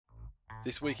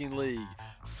This week in league,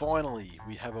 finally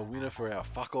we have a winner for our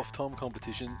Fuck Off Tom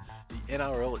competition, the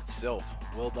NRL itself.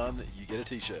 Well done, you get a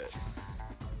t-shirt.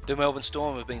 The Melbourne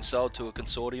Storm have been sold to a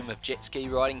consortium of jet ski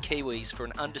riding Kiwis for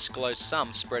an undisclosed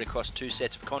sum spread across 2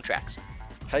 sets of contracts.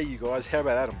 Hey you guys, how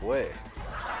about Adam Blair?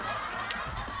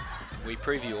 We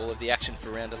preview all of the action for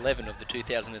round 11 of the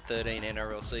 2013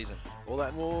 NRL season. All that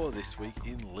and more this week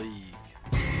in league.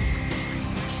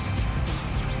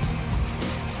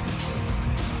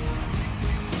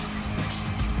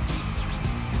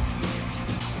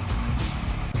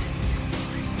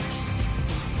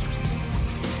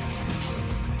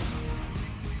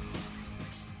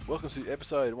 Welcome to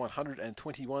episode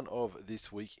 121 of This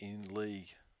Week in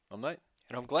League. I'm Nate.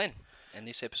 And I'm Glenn. And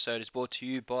this episode is brought to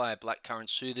you by blackcurrant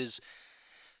soothers,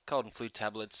 cold and flu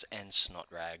tablets, and snot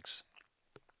rags.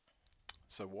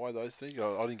 So why those things?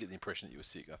 I didn't get the impression that you were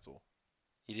sick, that's all.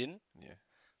 You didn't? Yeah.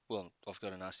 Well, I've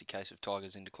got a nasty case of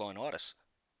tigers in declinitis.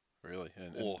 Really?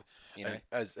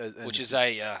 Which is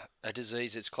a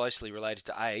disease that's closely related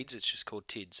to AIDS. It's just called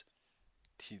TIDS.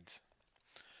 TIDS.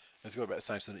 It's got about the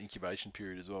same sort of incubation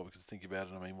period as well, because think about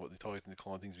it, I mean, what the tigers in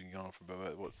decline thing's been going on for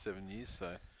about, 7 years,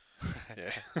 so...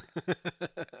 Yeah.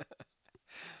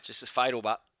 Just as fatal,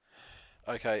 but...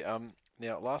 Okay,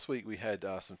 now, last week we had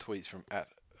some tweets from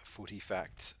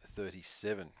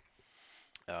 @FootyFacts37.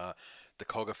 The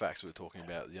Cogger facts we were talking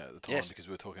about, at the time, yes. Because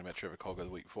we were talking about Trevor Cogger the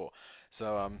week before.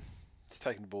 So, he's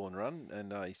taken the ball and run,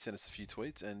 and he sent us a few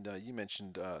tweets, and you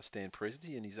mentioned Stan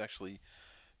Presney, and he's actually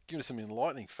given us some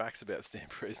enlightening facts about Stan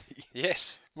Presney.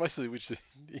 Yes. Mostly which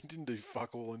he didn't do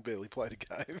fuck all and barely played a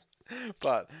game.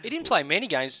 But he didn't play many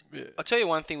games. Yeah. I'll tell you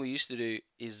one thing we used to do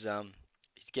is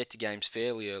get to games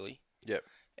fairly early. Yep.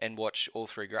 And watch all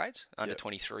 3 grades, under Yep.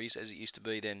 23s as it used to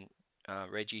be, then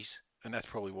Reggie's. And that's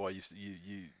probably why you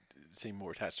seem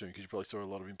more attached to him, because you probably saw a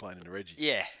lot of him playing in the Reggie's.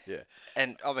 Yeah. Yeah.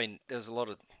 And I mean, there was a lot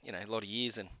of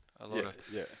years and a lot of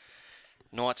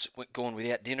nights gone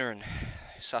without dinner and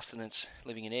sustenance,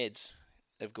 living in Eds.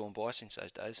 They've gone by since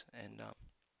those days. And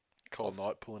cold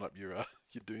night, pulling up your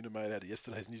doona mate out of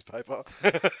yesterday's newspaper.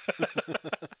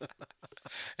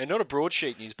 And not a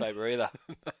broadsheet newspaper either.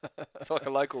 It's like a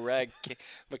local rag,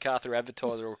 MacArthur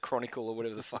Advertiser or Chronicle or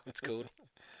whatever the fuck it's called.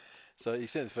 So he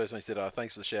sent the first one, he said,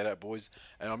 thanks for the shout out, boys.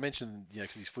 And I mentioned,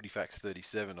 because he's Footy Facts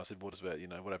 37, I said, what about,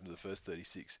 what happened to the first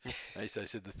 36? And he said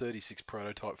the 36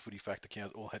 prototype Footy Fact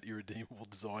accounts all had irredeemable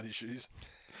design issues.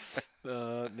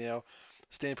 Now,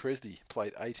 Stan Presney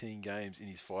played 18 games in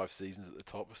his 5 seasons at the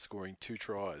top, scoring 2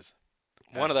 tries.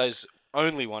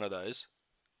 Only one of those,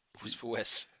 was for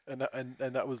Wes. And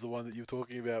that was the one that you were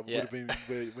talking about. Yeah. Would have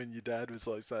been when your dad was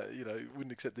like,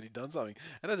 wouldn't accept that he'd done something.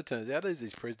 And as it turns out, as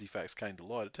these Presney facts came to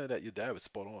light, it turned out your dad was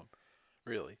spot on,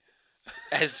 really.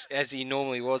 As he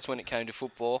normally was when it came to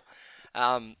football.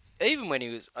 Even when he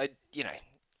was,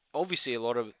 obviously a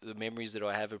lot of the memories that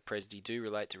I have of Presney do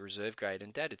relate to reserve grade,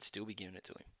 and Dad would still be giving it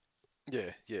to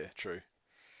him. Yeah, true.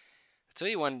 I'll tell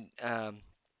you one.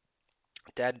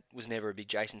 Dad was never a big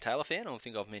Jason Taylor fan. I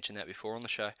think I've mentioned that before on the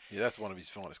show. Yeah, that's one of his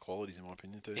finest qualities, in my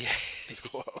opinion, too. Yeah. His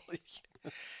quality.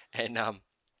 And I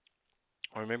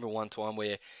remember one time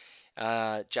where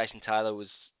Jason Taylor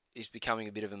is becoming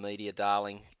a bit of a media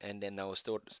darling, and then they were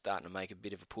starting to make a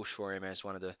bit of a push for him as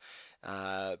one of the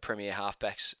premier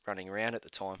halfbacks running around at the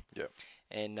time. Yep.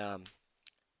 And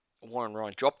Warren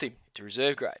Ryan dropped him to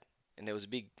reserve grade, and there was a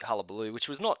big hullabaloo, which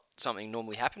was not something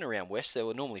normally happened around West. They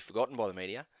were normally forgotten by the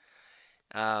media.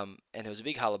 And there was a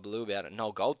big hullabaloo about it.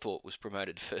 Noel Goldthorpe was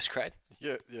promoted to first grade.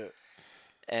 Yeah.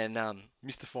 And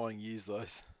mystifying years,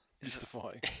 those.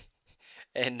 Mystifying.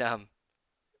 And I've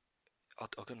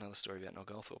got another story about Noel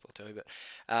Goldthorpe, I'll tell you about.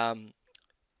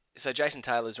 So Jason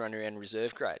Taylor's running around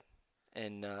reserve grade,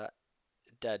 and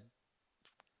Dad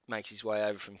makes his way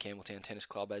over from Campbelltown Tennis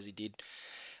Club as he did.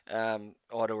 I'd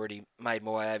already made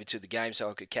my way over to the game so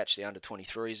I could catch the under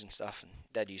 23s and stuff, and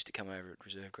Dad used to come over at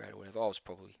reserve grade or whatever.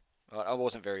 I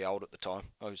wasn't very old at the time.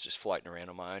 I was just floating around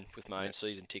on my own with my own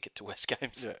season ticket to West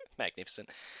games. Yeah. Magnificent.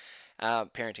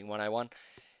 Parenting 101.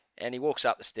 And he walks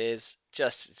up the stairs,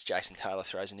 just as Jason Taylor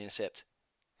throws an intercept.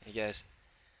 He goes,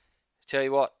 tell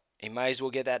you what, he may as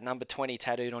well get that number 20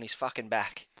 tattooed on his fucking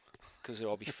back, because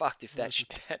I'll be fucked if that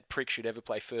prick should ever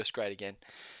play first grade again.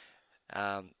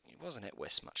 He wasn't at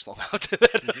West much long after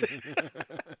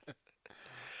that.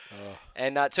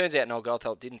 And it turns out Noel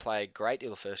Goldthorpe didn't play a great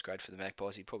deal of first grade for the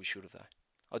Magpies. He probably should have, though.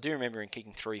 I do remember him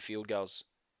kicking 3 field goals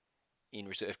in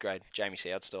reserve grade, Jamie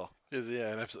Soward style.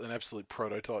 Yeah, an absolute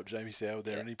prototype Jamie Soward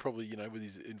there. Yeah. And he probably, with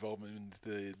his involvement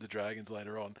in the Dragons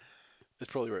later on,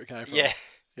 that's probably where it came from. Yeah.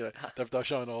 They've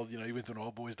shown he went to an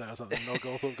old boys' day or something, and Noel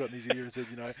Goldthorpe got in his ear and said,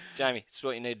 Jamie, this is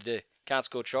what you need to do. Can't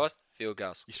score tries, Field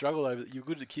goals. You struggled over. You're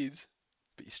good at the kids,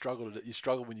 but you struggled at it. You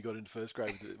struggled when you got into first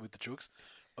grade with the chooks.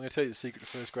 I'm going to tell you the secret to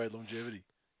first grade longevity: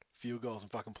 field goals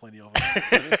and fucking plenty of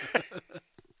them.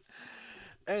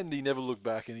 And he never looked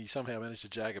back, and he somehow managed to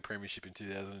jag a premiership in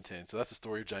 2010. So that's the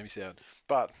story of Jamie Soward.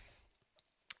 But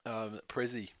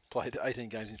Prezi played 18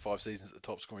 games in 5 seasons at the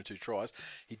top, scoring 2 tries.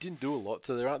 He didn't do a lot,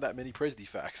 so there aren't that many Prezi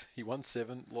facts. He won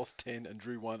 7, lost 10, and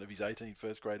drew 1 of his 18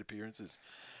 first grade appearances.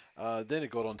 Then it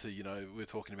got on to, we're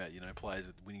talking about, players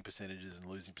with winning percentages and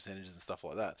losing percentages and stuff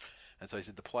like that. And so he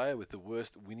said the player with the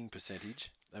worst winning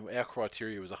percentage, and our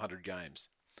criteria was 100 games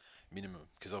minimum,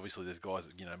 because obviously there's guys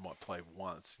that, might play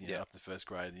once, up in the first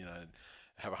grade,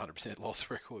 have a 100% loss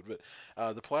record. But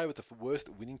the player with the worst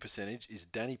winning percentage is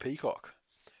Danny Peacock,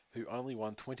 who only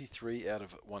won 23 out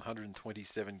of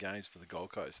 127 games for the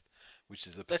Gold Coast, which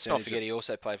is a percentage. Let's not forget he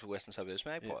also played for Western Suburbs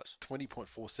Magpies.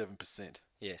 20.47%.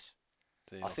 Yes.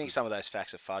 So I think some of those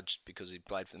facts are fudged because he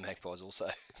played for the Magpies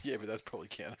also. Yeah, but that's probably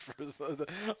counted for us.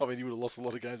 I mean, he would have lost a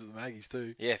lot of games at the Maggies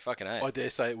too. Yeah, fucking A. I dare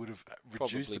say it would have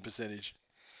reduced the percentage.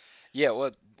 Yeah,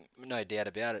 well, no doubt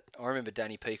about it. I remember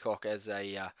Danny Peacock as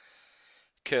a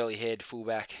curly-haired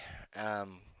fullback,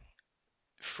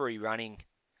 free running,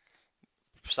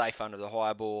 safe under the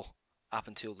high ball up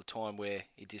until the time where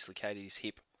he dislocated his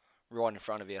hip right in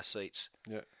front of our seats.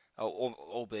 Yeah.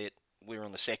 Albeit we were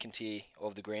on the second tier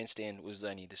of the grandstand. It was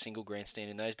only the single grandstand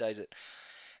in those days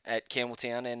at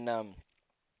Campbelltown, and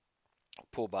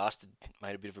poor bastard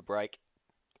made a bit of a break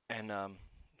and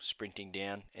sprinting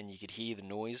down, and you could hear the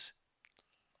noise.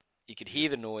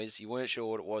 You weren't sure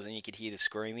what it was, and you could hear the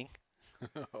screaming.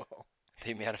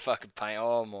 The amount of fucking pain.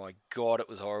 Oh my God, it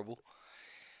was horrible.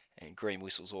 And green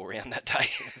whistles all around that day.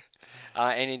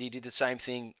 And then he did the same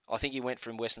thing. I think he went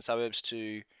from Western Suburbs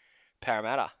to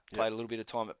Parramatta. Played a little bit of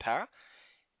time at Para.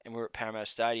 And we're at Parramatta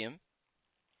Stadium.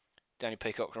 Danny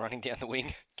Peacock running down the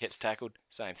wing. Gets tackled.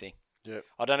 Same thing. Yep.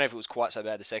 I don't know if it was quite so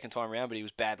bad the second time around, but he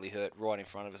was badly hurt right in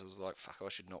front of us. I was like, fuck, I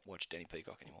should not watch Danny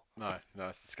Peacock anymore. No,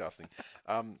 it's disgusting.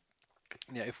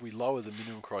 Now, if we lower the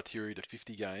minimum criteria to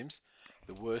 50 games,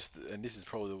 the worst, and this is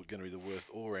probably going to be the worst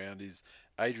all-round, is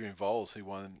Adrian Voles, who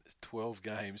won 12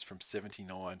 games from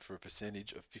 79 for a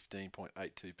percentage of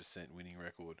 15.82% winning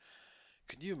record.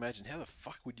 Could you imagine how the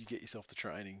fuck would you get yourself to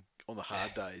training on the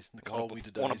hard days, in the cold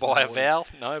winter days? Want to buy a vowel?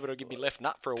 No, but I'll give me left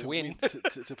nut for a win.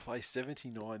 To play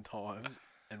 79 times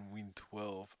and win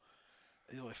 12.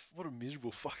 You're like, what a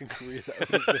miserable fucking career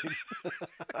that would have been.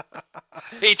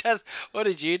 He does. What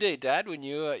did you do, Dad, when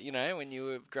you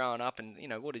were growing up, and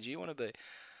what did you want to be?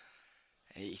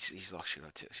 He's like, should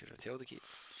I tell the kid?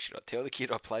 Should I tell the kid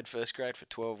I played first grade for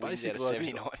 12 wins out of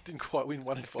 79? Didn't quite win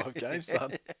 1 in 5 games,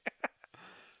 son.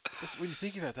 When you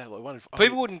think about that, like 1 in 5.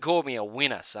 People wouldn't call me a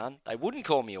winner, son. They wouldn't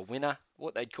call me a winner.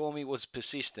 What they'd call me was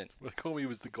persistent. Well, they call me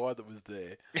was the guy that was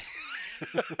there.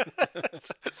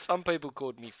 Some people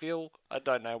called me Phil. I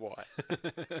don't know why.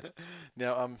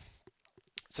 Now,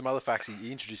 some other facts.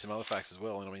 He introduced some other facts as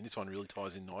well, and I mean this one really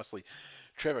ties in nicely.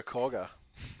 Trevor Cogger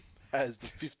has the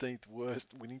 15th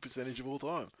worst winning percentage of all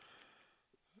time.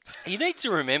 You need to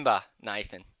remember,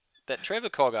 Nathan, that Trevor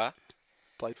Cogger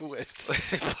played for West.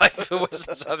 Played for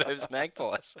Western Suburbs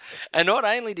Magpies. And not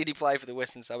only did he play for the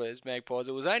Western Suburbs Magpies,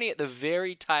 it was only at the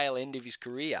very tail end of his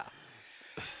career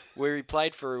where he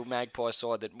played for a Magpie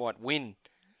side that might win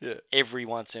every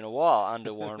once in a while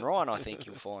under Warren Ryan, I think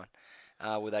you'll find,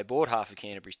 where they bought half of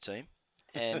Canterbury's team.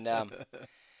 And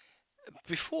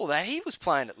before that, he was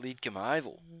playing at Lidcombe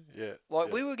Oval. Yeah.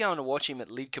 We were going to watch him at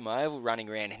Lidcombe Oval running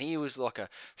around, and he was like a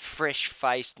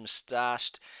fresh-faced,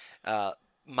 moustached,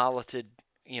 mulleted,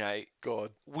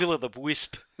 God,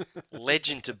 will-o'-the-wisp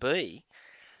legend to be.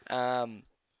 Didn't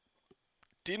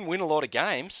win a lot of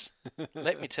games,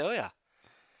 let me tell you.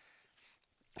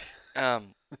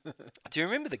 Do you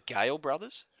remember the Gale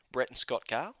brothers, Brett and Scott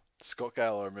Gale? Scott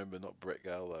Gale, I remember, not Brett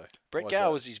Gale though. Brett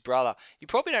Gale was his brother. You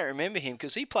probably don't remember him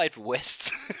because he played for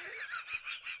Wests.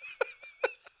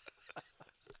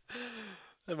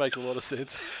 That makes a lot of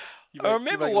sense. I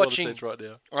remember watching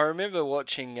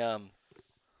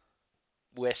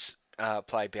West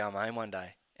play Balmain one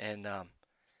day, and I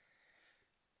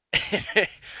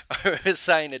was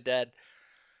saying to Dad,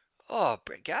 "Oh,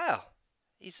 Brett Gale,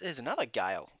 there's another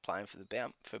Gale playing for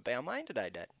Balmain today,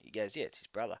 Dad." He goes, "Yeah, it's his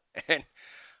brother." And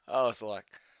I was like,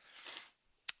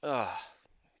 "Oh,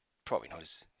 probably not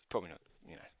as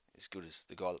good as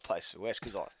the guy that plays for West,"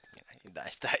 because I, in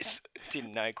those days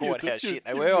didn't know quite how shit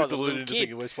they were. I was a little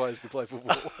kid. West players could play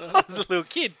football. I was a little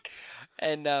kid,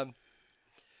 and I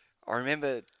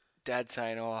remember Dad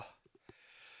saying, "Oh,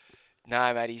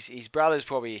 no, mate, his brother's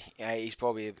probably, he's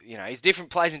different,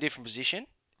 plays in different position.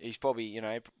 He's probably,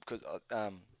 because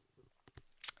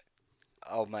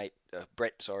old mate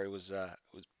Brett, was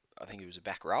I think he was a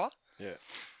back rower. Yeah.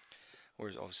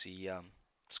 Whereas obviously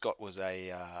Scott was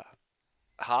a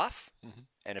half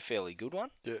and a fairly good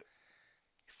one. Yeah.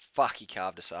 Fuck, he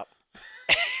carved us up.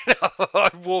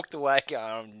 I walked away going,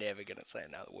 I'm never going to say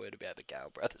another word about the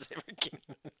Gale brothers ever again.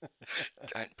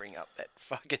 Don't bring up that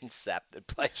fucking sap that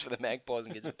plays for the Magpies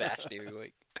and gets bashed every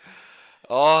week.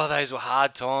 Oh, those were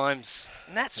hard times.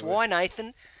 And that's why,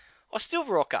 Nathan, I still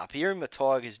rock up here in my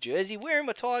Tigers jersey, wearing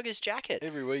my Tigers jacket.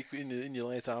 Every week in your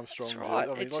Lance Armstrong That's right.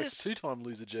 jersey. I mean, like a two-time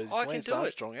loser jersey. I It's Lance can do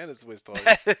Armstrong and it's the West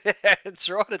Tigers. That's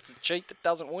right. It's a cheat that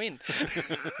doesn't win.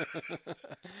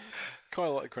 Kind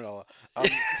of like Cronulla.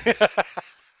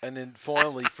 And then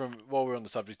finally, while we're on the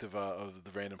subject of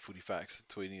the random footy facts,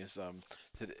 tweeting us,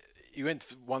 said he went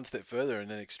one step further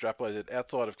and then extrapolated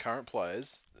outside of current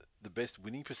players, the best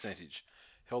winning percentage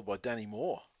held by Danny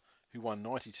Moore, who won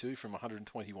 92 from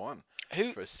 121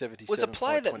 for a 77. Was a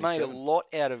player that made a lot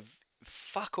out of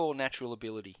fuck all natural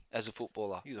ability as a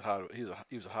footballer. He was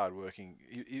a hard-working.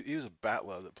 He was a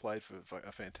battler that played for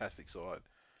a fantastic side.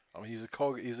 I mean, he was a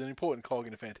cog. He was an important cog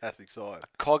in a fantastic side.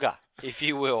 A cogger, if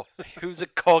you will. He was a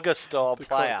cogger style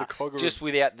player, cogger just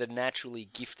without the naturally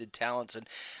gifted talents. And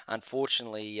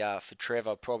unfortunately for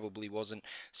Trevor, probably wasn't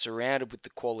surrounded with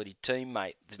the quality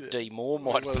teammate that D Moore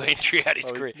might have been throughout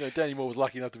his career. You know, Danny Moore was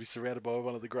lucky enough to be surrounded by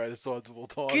one of the greatest sides of all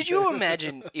time. Could you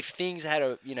imagine if things had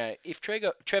if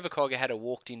Trevor Cogger had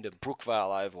walked into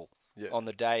Brookvale Oval on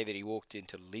the day that he walked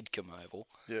into Lidcombe Oval?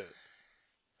 Yeah.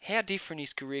 How different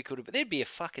his career could have been. There'd be a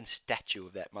fucking statue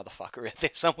of that motherfucker out there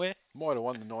somewhere. Might have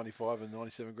won the 95 and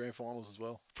 97 grand finals as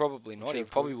well. Probably not. He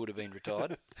probably would have been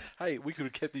retired. Hey, we could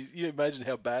have kept these. You imagine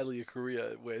how badly a career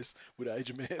at West would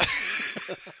age a man.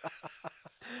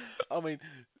 I mean,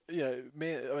 you know,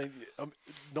 man. I mean,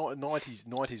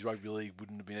 90s rugby league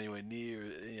wouldn't have been anywhere near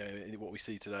what we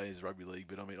see today as rugby league.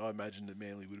 But I mean, I imagine that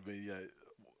Manly would have been,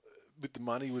 with the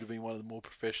money, would have been one of the more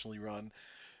professionally run,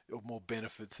 or more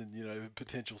benefits and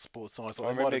potential sports science. I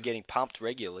remember getting pumped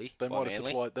regularly. They might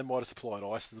have supplied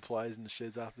ice to the players in the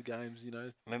sheds after the games.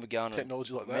 Remember going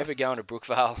technology like that. Remember going to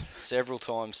Brookvale several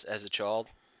times as a child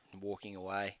and walking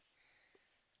away.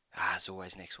 It's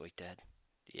always next week, Dad.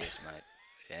 Yes, mate.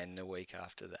 And the week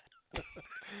after that.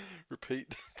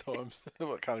 Repeat times. I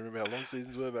can't remember how long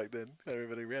seasons were back then. Can't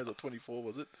remember any rounds. Like 24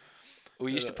 was it?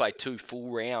 We used to play 2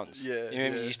 full rounds. Yeah. You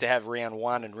remember you used to have round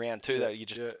 1 and round 2 that you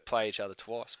just play each other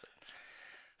twice. But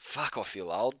fuck, I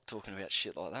feel old talking about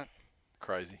shit like that.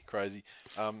 Crazy.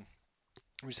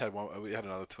 We just had one. We had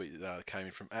another tweet that came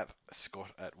in from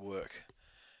 @Scott@work,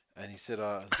 and he said,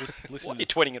 "Listen." What, you're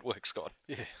tweeting at work, Scott?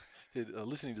 Yeah.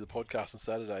 Listening to the podcast on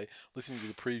Saturday, listening to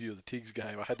the preview of the Tigs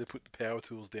game, I had to put the power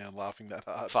tools down, laughing that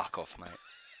hard. Fuck off, mate.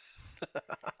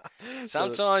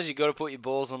 Sometimes you got to put your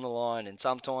balls on the line, and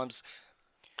sometimes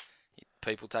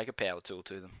people take a power tool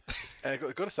to them. And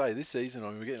I've got to say, this season,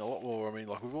 we're getting a lot more. I mean,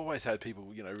 like, we've always had people,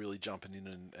 really jumping in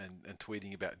and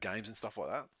tweeting about games and stuff like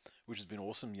that, which has been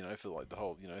awesome, for like the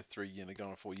whole, 3, going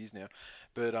on 4 years now.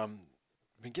 But I've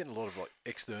been getting a lot of like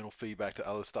external feedback to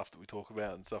other stuff that we talk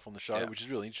about and stuff on the show, which is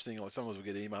really interesting. Like sometimes we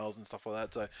get emails and stuff like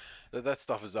that. So that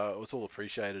stuff is it's all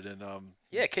appreciated and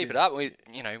keep it up.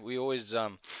 We always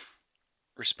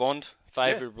respond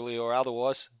favourably or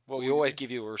otherwise. Well, we always give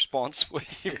you a response whether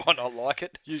you might not like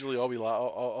it. Usually I'll be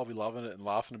loving it and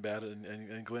laughing about it,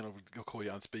 and Glenn will call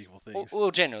you unspeakable things.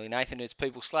 Well, generally, Nathan, it's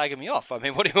people slagging me off. I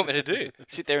mean, what do you want me to do?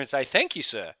 Sit there and say thank you,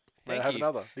 sir. Thank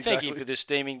you. Thank you for the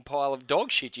steaming pile of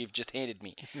dog shit you've just handed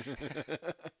me.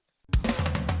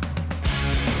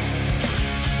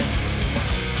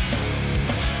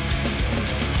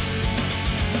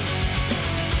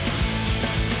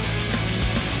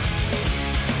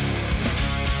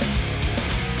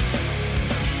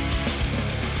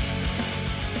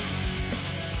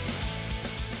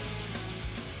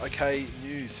 Okay,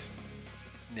 news.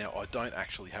 Now, I don't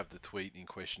actually have the tweet in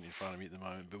question in front of me at the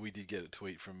moment, but we did get a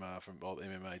tweet from old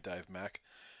MMA Dave Mack,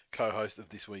 co-host of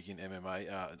This Week in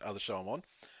MMA, other show I'm on.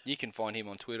 You can find him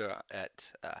on Twitter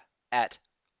at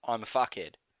I'm a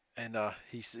fuckhead. And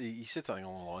he said something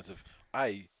along the lines of,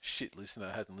 shit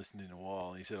listener, hadn't listened in a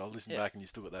while. And he said, I listened back and you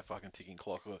still got that fucking ticking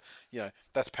clock. Or,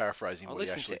 that's paraphrasing what he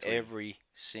actually tweeted. I listen to every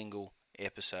single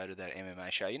episode of that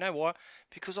MMA show. You know why?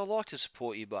 Because I like to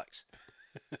support you blokes.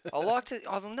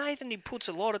 Nathan, he puts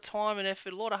a lot of time and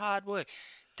effort, a lot of hard work.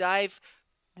 Dave,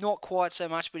 not quite so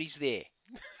much, but he's there.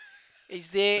 He's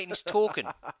there and he's talking.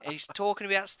 And he's talking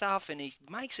about stuff and he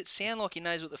makes it sound like he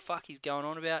knows what the fuck he's going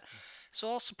on about.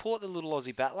 So I'll support the little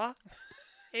Aussie battler.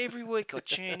 Every week I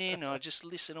tune in and I just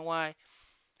listen away.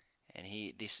 And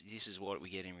this is what we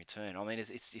get in return. I mean,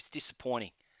 it's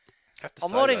disappointing.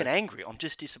 I'm not even angry. I'm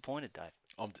just disappointed, Dave.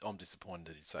 I'm disappointed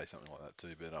that he'd say something like that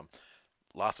too. But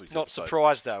last week's Not episode,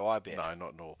 surprised though, I bet. no,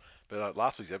 not at all. But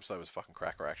last week's episode was a fucking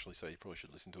cracker actually, so you probably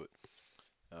should listen to it.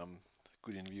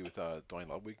 Good interview with Dwayne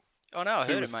Ludwig. Oh no, I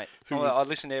heard it, mate. I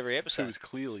listened to every episode. Who was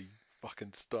clearly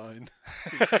fucking stoned.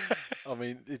 I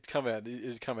mean, it'd come out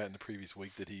in the previous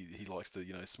week that he likes to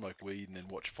smoke weed and then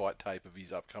watch fight tape of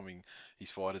his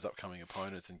fighters' upcoming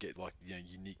opponents and get like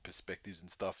unique perspectives and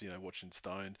stuff. Watching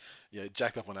stoned,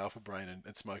 jacked up on alpha brain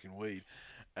and smoking weed,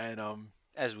 and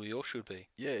as we all should be.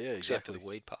 Yeah, exactly. Except for the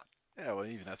weed part. Yeah, well,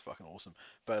 even that's fucking awesome.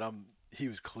 But he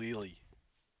was clearly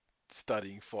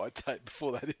studying fight tape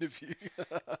before that interview.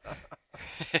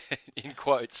 In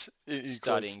quotes,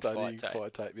 studying fight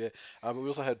tape. Yeah. But we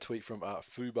also had a tweet from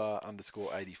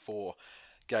Fubar_84.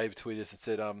 Gabe tweeted us and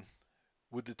said,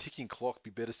 would the ticking clock be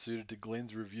better suited to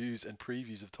Glenn's reviews and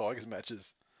previews of Tigers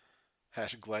matches?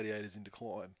 #Gladiators in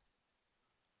decline.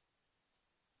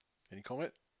 Any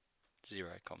comment? 0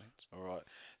 comments. All right.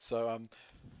 So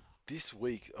this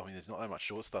week, I mean, there's not that much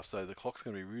short stuff, so the clock's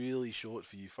going to be really short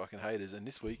for you fucking haters. And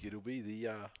this week it'll be the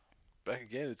back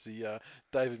again. It's the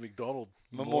David McDonald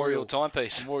Memorial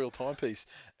timepiece. And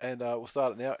we'll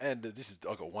start it now. And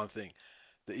I've got one thing.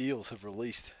 The Eels have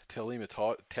released Telima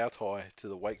Tautai to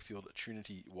the Wakefield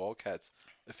Trinity Wildcats,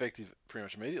 effective pretty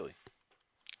much immediately.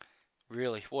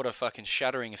 Really, what a fucking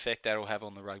shuddering effect that'll have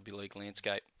on the rugby league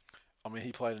landscape. I mean,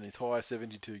 he played an entire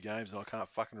 72 games, and I can't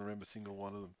fucking remember a single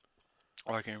one of them.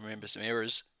 I can remember some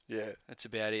errors. Yeah. That's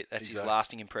about it. That's his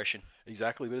lasting impression.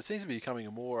 Exactly, but it seems to be becoming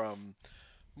a more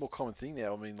common thing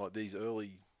now. I mean, like these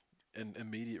early and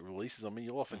immediate releases. I mean,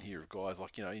 you'll often hear of guys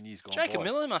like, in years gone by. Jacob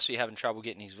Miller must be having trouble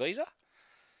getting his visa.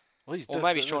 Well,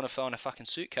 maybe he's trying to find a fucking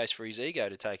suitcase for his ego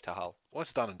to take to Hull. Well,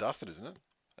 it's done and dusted, isn't it?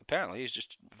 Apparently, it's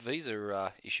just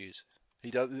visa issues. He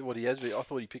does what he has. I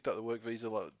thought he picked up the work visa.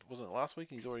 Wasn't it last week?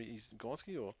 He's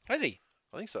Gonski, or has he?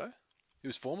 I think so. It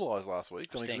was formalised last week.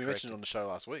 I mean, we mentioned it on the show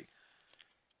last week.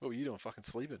 What were you doing? Fucking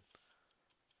sleeping.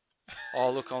 Oh,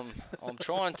 look, I'm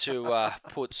trying to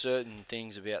put certain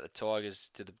things about the Tigers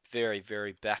to the very,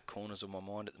 very back corners of my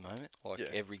mind at the moment. Like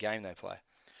every game they play.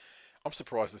 I'm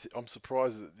surprised.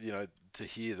 That, to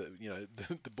hear that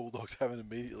the Bulldogs haven't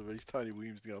immediately released Tony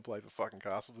Williams to go and play for fucking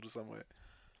Castleford or somewhere.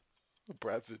 Or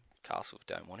Bradford. Castleford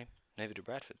don't want him. Neither do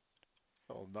Bradford.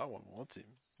 Oh, no one wants him.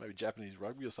 Maybe Japanese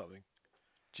rugby or something.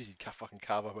 Jeez, he'd fucking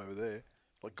carve up over there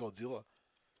like Godzilla.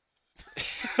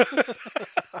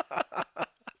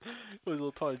 Those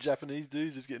little tiny Japanese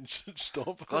dudes just getting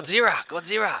stomped.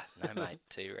 Godzilla. No, mate,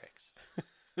 T-Rex.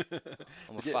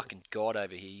 I'm a fucking god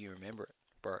over here. You remember it,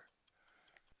 bro.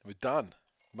 We're done.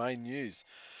 Main news.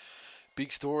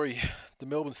 Big story. The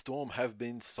Melbourne Storm have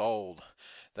been sold.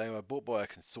 They were bought by a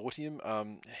consortium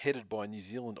headed by New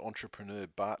Zealand entrepreneur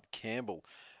Bart Campbell.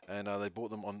 And they bought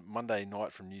them on Monday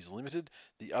night from News Limited.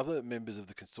 The other members of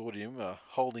the consortium are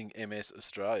Holding MS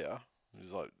Australia, which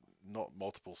is like not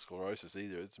multiple sclerosis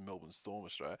either, it's Melbourne Storm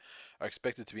Australia, are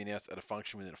expected to be announced at a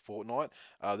function within a fortnight.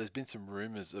 There's been some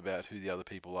rumours about who the other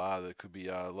people are. There could be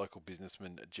local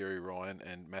businessman Jerry Ryan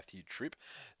and Matthew Tripp.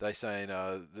 They're saying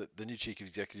that the new chief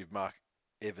executive, Mark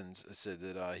Evans, has said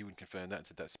that he wouldn't confirm that and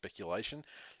said that's speculation,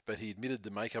 but he admitted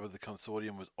the makeup of the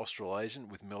consortium was Australasian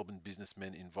with Melbourne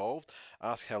businessmen involved.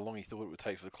 Asked how long he thought it would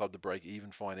take for the club to break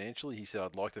even financially, he said,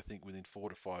 "I'd like to think within 4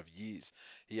 to 5 years."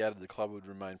 He added the club would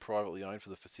remain privately owned for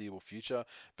the foreseeable future,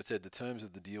 but said the terms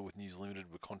of the deal with News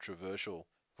Limited were confidential.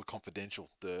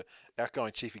 The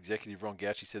outgoing chief executive, Ron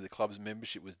Gauci, said the club's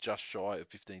membership was just shy of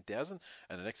 15,000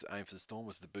 and the next aim for the Storm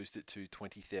was to boost it to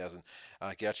 20,000.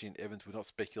 Gauci and Evans would not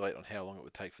speculate on how long it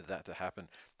would take for that to happen.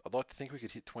 "I'd like to think we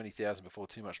could hit 20,000 before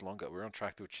too much longer. We're on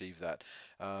track to achieve that."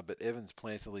 But Evans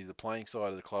plans to leave the playing side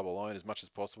of the club alone as much as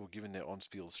possible given their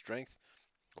on-field strength,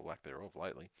 or lack thereof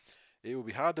lately. "It will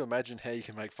be hard to imagine how you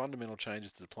can make fundamental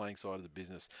changes to the playing side of the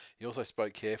business." He also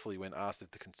spoke carefully when asked if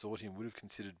the consortium would have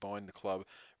reconsidered buying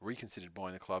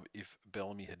the club if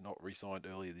Bellamy had not re-signed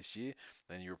earlier this year.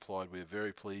 And he replied, "We are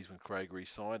very pleased when Craig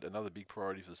re-signed. Another big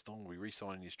priority for the Storm will be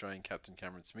re-signing the Australian captain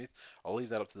Cameron Smith. I'll leave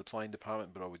that up to the playing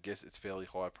department, but I would guess it's fairly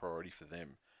high priority for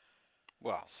them."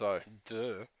 Wow. So,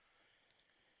 duh.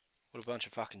 What a bunch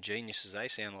of fucking geniuses they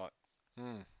sound like.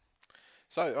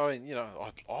 So, I mean,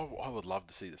 I would love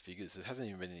to see the figures. There hasn't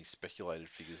even been any speculated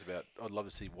figures about. I'd love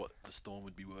to see what the Storm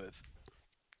would be worth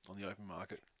on the open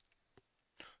market.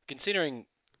 Considering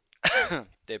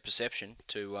their perception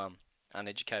to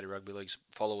uneducated rugby league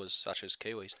followers such as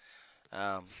Kiwis,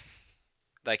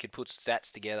 they could put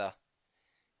stats together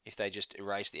if they just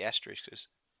erased the asterisks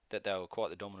that they were quite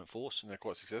the dominant force. And they're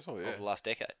quite successful, of the last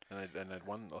decade. And they'd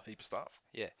won a heap of stuff.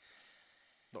 Yeah.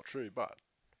 Not true, but...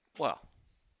 Well...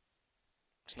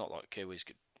 It's not like Kiwis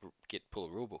could pull a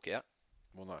rule book out.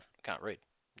 Well, no. Can't read.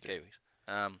 Yeah.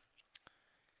 Kiwis.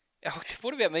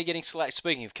 What about me getting slagged?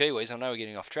 Speaking of Kiwis, I know we're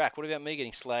getting off track. What about me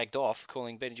getting slagged off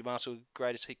calling Benji Marshall the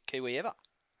greatest Kiwi ever?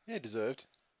 Yeah, deserved.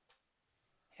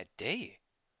 How dare you?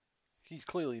 He's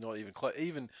clearly not even close.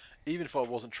 Even if I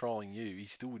wasn't trolling you, he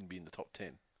still wouldn't be in the top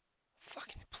 10.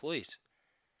 Fucking please.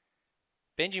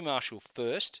 Benji Marshall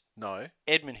first. No.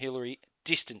 Edmund Hillary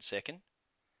distant second.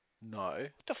 No.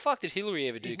 What the fuck did Hillary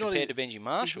ever do He's not compared even- to Benji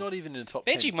Marshall? He's not even in the top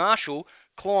Benji 10. Marshall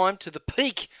climbed to the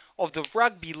peak of the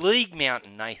rugby league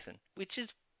mountain, Nathan, which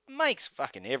makes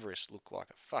fucking Everest look like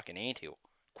a fucking anthill,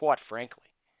 quite frankly.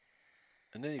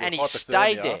 And then he got And he hypothermia,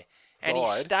 stayed there. And he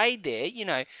died. stayed there. You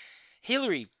know,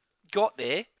 Hillary got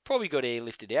there, probably got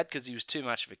airlifted out because he was too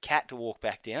much of a cat to walk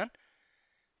back down.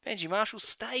 Benji Marshall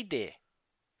stayed there.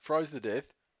 Froze to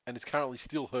death, and is currently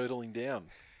still hurtling down.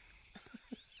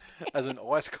 As an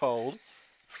ice-cold,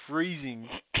 freezing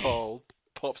cold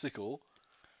popsicle.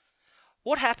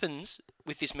 What happens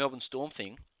with this Melbourne Storm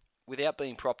thing, without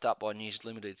being propped up by News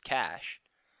Limited's cash?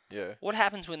 Yeah. What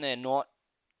happens when they're not,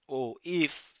 or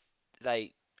if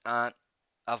they aren't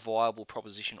a viable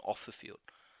proposition off the field?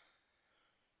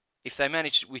 If they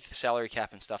manage with the salary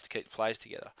cap and stuff to keep the players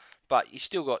together, but you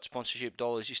still got sponsorship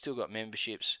dollars, you still got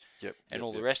memberships, and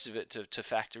all the rest of it to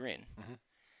factor in. Mm-hmm.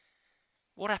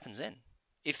 What happens then?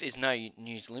 If there's no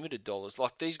News Limited dollars,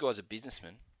 like these guys are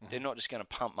businessmen, they're not just going to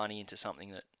pump money into something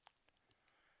that,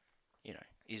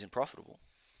 isn't profitable.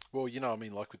 Well, I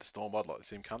mean, like with the Storm, I'd like to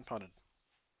see him cunt punted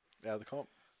out of the comp.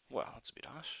 Well, that's a bit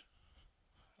harsh.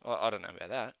 I don't know about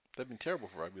that. They've been terrible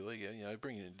for rugby league,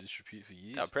 bringing in disrepute for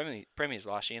years. Premiers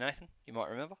last year, Nathan, you might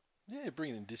remember. Yeah,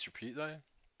 bringing in disrepute though.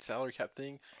 Salary cap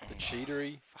thing, the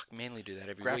cheatery. Fuck, Manly do that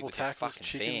every week Grapple with their tackles, fucking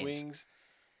chicken fans. wings.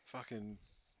 Fucking.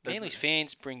 Manly's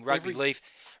fans bring rugby league,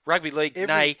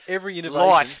 every innovation,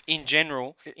 life in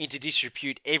general into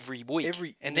disrepute every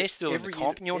week. And they're still in the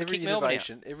comp, and you want to kick Melbourne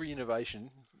out. Every innovation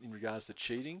in regards to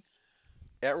cheating,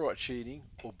 outright cheating,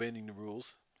 or bending the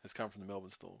rules has come from the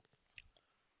Melbourne Storm.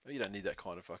 You don't need that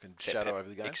kind of fucking shadow over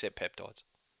the game. Except peptides.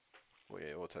 Well,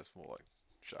 yeah, that's more like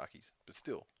Sharkies. But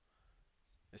still,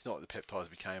 it's not like the peptides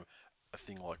became a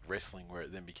thing like wrestling where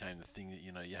it then became the thing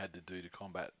that, you had to do to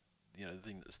combat, the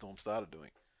thing that the Storm started doing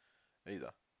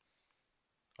either.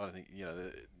 I don't think,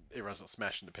 everyone's not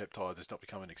smashing the peptides. It's not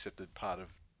becoming an accepted part of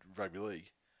rugby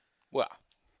league. Well,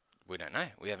 we don't know.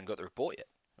 We haven't got the report yet.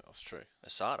 That's true.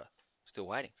 Asada. Still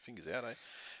waiting. Fingers out, eh?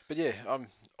 But yeah,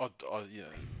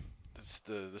 it's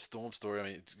the Storm story. I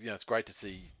mean, it's great to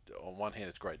see. On one hand,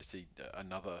 it's great to see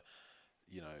another,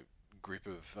 grip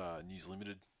of News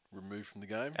Limited removed from the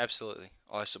game. Absolutely.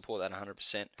 I support that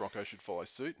 100%. Broncos should follow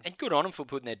suit. And good on them for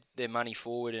putting their money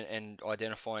forward and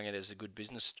identifying it as a good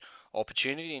business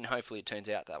opportunity, and hopefully it turns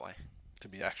out that way. To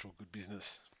be actual good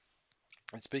business.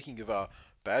 And speaking of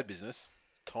bad business,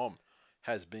 Tom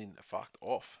has been fucked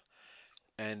off.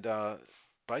 And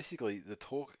basically, the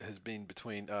talk has been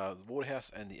between the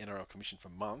Waterhouse and the NRL Commission for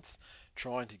months,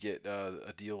 trying to get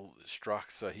a deal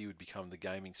struck so he would become the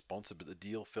gaming sponsor, but the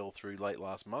deal fell through late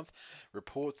last month.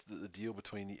 Reports that the deal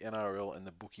between the NRL and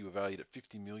the bookie were valued at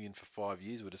 $50 million for 5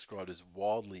 years were described as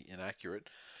wildly inaccurate.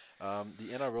 The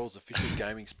NRL's official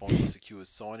gaming sponsor secures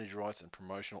signage rights and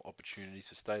promotional opportunities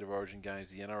for State of Origin games,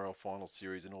 the NRL Final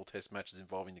Series, and all Test matches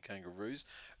involving the Kangaroos.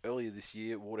 Earlier this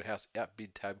year, Waterhouse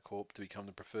outbid Tabcorp to become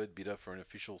the preferred bidder for an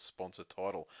official sponsor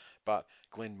title. But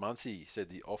Glenn Muncy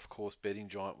said the off-course betting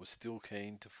giant was still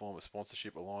keen to form a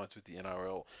sponsorship alliance with the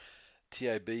NRL.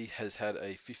 TAB has had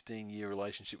a 15-year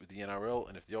relationship with the NRL,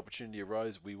 and if the opportunity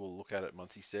arose, we will look at it,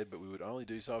 Muncy said, but we would only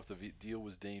do so if the deal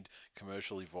was deemed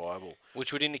commercially viable.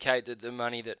 Which would indicate that the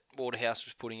money that Waterhouse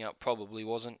was putting up probably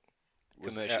wasn't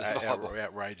commercially viable.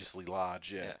 Outrageously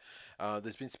large, yeah.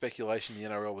 There's been speculation the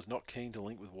NRL was not keen to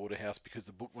link with Waterhouse because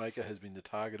the bookmaker has been the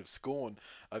target of scorn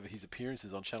over his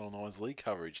appearances on Channel 9's league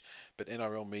coverage. But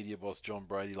NRL media boss John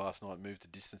Brady last night moved to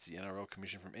distance the NRL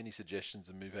Commission from any suggestions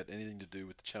the move had anything to do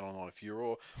with the Channel 9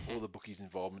 furore or the bookies'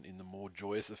 involvement in the more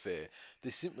joyous affair.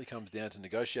 This simply comes down to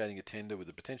negotiating a tender with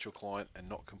a potential client and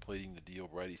not completing the deal,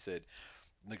 Brady said.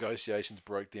 Negotiations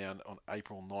broke down on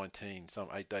April 19, some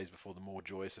 8 days before the more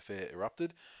joyous affair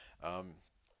erupted.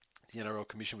 The NRL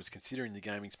Commission was considering the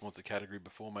gaming sponsor category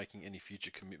before making any future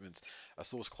commitments. A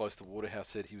source close to Waterhouse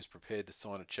said he was prepared to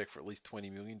sign a cheque for at least $20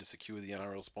 million to secure the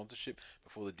NRL sponsorship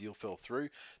before the deal fell through.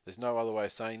 There's no other way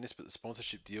of saying this, but the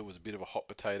sponsorship deal was a bit of a hot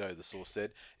potato, the source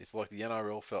said. It's like the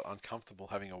NRL felt uncomfortable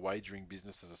having a wagering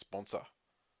business as a sponsor.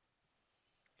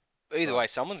 Either way,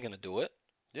 someone's going to do it.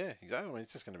 Yeah, exactly. I mean,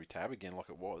 it's just going to be Tab again like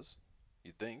it was,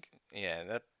 you'd think.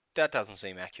 Yeah, that doesn't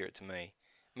seem accurate to me.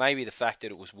 Maybe the fact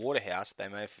that it was Waterhouse, they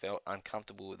may have felt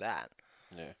uncomfortable with that.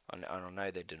 Yeah. And I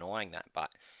know they're denying that,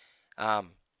 but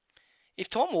if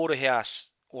Tom Waterhouse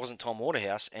wasn't Tom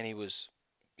Waterhouse and he was,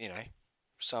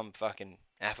 some fucking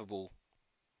affable,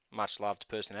 much-loved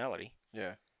personality,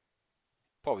 Yeah.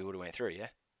 probably would have went through, yeah?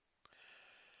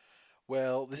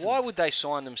 Well, Why would they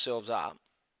sign themselves up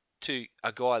to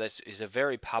a guy that is a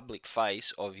very public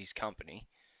face of his company,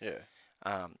 Yeah.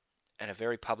 and a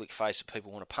very public face that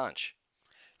people want to punch?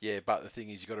 Yeah, but the thing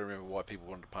is, you got to remember why people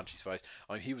wanted to punch his face.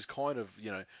 I mean, he was kind of,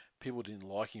 people didn't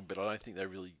like him, but I don't think they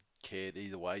really cared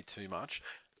either way too much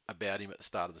about him at the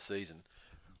start of the season.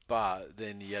 But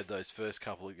then he had those first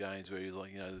couple of games where he was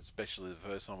like, especially the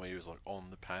first time where he was like on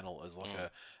the panel as like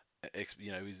he's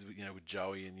with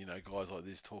Joey and guys like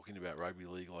this talking about rugby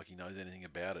league like he knows anything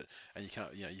about it, and you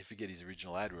can't, you forget his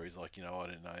original ad where he's like, I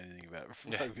didn't know anything about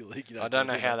rugby league. I don't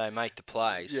know how they make the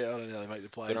plays. Yeah, I don't know how they make the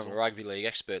plays. But I'm a rugby league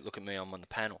expert. Look at me, I'm on the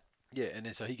panel. Yeah, and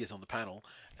then so he gets on the panel,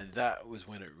 and that was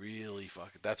when it really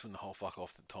that's when the whole fuck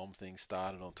off the Tom thing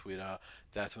started on Twitter.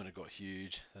 That's when it got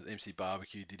huge. MC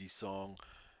Barbecue did his song,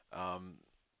 and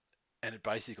it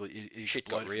basically it shit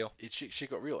got real.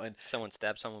 Shit got real, and someone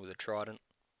stabbed someone with a trident.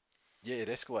 Yeah, it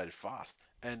escalated fast,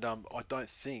 and I don't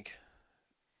think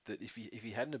that if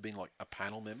he hadn't have been like a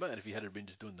panel member, and if he had been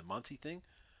just doing the Muncie thing,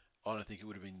 I don't think it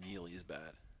would have been nearly as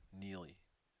bad. Nearly.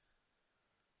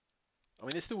 I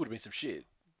mean, there still would have been some shit,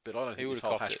 but I don't think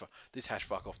this hash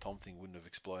fuck off Tom thing wouldn't have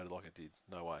exploded like it did.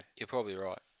 No way. You're probably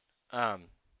right.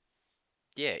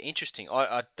 Yeah, interesting.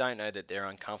 I don't know that they're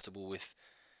uncomfortable with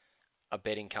a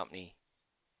betting company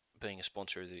being a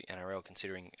sponsor of the NRL,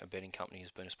 considering a betting company has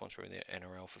been a sponsor of the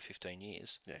NRL for 15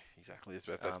 years. Yeah, exactly.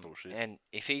 That's bullshit. And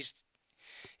if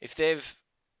they've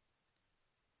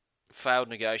failed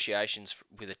negotiations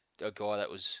with a guy that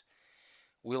was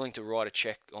willing to write a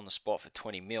check on the spot for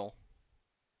 20 mil,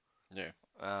 yeah,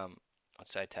 I'd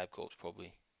say Tabcorp's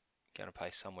probably going to pay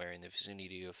somewhere in the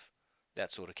vicinity of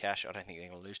that sort of cash. I don't think they're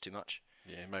going to lose too much.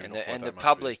 Yeah, maybe and not quite the much,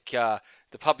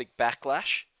 public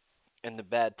backlash and the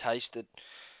bad taste that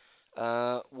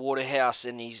Waterhouse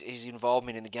and his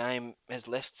involvement in the game has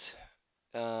left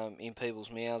in people's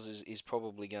mouths is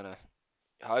probably going to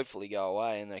hopefully go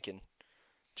away, and they can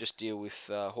just deal with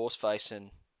Horseface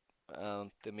and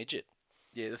the midget.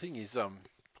 Yeah, the thing is,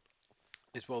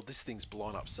 this thing's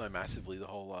blown up so massively, the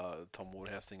whole Tom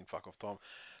Waterhouse thing and fuck off Tom,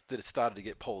 that it started to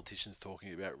get politicians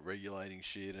talking about regulating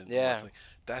shit and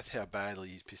that's how badly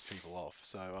he's pissed people off.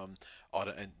 So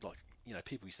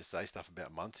people used to say stuff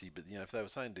about Muncie, but if they were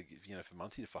saying for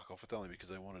Muncie to fuck off, it's only because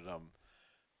they wanted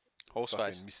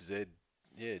Horseface, Mrs. Ed,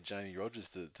 Jamie Rogers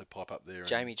to pop up there.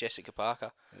 Jamie Jessica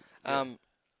Parker.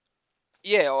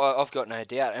 Yeah. I've got no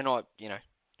doubt, and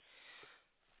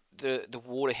the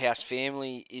Waterhouse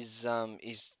family is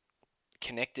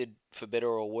connected for better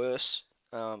or worse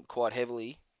quite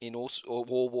heavily in all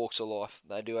walks of life.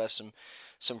 They do have some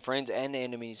friends and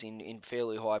enemies in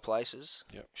fairly high places.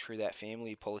 Yep. Through that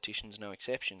family, politicians no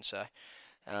exception. So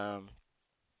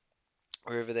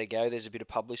wherever they go, there's a bit of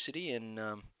publicity and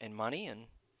money, and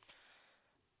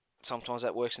sometimes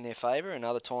that works in their favour, and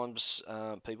other times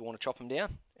people want to chop them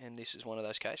down, and this is one of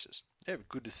those cases. Yeah, but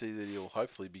good to see that he'll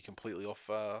hopefully be completely off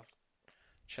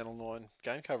Channel 9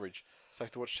 game coverage. So I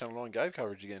have to watch Channel 9 game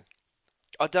coverage again.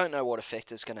 I don't know what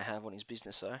effect it's going to have on his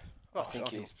business, though. I think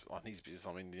on his business,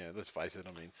 I mean, let's face it.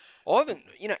 I mean, I haven't.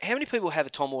 How many people have a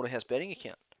Tom Waterhouse betting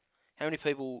account? How many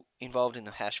people involved in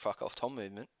the hash fuck off Tom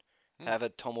movement have a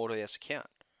Tom Waterhouse account?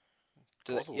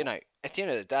 At the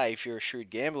end of the day, if you're a shrewd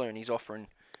gambler and he's offering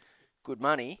good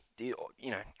money,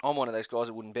 I'm one of those guys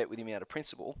that wouldn't bet with him out of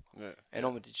principle, and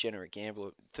I'm a degenerate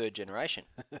gambler, third generation.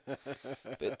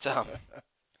 But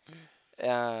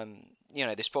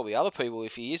there's probably other people,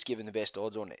 if he is given the best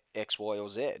odds on X, Y, or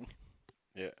Z,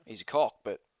 he's a cock.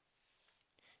 But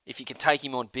if you can take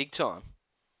him on big time,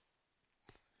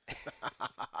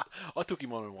 I took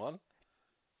him on one.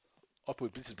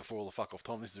 This is before all the fuck off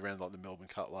Tom. This is around like the Melbourne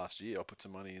Cup last year. I put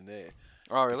some money in there.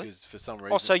 Oh, really? Because for some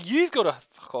reason. Oh, so you've got a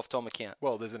fuck off Tom account?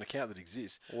 Well, there's an account that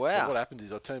exists. Wow. But what happens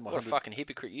is I turn my What a fucking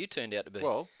hypocrite you turned out to be.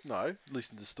 Well, no.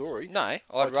 Listen to the story. No,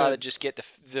 I'd rather just get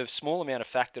the small amount of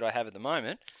fact that I have at the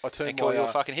moment and call you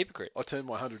a fucking hypocrite. I turned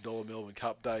my $100 Melbourne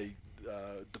Cup Day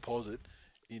deposit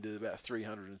into about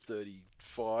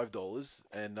 $335,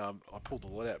 and I pulled the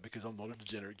lot out because I'm not a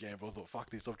degenerate gambler. I thought, fuck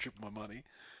this, I've tripled my money.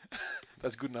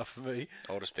 That's good enough for me.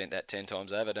 I would have spent that 10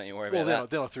 times over. Don't you worry about that.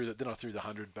 Then I threw the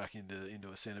 100 back into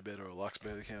a Centrebet or a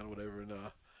Luxbet account or whatever, and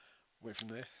went from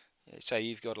there. Yeah, so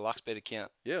you've got a Luxbet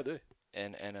account? Yeah, I do.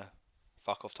 And a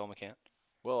fuck off Tom account?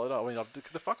 Well, I mean,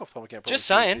 the fuck off Tom account. Just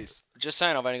saying.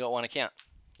 I've only got one account.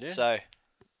 Yeah. So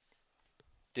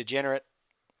degenerate.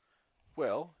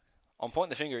 Well, I'm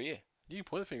pointing the finger at you. You can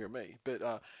point a finger at me, but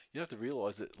you have to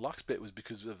realise that LuxBet was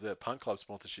because of the Punt Club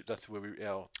sponsorship. That's where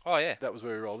Oh yeah. that was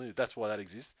where we rolled into. That's why that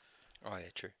exists. Oh yeah,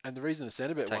 true. And the reason the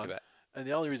Centrebet Take one, it back. and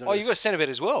the only reason Oh, you got a Centrebet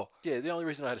as well. yeah, the only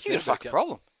reason I had a You got a Centrebet fucking account,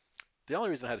 problem. the only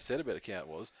reason I had a Centrebet account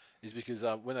is because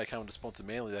when they came to sponsor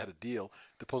Manly, they had a deal: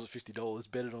 deposit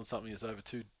 $50, bet it on something that's over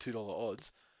 $2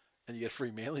 odds, and you get a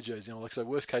free Manly jersey. And I'm like, so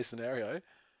worst case scenario,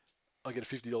 I get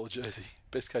a $50 jersey.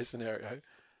 Best case scenario,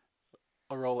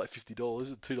 I roll that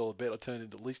 $50, a $2 bet, I turn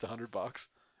into at least $100,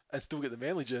 and still get the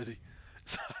Manly jersey.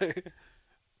 So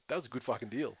that was a good fucking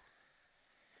deal.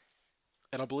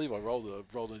 And I believe I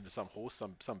rolled into some horse,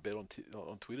 some bet on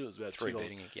Twitter. It was about Three $2.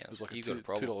 betting accounts. It was like You a got a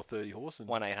problem. $2.30 horse. And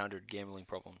 1-800 gambling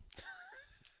problem.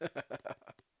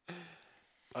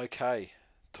 Okay,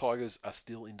 Tigers are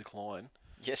still in decline.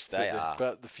 Yes, they are.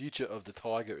 But the future of the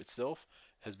Tiger itself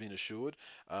has been assured.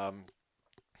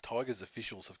 Tigers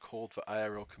officials have called for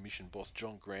ARL Commission boss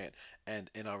John Grant and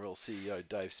NRL CEO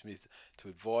Dave Smith to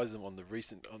advise them on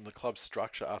the club's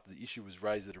structure after the issue was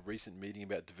raised at a recent meeting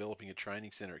about developing a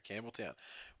training centre at Campbelltown,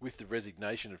 with the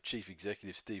resignation of Chief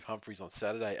Executive Steve Humphries on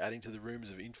Saturday adding to the rumours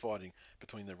of infighting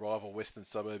between the rival Western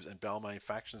Suburbs and Balmain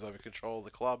factions over control of the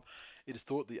club. It is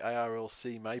thought the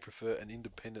ARLC may prefer an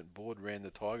independent board ran the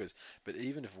Tigers, but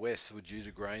even if West were due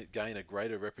to gain a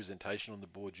greater representation on the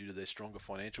board due to their stronger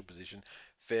financial position,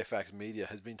 Fairfax Media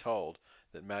has been told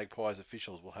that Magpies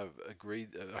officials will have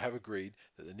agreed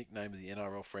that the nickname of the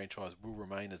NRL franchise will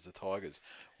remain as the Tigers.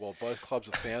 While both clubs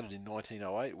were founded in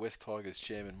 1908, West Tigers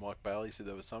chairman Mike Bailey said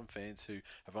there were some fans who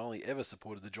have only ever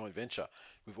supported the joint venture.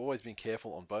 We've always been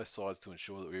careful on both sides to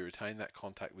ensure that we retain that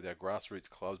contact with our grassroots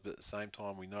clubs, but at the same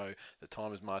time we know that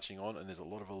time is marching on and there's a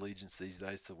lot of allegiance these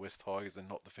days to West Tigers and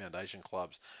not the foundation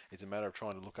clubs. It's a matter of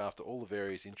trying to look after all the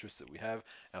various interests that we have,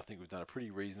 and I think we've done a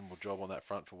pretty reasonable job on that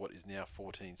front for what is now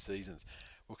 14 seasons.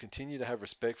 We'll continue to have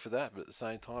respect for that, but at the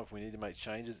same time, if we need to make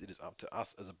changes, it is up to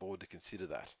us as a board to consider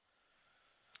that.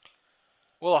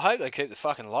 Well, I hope they keep the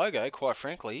fucking logo, quite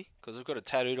frankly, because I've got it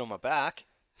tattooed on my back.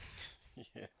 Yeah.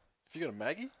 Have you got a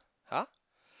Maggie? Huh?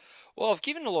 Well, I've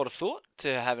given a lot of thought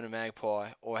to having a magpie,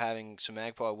 or having some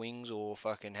magpie wings, or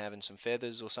fucking having some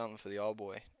feathers or something for the old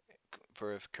boy,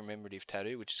 for a commemorative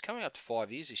tattoo, which is coming up to 5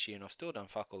 years this year, and I've still done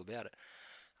fuck all about it,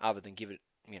 other than give it,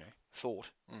 thought.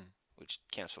 Which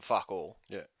counts for fuck all.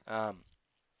 Yeah. But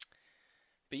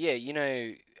yeah,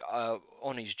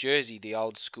 on his jersey, the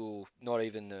old school, not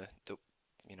even the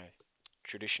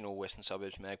traditional Western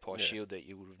Suburbs magpie shield that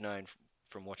you would have known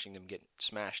from watching them get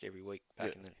smashed every week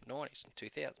back in the 90s and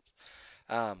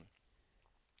 2000s.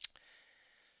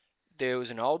 There was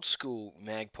an old school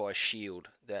magpie shield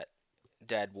that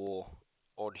Dad wore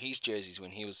on his jerseys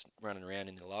when he was running around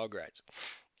in the lower grades.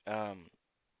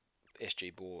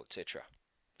 SG Ball, etc.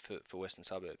 For Western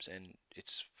Suburbs, and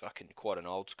it's fucking quite an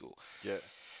old school. Yeah.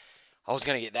 I was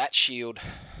going to get that shield.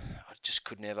 I just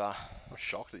could never. I'm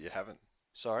shocked that you haven't.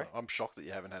 Sorry? I'm shocked that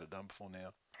you haven't had it done before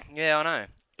now. Yeah, I know.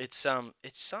 It's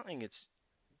something.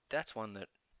 That's one that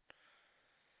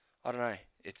I don't know.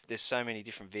 There's so many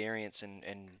different variants and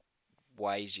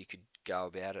ways you could go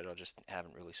about it. I just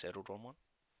haven't really settled on one,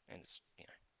 and it's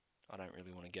I don't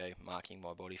really want to go marking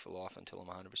my body for life until I'm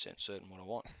 100% certain what I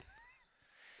want.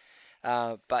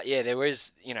 But yeah, there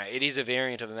is, it is a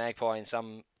variant of a magpie in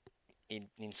some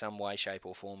way, shape,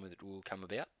 or form that will come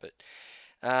about. But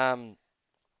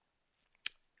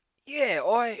yeah,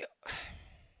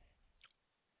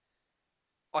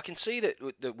 I can see that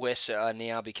the Wests are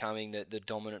now becoming the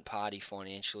dominant party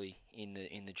financially in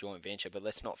the joint venture. But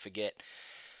let's not forget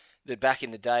that back in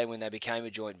the day when they became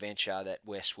a joint venture, that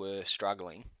Wests were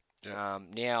struggling. Yep.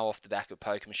 Now, off the back of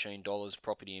poker machine dollars,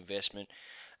 property investment.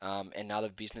 And other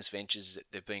business ventures that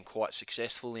they've been quite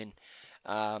successful in.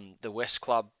 The West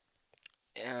Club,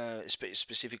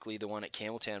 specifically the one at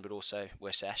Campbelltown, but also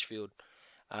West Ashfield,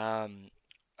 are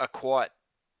quite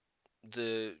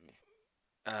the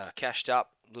cashed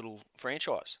up little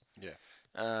franchise.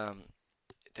 Yeah.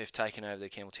 They've taken over the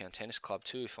Campbelltown Tennis Club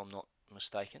too, if I'm not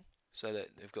mistaken. So that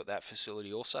they've got that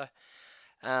facility also.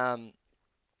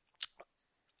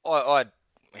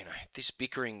 This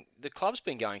bickering, the club's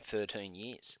been going 13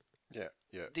 years. Yeah.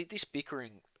 This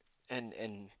bickering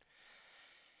and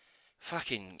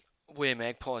fucking we're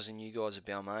Magpies and you guys are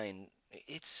Balmain,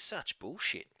 it's such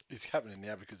bullshit. It's happening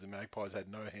now because the Magpies had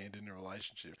no hand in the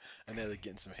relationship, and now they're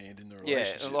getting some hand in the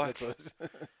relationship. Yeah, like,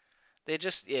 they're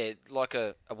just, like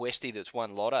a Westie that's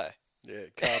won lotto. Yeah,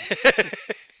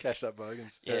 cashed up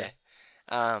bogans. Yeah.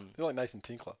 They're like Nathan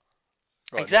Tinkler.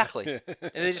 Right exactly.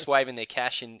 And they're just waving their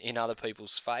cash in other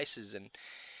people's faces, and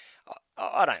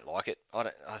I don't like it.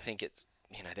 I think it's,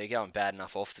 they're going bad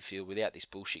enough off the field without this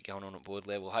bullshit going on at board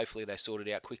level. Hopefully they sort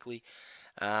it out quickly.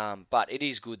 But it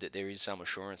is good that there is some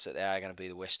assurance that they are going to be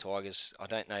the West Tigers. I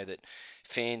don't know that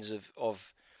fans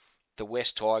of the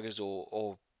West Tigers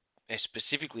or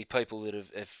specifically people that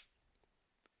have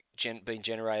been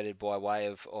generated by way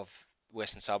of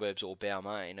Western Suburbs or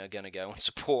Balmain are going to go and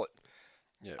support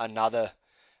another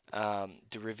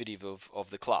derivative of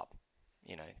the club.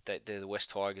 You know, they're the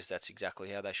West Tigers. That's exactly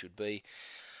how they should be.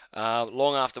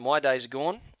 Long after my days are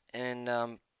gone, and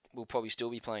we'll probably still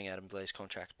be playing Adam Blair's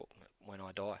contract when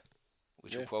I die,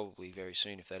 which will probably very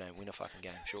soon if they don't win a fucking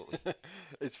game shortly.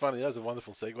 It's funny. That was a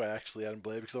wonderful segue, actually, Adam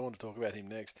Blair, because I want to talk about him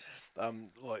next.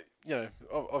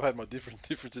 I've had my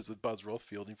differences with Buzz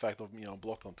Rothfield. In fact, I'm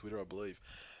blocked on Twitter, I believe.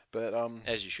 But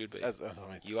as you should be.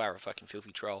 You are a fucking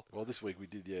filthy troll. Well, this week we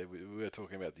did. Yeah, we were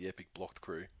talking about the epic blocked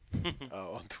crew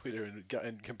on Twitter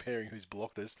and comparing who's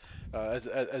blocked us. As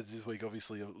this week,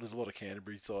 obviously, there's a lot of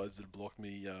Canterbury sides that have blocked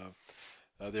me.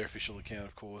 Their official account,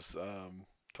 of course,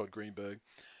 Todd Greenberg.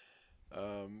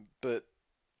 But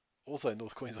also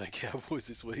North Queensland Cowboys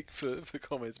this week for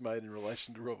comments made in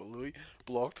relation to Robert Louis,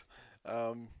 blocked.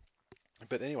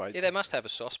 But anyway, they must have a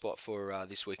soft spot for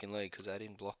This Week in League because they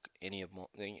didn't block any of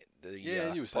the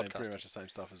you were saying podcasters. pretty much the same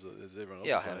stuff as everyone else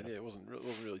Yeah, was saying. Yeah, it wasn't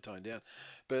really toned down.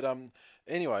 But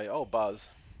anyway, old Buzz,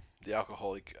 the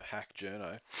alcoholic hack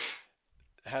journo,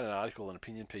 had an article, an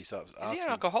opinion piece up. Is he an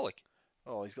alcoholic?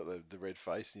 Oh, he's got the red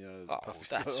face, you know. Oh,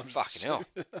 that's fucking hell.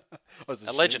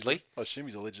 Allegedly. I assume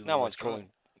he's allegedly. No one's calling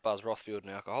Buzz Rothfield an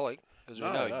alcoholic. Because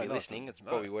we know he'd be listening. It's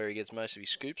probably no. where he gets most of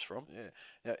his scoops from. Yeah.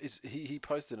 Now, he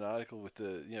posted an article with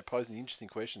posing the interesting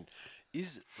question: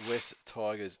 is West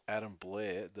Tigers Adam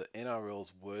Blair the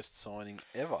NRL's worst signing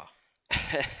ever?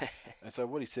 And so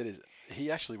what he said is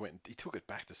he actually he took it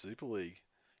back to Super League.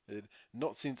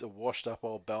 Not since a washed-up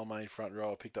old Balmain front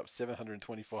rower picked up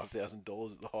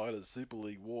 $725,000 at the height of the Super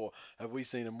League war have we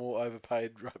seen a more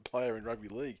overpaid player in rugby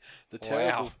league. The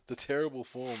terrible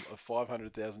form of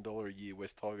 $500,000 a year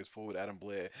West Tigers forward Adam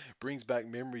Blair brings back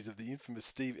memories of the infamous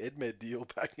Steve Edmed deal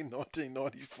back in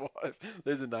 1995.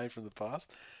 There's a name from the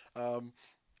past.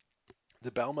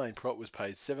 The Balmain prop was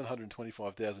paid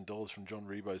 $725,000 from John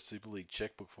Rebo's Super League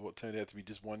checkbook for what turned out to be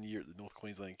just 1 year at the North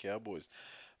Queensland Cowboys.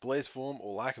 Blair's form,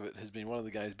 or lack of it, has been one of the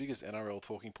game's biggest NRL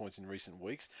talking points in recent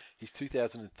weeks. His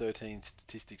 2013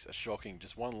 statistics are shocking.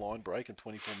 Just one line break and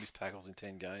 24 missed tackles in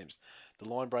 10 games. The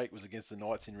line break was against the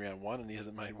Knights in round 1, and he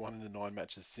hasn't made 1 in the 9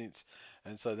 matches since.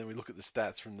 And so then we look at the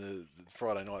stats from the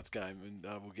Friday night's game, and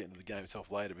we'll get into the game itself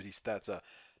later, but his stats are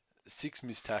 6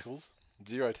 missed tackles,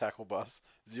 0 tackle busts,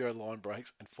 0 line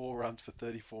breaks, and 4 runs for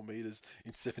 34 metres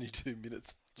in 72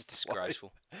 minutes. It's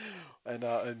disgraceful.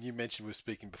 And you mentioned we were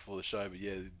speaking before the show, but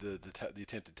yeah, the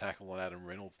attempted tackle on Adam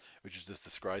Reynolds, which was just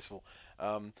disgraceful.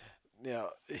 Now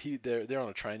they're on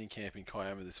a training camp in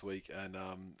Kiama this week, and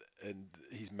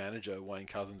his manager Wayne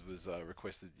Cousins was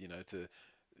requested, to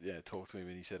talk to him,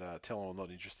 and he said, "Tell him I'm not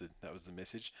interested." That was the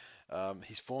message.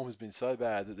 His form has been so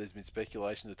bad that there's been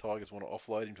speculation the Tigers want to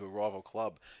offload him to a rival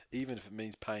club, even if it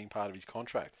means paying part of his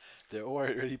contract. They're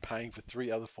already paying for 3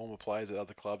 other former players at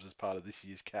other clubs as part of this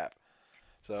year's cap.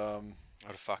 So,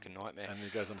 what a fucking nightmare. And he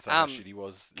goes on to say how shit he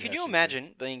was. Can you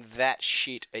imagine being that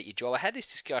shit at your job? I had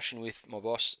this discussion with my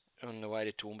boss on the way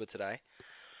to Toowoomba today,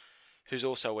 who's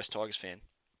also a West Tigers fan.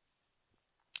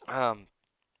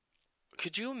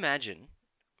 Could you imagine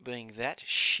being that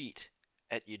shit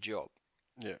at your job?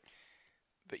 Yeah.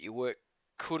 But your work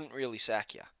couldn't really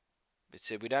sack you. But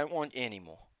said, we don't want you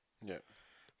anymore. Yeah.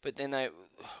 But then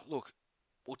look,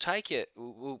 we'll take you,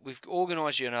 we've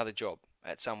organised you another job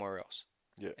at somewhere else.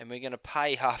 Yeah. And we're going to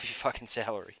pay half your fucking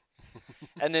salary.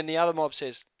 And then the other mob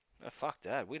says, oh, fuck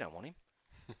that, we don't want him.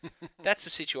 That's the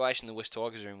situation the West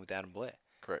Tigers are in with Adam Blair.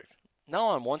 Correct. No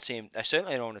one wants him. They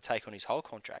certainly don't want to take on his whole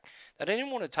contract. They don't even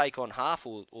want to take on half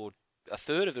or a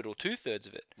third of it or 2/3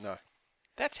 of it. No.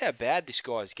 That's how bad this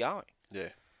guy's going. Yeah.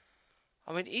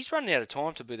 I mean, he's running out of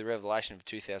time to be the revelation of the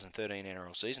 2013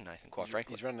 NRL season, Nathan, quite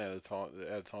frankly. He's running out of time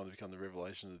to become the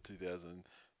revelation of the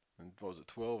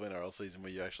 2012 NRL season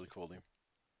where you actually called him.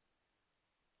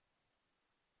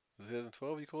 Was it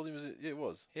 2012 you called him? Was it? Yeah, it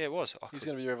was. Yeah, it was. He was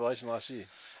going to be the revelation last year.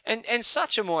 And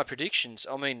such are my predictions.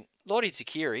 I mean, Lottie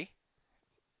Takiri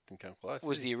Didn't come close.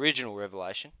 was the original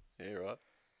revelation. Yeah, right.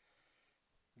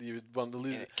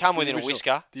 Come within a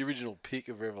whisker. The original pick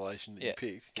of revelation that you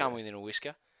picked. Come within a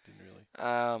whisker. Didn't really.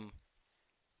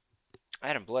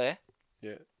 Adam Blair.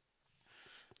 Yeah.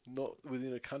 Not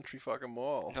within a country fucking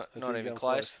mile. Not even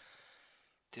close.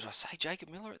 Did I say Jacob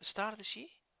Miller at the start of this year?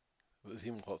 It was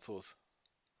him with hot sauce.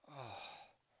 Oh.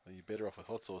 Well, you're better off with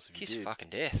hot sauce if Kiss you did. fucking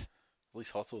death. At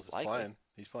least hot sauce is Lately. playing.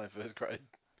 He's playing first grade.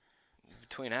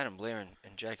 Between Adam Blair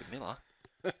and Jacob Miller.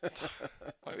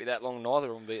 Won't be that long. Neither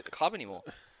of them be at the club anymore.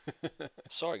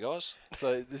 Sorry, guys.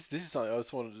 So this is something I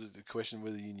just wanted to question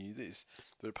whether you knew this.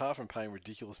 But apart from paying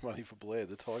ridiculous money for Blair,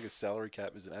 the Tigers' salary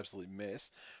cap is an absolute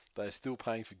mess. They are still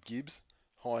paying for Gibbs,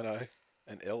 Hino,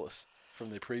 and Ellis from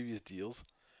their previous deals,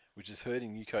 which is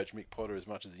hurting new coach Mick Potter as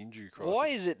much as the injury crisis. Why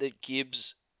is it that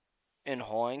Gibbs and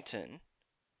Hyington,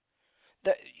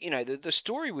 the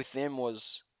story with them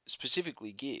was,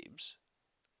 specifically Gibbs,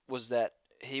 was that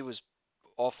he was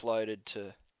offloaded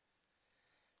to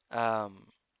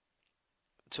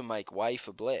make way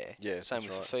for Blair. Yeah, same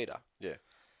with right. Fafita. Yeah.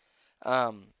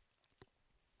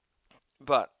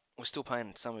 But we're still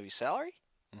paying some of his salary?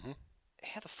 Mm-hmm.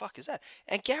 How the fuck is that?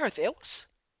 And Gareth Ellis?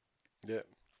 Yeah.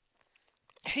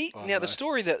 The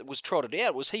story that was trotted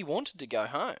out was he wanted to go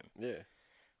home. Yeah.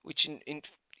 Which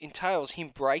entails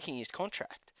him breaking his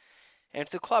contract. And if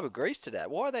the club agrees to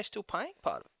that, why are they still paying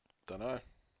part of it? Don't know.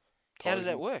 How does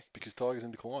that work? Because Tigers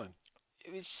in decline.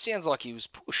 It sounds like he was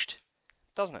pushed,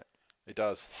 doesn't it? It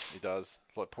does. It does.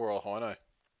 Like poor old Hino.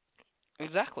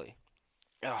 Exactly.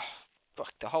 Oh,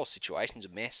 fuck, the whole situation's a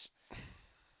mess.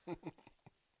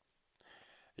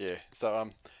 Yeah.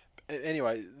 So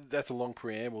anyway, that's a long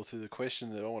preamble to the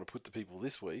question that I want to put to people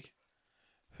this week.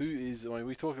 Who is? I mean,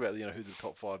 we talked about who the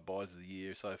top 5 buys of the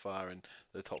year so far and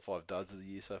the top 5 duds of the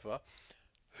year so far.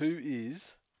 Who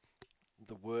is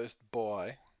the worst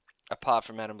buy Apart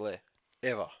from Adam Blair.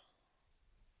 ever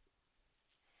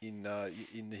in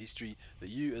the history that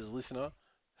you as a listener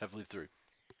have lived through?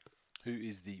 Who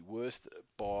is the worst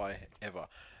buy ever?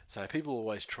 So people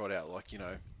always trot out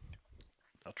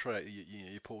I'll trot out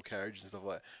your Paul Carriage and stuff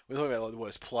like that. We're talking about the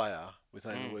worst player. We're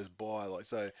saying the worst buy.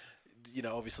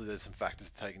 Obviously there's some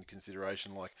factors to take into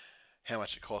consideration, like how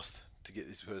much it cost to get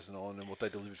this person on and what they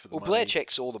delivered for the money. Well, Blair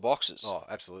checks all the boxes. Oh,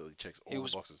 absolutely checks all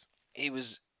the boxes. He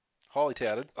was highly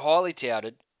touted, highly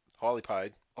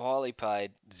paid,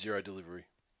 zero delivery.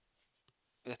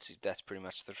 That's pretty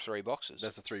much the 3 boxes.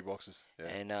 That's the 3 boxes. Yeah.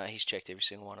 And he's checked every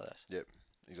single one of those. Yep,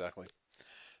 exactly.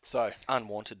 So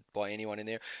unwanted by anyone in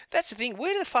there. That's the thing.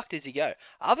 Where the fuck does he go?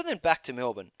 Other than back to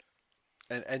Melbourne,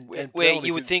 and where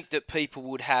you would think that people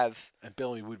would have and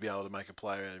Bellamy would be able to make a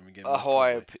player out of him again. a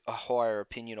higher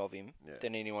opinion of him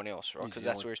than anyone else, right? Because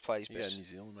that's where he's played his best. Yeah, New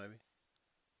Zealand maybe.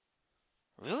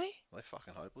 Really? They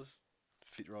fucking hopeless.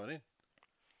 Fit right in.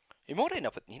 He might end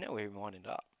up at. You know where he might end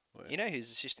up. Where? You know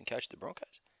who's assistant coach of the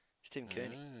Broncos? Stephen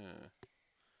Kearney.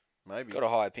 Maybe. Got a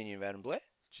high opinion of Adam Blair.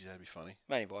 Gee, that'd be funny.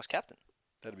 Main vice captain.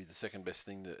 That'd be the second best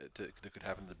thing that could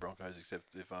happen to the Broncos,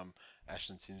 except if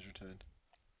Ashton Sims returned.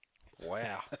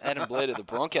 Wow. Adam Blair to the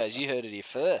Broncos. You heard it here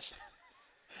first.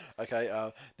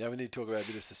 Okay, now we need to talk about a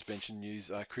bit of suspension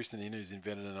news. Kristen Inu's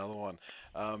invented another one.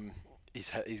 He's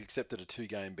accepted a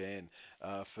 2-game ban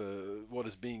for what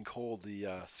is being called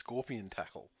the scorpion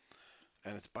tackle,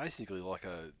 and it's basically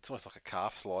it's almost like a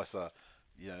calf slicer,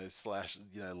 slash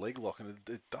leg lock, and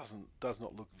it does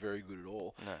not look very good at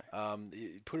all. No.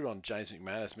 He put it on James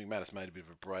McManus. McManus made a bit of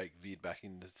a break, veered back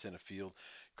into centre field.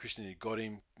 Christian Inu got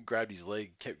him, grabbed his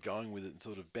leg, kept going with it, and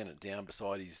sort of bent it down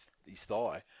beside his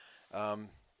thigh.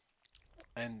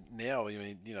 And now,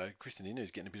 Kristen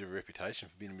Inu's getting a bit of a reputation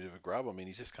for being a bit of a grub. I mean,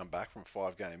 he's just come back from a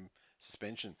 5-game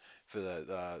suspension for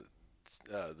the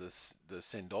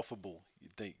send-offable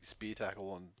spear tackle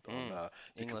on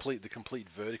the complete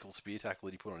vertical spear tackle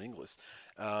that he put on Inglis.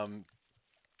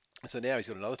 So now he's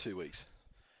got another 2 weeks.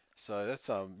 So that's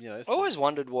I always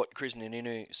wondered what Kristen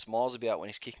Inu smiles about when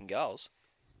he's kicking goals.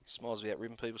 Smiles about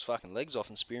ripping people's fucking legs off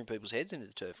and spearing people's heads into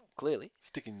the turf, clearly.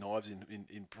 Sticking knives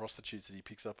in prostitutes that he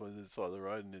picks up on the side of the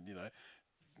road and then,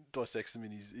 dissects them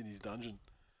in his dungeon.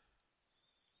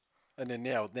 And then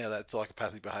now that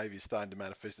psychopathic behaviour is starting to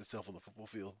manifest itself on the football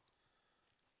field.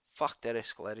 Fuck, that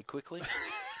escalated quickly.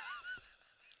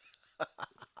 I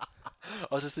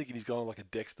was just thinking he's gone like a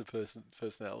Dexter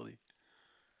personality.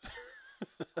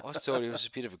 I just thought he was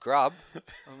a bit of a grub.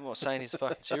 I'm not saying he's a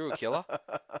fucking serial killer.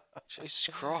 Jesus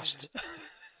Christ.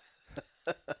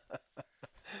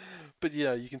 But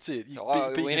you can see it.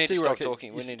 We need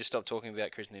to stop talking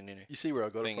about Kristen Inu. You see where I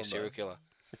got being it from, a serial killer.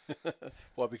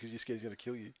 Why? Because you're scared he's going to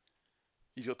kill you.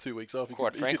 He's got 2 weeks off.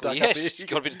 Quite frankly, yes. He's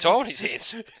got a bit of time on his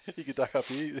hands. He could duck up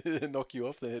here, knock you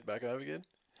off, then head back home again.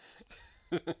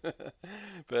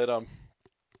 But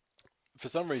for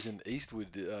some reason,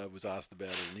 Eastwood was asked about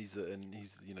it, and he's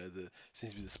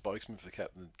seems to be the spokesman for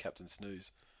Captain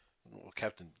Snooze, or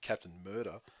Captain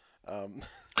Murder.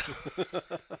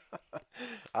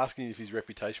 Asking if his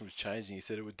reputation was changing, he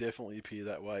said it would definitely appear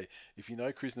that way. If you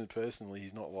know Kristen personally,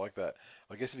 he's not like that.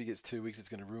 I guess if he gets 2 weeks, it's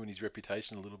going to ruin his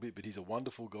reputation a little bit, but he's a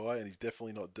wonderful guy and he's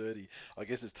definitely not dirty. I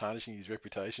guess it's tarnishing his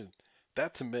reputation.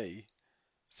 That, to me,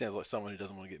 Sounds like someone who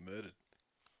doesn't want to get murdered.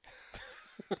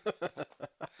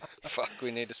 Fuck,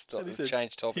 we need to stop And he and said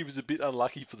change topic. He was a bit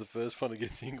unlucky for the first one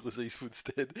against Inglis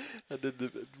Eastwoodstead. And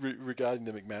then regarding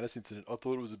the McManus incident, I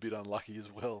thought it was a bit unlucky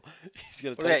as well. He's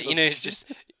going to take He's just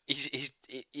he's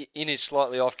in his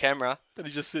slightly off camera, and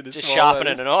he's just sitting just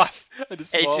sharpening a knife. And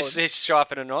just He's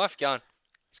sharpening a knife, going,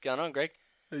 "What's going on, Greg?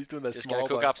 And he's doing that Just smile. going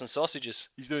to cook up some sausages.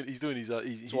 He's doing his.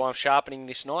 That's why I'm sharpening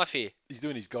this knife here. He's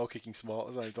doing his goal kicking smile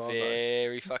at the same time.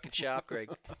 Very fucking sharp, Greg."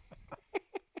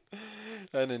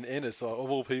 And then Ennis,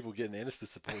 of all people, getting Ennis to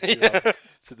support Yeah.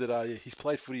 said that he's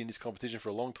played footy in this competition for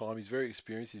a long time. He's very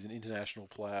experienced. He's an international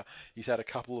player. He's had a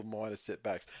couple of minor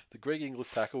setbacks. The Greg Inglis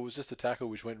tackle was just a tackle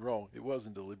which went wrong. It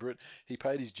wasn't deliberate. He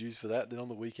paid his dues for that. Then on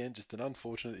the weekend, just an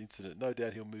unfortunate incident. No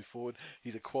doubt he'll move forward.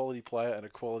 He's a quality player and a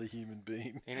quality human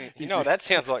being. You know what that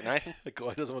sounds like, Nathan? A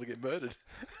guy doesn't want to get murdered.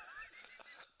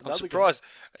 I'm surprised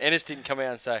Ennis didn't come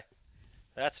out and say,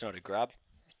 "That's not a grub.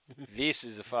 This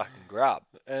is a fucking grub."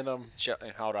 And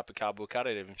hold up a cardboard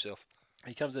cutout of himself.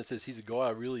 he comes and says, he's a guy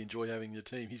I really enjoy having in the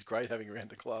team. He's great having around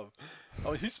the club.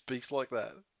 I mean, who speaks like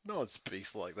that? No one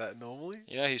speaks like that normally.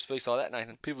 You know who speaks like that,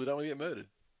 Nathan? People who don't want to get murdered.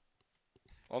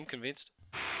 I'm convinced.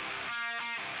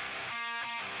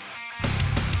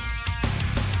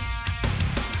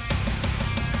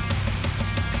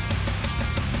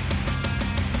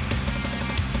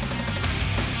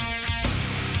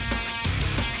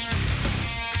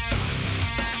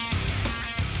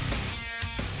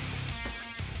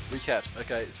 Recaps.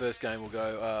 Okay, the first game will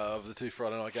go of the two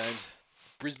Friday night games.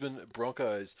 Brisbane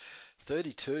Broncos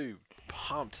 32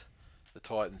 pumped the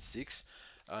Titans 6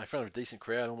 in front of a decent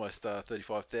crowd, almost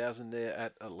 35,000 there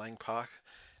at Lang Park.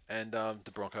 And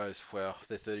the Broncos, well,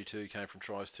 their 32 came from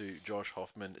tries to Josh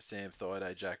Hoffman, Sam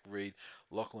Thaiday, Jack Reed,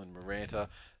 Lachlan Maranta.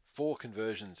 4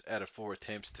 conversions out of 4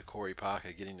 attempts to Corey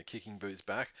Parker, getting the kicking boots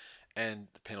back, and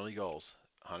the penalty goals,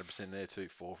 100% there too,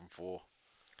 4 from 4.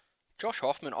 Josh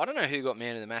Hoffman, I don't know who got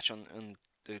man of the match on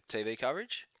the TV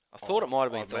coverage. I thought it might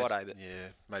have been Thaiday, but yeah,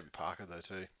 maybe Parker though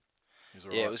too. He was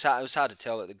all yeah, right. it was hard to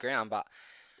tell at the ground, but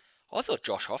I thought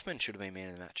Josh Hoffman should have been man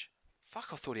of the match. Fuck,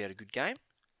 I thought he had a good game.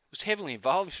 Was heavily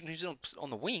involved. He was on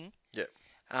the wing. Yeah.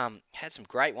 Had some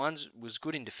great ones. Was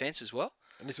good in defence as well.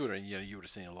 And this would have, you would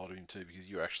have seen a lot of him too because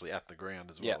you were actually at the ground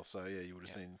as well. Yeah. So yeah, you would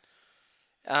have seen.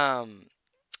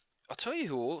 I'll tell you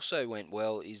who also went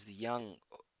well is the young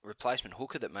replacement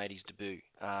hooker that made his debut.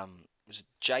 Was it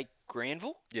Jake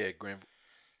Granville? Yeah, Granville.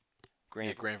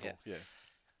 Granville. Yeah, Granville. Yeah.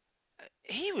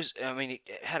 He was. I mean, he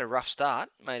had a rough start.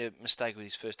 Made a mistake with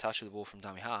his first touch of the ball from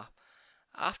dummy half.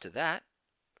 After that,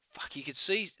 fuck, you could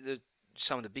see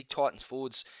some of the big Titans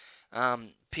forwards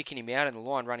picking him out in the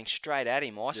line, running straight at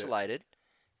him, isolated,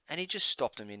 and he just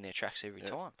stopped them in their tracks every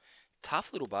time.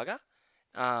 Tough little bugger,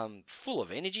 full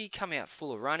of energy, come out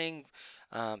full of running,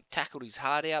 tackled his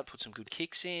heart out, put some good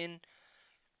kicks in.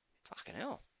 Fucking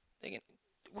hell.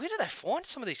 Where do they find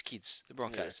some of these kids, the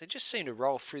Broncos? Yeah. They just seem to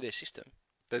roll through their system.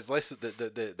 There's less.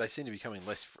 They seem to be becoming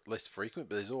less frequent,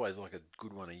 but there's always like a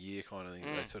good one a year kind of thing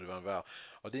that they sort of unveil.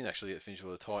 I didn't actually get finished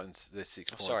with the Titans. Their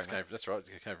 6 points sorry, came. That's right.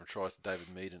 It came from tries to David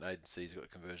Mead and Aiden C's got a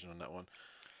conversion on that one.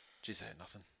 Jeez, they had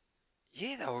nothing.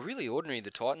 Yeah, they were really ordinary.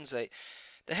 The Titans. They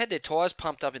had their tyres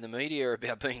pumped up in the media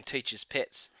about being teachers'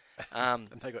 pets. And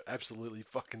they got absolutely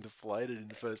fucking deflated in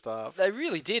the first half. They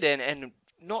really did, and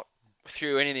not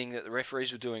through anything that the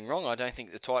referees were doing wrong. I don't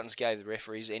think the Titans gave the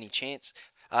referees any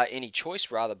choice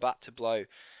rather, but to blow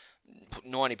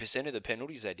 90% of the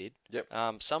penalties they did.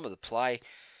 Yep. Some of the play,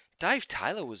 Dave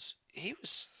Taylor was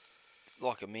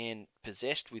like a man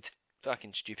possessed with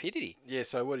fucking stupidity. Yeah.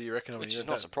 So what do you reckon? I mean, Which is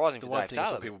not surprising the for one Dave thing is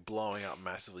Taylor. some people blowing up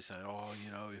massively, saying,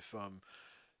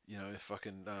 if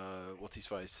fucking what's his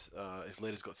face, if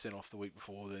Letters got sent off the week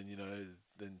before, then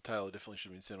then Taylor definitely should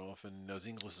have been sent off, and there was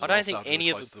Inglis. I don't think any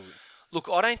of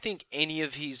I don't think any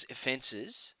of his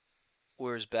offences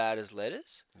were as bad as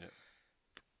Letters. Yeah.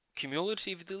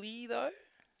 Cumulatively, though.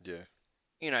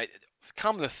 Yeah.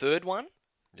 Come the third one.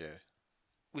 Yeah.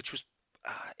 Which was,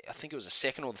 I think it was the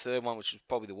second or the third one, which was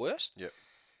probably the worst. Yep.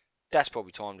 That's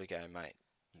probably time to go, mate.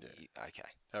 Yeah. Okay.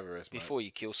 Have a rest, mate. Before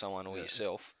you kill someone or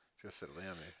yourself. Just settle down,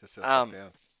 man. Just settle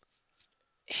down.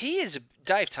 He is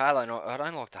Dave Taylor, and I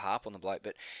don't like to harp on the bloke,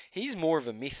 but he's more of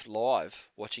a myth live,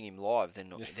 watching him live,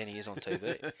 than he is on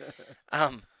TV.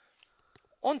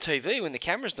 On TV, when the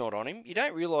camera's not on him, you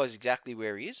don't realise exactly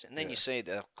where he is, and then you see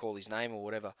they'll call his name or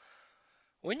whatever.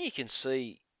 When you can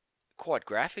see quite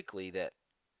graphically that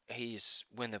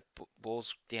when the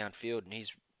ball's downfield and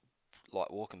he's like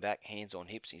walking back, hands on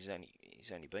hips, he's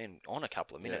only been on a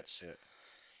couple of minutes. Yeah.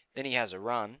 Then he has a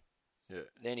run. Yeah.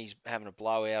 Then he's having a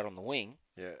blowout on the wing.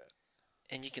 Yeah.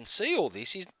 And you can see all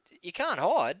this. You can't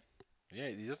hide. Yeah,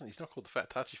 he doesn't. He's not called the Fat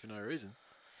Touchy for no reason.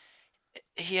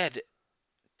 He had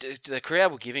the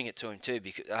crowd were giving it to him too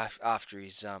because after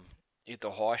his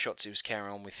the high shots he was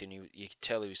carrying on with, and you could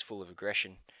tell he was full of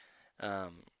aggression. I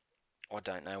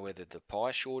don't know whether the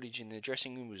pie shortage in the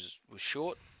dressing room was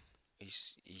short.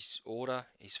 His order,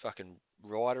 his fucking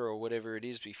rider or whatever it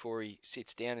is before he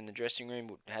sits down in the dressing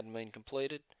room hadn't been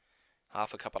completed.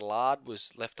 Half a cup of lard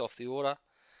was left off the order.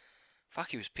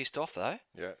 Fuck, he was pissed off though.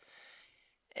 Yeah.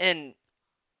 And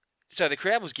so the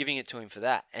crowd was giving it to him for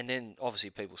that, and then obviously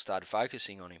people started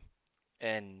focusing on him,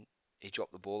 and he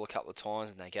dropped the ball a couple of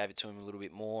times, and they gave it to him a little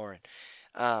bit more,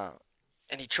 and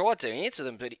he tried to answer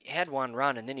them, but he had one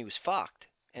run, and then he was fucked,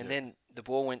 and then the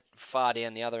ball went far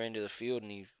down the other end of the field,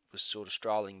 and he was sort of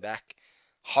strolling back,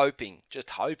 just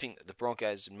hoping that the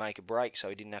Broncos would make a break, so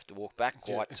he didn't have to walk back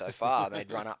quite so far.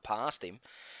 They'd run up past him.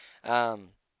 Yeah,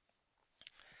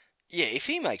 if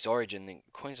he makes Origin, then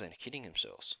Queensland are kidding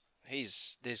themselves.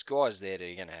 There's guys there that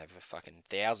are going to have a fucking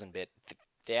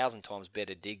 1,000 times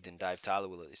better dig than Dave Taylor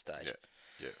will at this stage.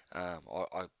 Yeah.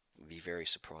 I'd be very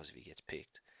surprised if he gets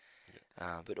picked.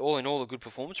 Yeah. But all in all, a good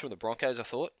performance from the Broncos, I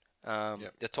thought.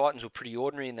 The Titans were pretty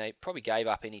ordinary, and they probably gave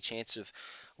up any chance of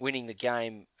winning the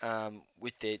game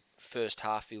with their first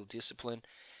half field discipline.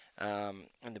 And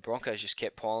the Broncos just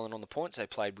kept piling on the points. They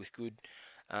played with good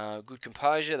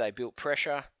composure. They built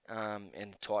pressure, and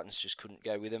the Titans just couldn't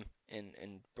go with them.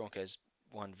 And Broncos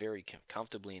won very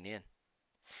comfortably in the end.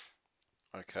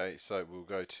 Okay, so we'll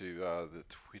go to the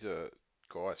Twitter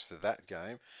guys for that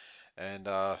game, and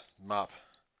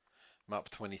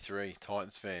Mup23,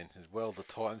 Titans fan, as well. The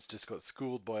Titans just got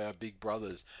schooled by our big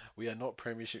brothers. We are not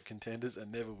premiership contenders and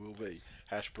never will be.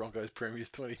 Broncos Premiers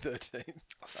 2013.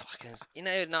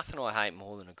 Nothing I hate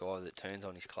more than a guy that turns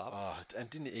on his club. Oh, and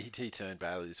didn't he turn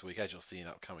badly this week, as you'll see in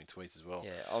upcoming tweets as well.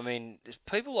 Yeah, I mean, there's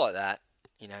people like that,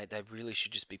 they really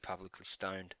should just be publicly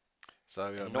stoned.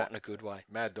 So not in a good way.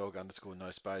 Mad Dog _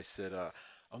 no space said,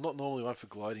 I'm not normally one for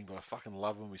gloating, but I fucking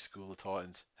love when we school the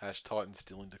Titans. Titans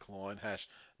still in decline.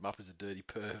 Mup is a dirty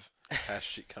perv.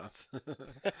 Shit cunts.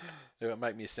 It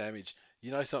make me a sandwich.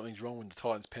 You know something's wrong when the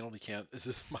Titans penalty count is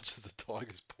as much as the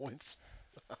Tigers points.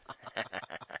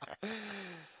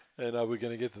 And we're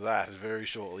going to get to that very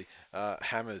shortly.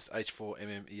 Hammers,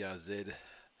 H4MMERZ.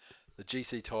 The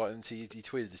GC Titans, he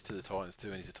tweeted this to the Titans too,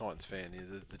 and he's a Titans fan.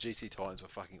 The GC Titans were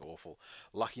fucking awful.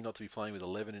 Lucky not to be playing with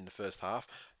 11 in the first half.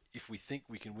 If we think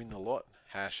we can win a lot,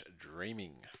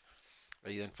 dreaming.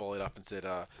 He then followed up and said,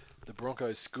 the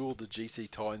Broncos schooled the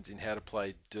GC Titans in how to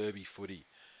play derby footy.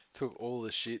 Took all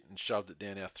the shit and shoved it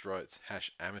down our throats.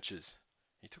 Amateurs.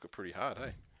 He took it pretty hard,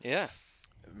 hey? Yeah.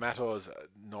 Matos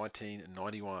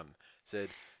 1991 said,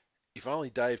 if only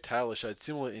Dave Taylor showed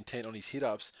similar intent on his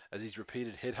hit-ups as his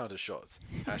repeated headhunter shots.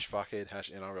 Fuckhead,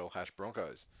 NRL,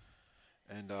 Broncos.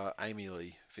 And Amy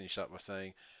Lee finished up by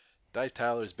saying, Dave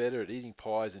Taylor is better at eating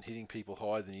pies and hitting people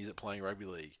high than he is at playing rugby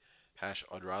league.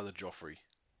 I'd rather Joffrey.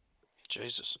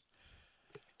 Jesus.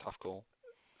 Tough call.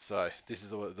 So, this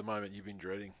is the moment you've been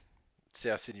dreading.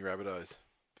 South Sydney Rabbitohs,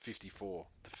 54,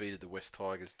 defeated the West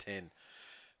Tigers, 10.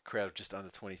 Crowd of just under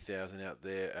 20,000 out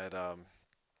there at,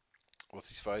 what's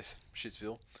his face?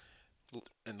 Shitsville.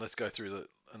 And let's go through the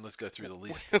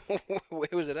list. Where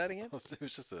was it at again? It was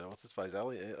just what's his face?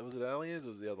 Was it Allianz or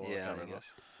was it the other one? Yeah, I can't remember.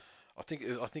 I think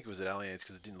it was at Allianz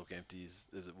because it didn't look empty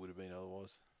as it would have been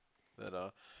otherwise.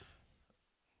 But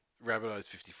Rabbitohs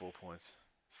 54 points,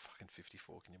 fucking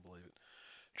 54. Can you believe it?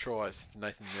 Tries: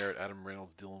 Nathan Merritt, Adam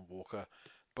Reynolds, Dylan Walker,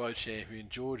 Bo Champion,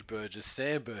 George Burgess,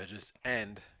 Sam Burgess,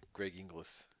 and Greg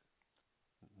Inglis.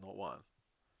 Not one,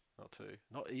 not two,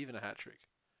 not even a hat trick.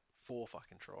 4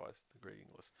 fucking tries to Greg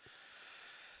Inglis.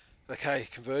 Okay,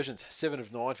 conversions. 7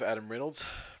 of 9 for Adam Reynolds.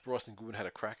 Bryson Goodwin had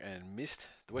a crack and missed.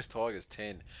 The West Tigers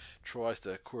 10 tries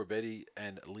to Kouroubedi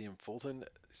and Liam Fulton.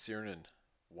 Sirenen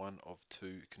 1 of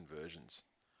 2 conversions.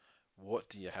 What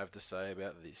do you have to say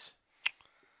about this?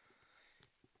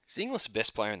 Is Inglis the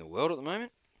best player in the world at the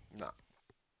moment? No.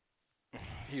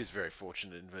 He was very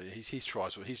fortunate. His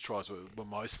tries were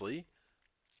mostly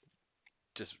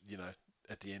just,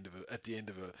 at the end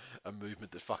of a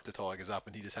movement that fucked the Tigers up,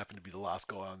 and he just happened to be the last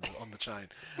guy on the chain.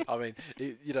 I mean,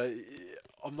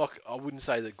 I wouldn't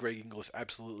say that Greg Inglis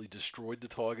absolutely destroyed the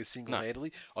Tigers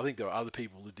single-handedly. No. I think there were other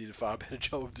people that did a far better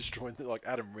job of destroying them, like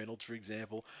Adam Reynolds, for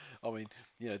example. I mean,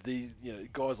 these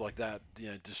guys like that,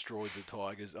 destroyed the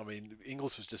Tigers. I mean,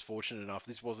 Inglis was just fortunate enough.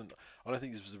 I don't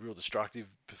think this was a real destructive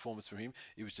performance from him.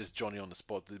 It was just Johnny on the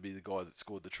spot to be the guy that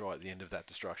scored the try at the end of that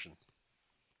destruction.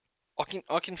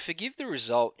 I can forgive the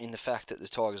result in the fact that the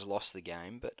Tigers lost the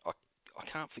game, but I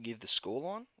can't forgive the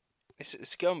scoreline.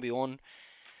 It's going beyond.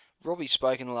 Robbie's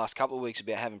spoken the last couple of weeks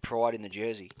about having pride in the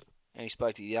jersey. and he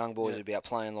spoke to the young boys about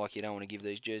playing like you don't want to give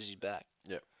these jerseys back.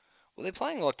 Yeah. Well, they're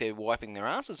playing like they're wiping their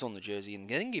asses on the jersey and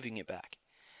then giving it back.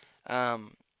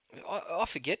 I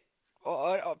forget.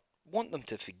 I want them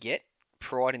to forget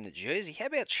pride in the jersey. How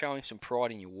about showing some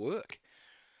pride in your work?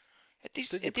 At the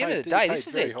end of the day, this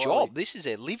is their job. This is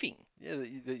their living. Yeah,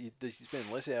 that you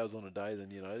spend less hours on a day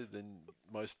than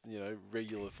most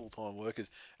regular full-time workers,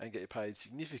 and get paid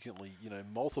significantly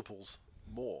multiples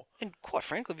more. And quite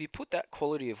frankly, if you put that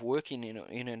quality of work in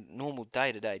a normal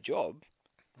day-to-day job,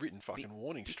 written fucking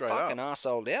warning straight up. Fucking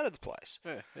arseholed out of the place.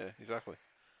 Yeah, exactly.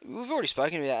 We've already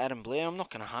spoken about Adam Blair. I'm not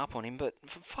going to harp on him, but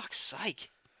for fuck's sake,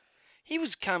 he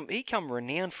come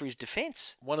renowned for his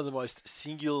defence. One of the most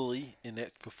singularly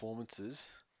inept performances,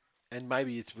 and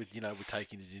maybe it's with we're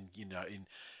taking it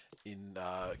in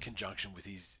conjunction with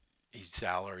his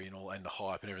salary and all and the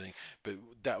hype and everything. But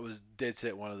that was dead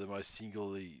set one of the most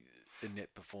singularly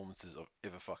inept performances I've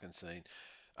ever fucking seen.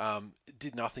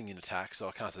 Did nothing in attack, so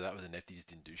I can't say that was inept. He just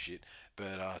didn't do shit.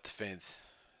 But defence,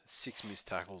 6 missed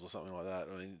tackles or something like that.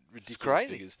 I mean, ridiculous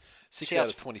figures. 6 out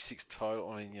of 26 total.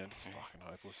 I mean, just fucking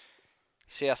hopeless.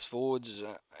 South forwards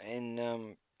and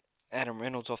Adam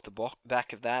Reynolds off the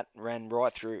back of that ran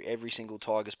right through every single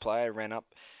Tigers player. Ran up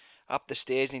the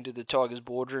stairs into the Tigers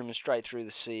boardroom and straight through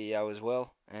the CEO as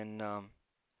well. And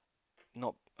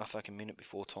not a fucking minute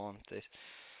before time. There's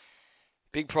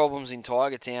big problems in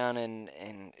Tiger Town, and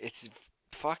it's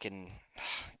fucking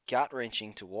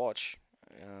gut-wrenching to watch.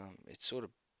 It's sort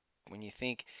of, when you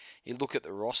look at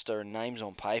the roster and names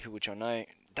on paper, which I know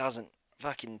doesn't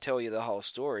fucking tell you the whole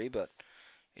story, but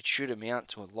it should amount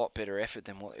to a lot better effort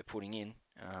than what they're putting in.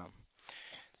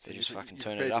 They're just fucking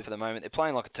turning it up at the moment. They're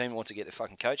playing like a team that wants to get their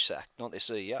fucking coach sacked, not their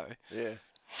CEO. Yeah.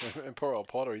 And poor old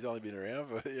Potter, he's only been around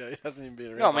for, he hasn't even been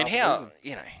around. No, I mean,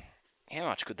 how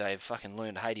much could they have fucking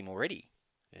learned to hate him already?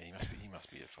 Yeah, he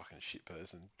must be a fucking shit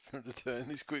person for him to turn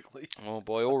this quickly. Well,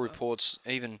 by all reports,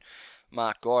 even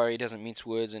Mark Guy, he doesn't mince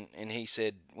words, and he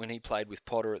said when he played with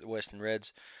Potter at the Western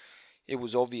Reds, it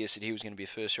was obvious that he was going to be a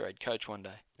first-rate coach one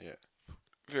day. Yeah.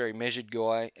 Very measured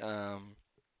guy,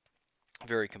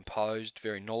 very composed,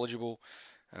 very knowledgeable.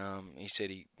 He said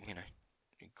he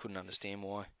couldn't understand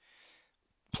why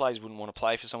players wouldn't want to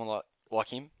play for someone like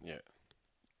him. Yeah.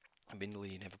 Admittedly,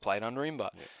 he never played under him,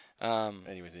 but... Yeah. And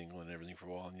he went to England and everything for a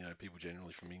while, and people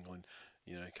generally from England,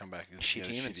 come back as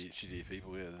shitty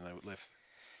people. Yeah, then they left.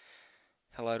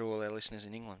 Hello to all our listeners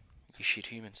in England, you shit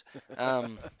humans.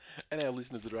 And our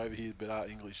listeners that are over here but are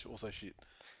English, also shit.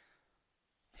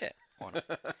 Yeah, why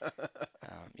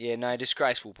not?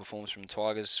 Disgraceful performance from the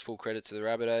Tigers. Full credit to the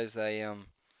Rabbitohs.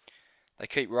 They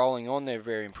keep rolling on. They're a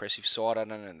very impressive side. I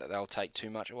don't know that they'll take too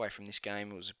much away from this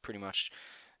game. It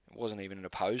wasn't even an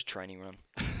opposed training run.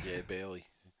 Yeah, barely.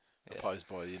 Opposed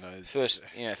by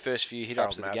first few hit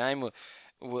ups of the game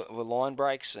were line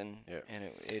breaks, and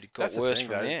it got worse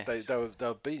from there. They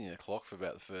were beating the clock for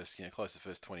about the first close to the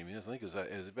first 20 minutes. I think it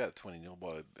was about 20-0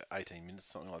 by 18 minutes,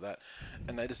 something like that,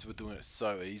 and they just were doing it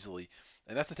so easily.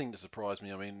 And that's the thing that surprised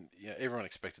me. I mean, everyone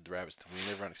expected the Rabbits to win.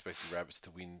 Everyone expected the Rabbits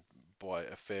to win by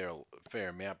a fair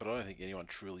amount, but I don't think anyone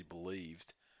truly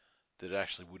believed that it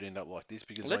actually would end up like this.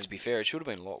 Because let's be fair, it should have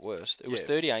been a lot worse. It was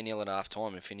 38-0 at half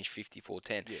time and finished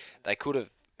 54-10. Yeah. It could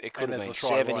have been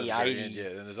 70, 80.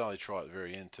 And there's only a try at the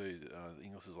very end too.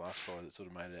 Inglis's last try that sort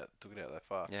of took it out that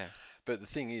far. Yeah. But the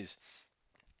thing is,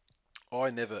 I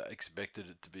never expected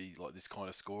it to be like this kind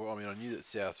of score. I mean, I knew that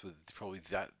South was probably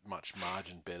that much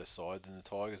margin better side than the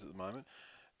Tigers at the moment.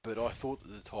 But I thought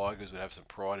that the Tigers would have some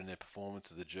pride in their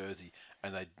performance of the jersey,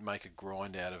 and they'd make a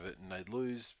grind out of it, and they'd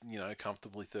lose,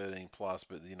 comfortably 13+.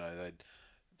 But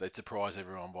they'd surprise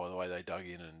everyone by the way they dug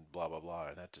in and blah blah blah,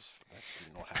 and that just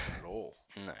did not happen at all.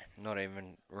 No, not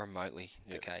even remotely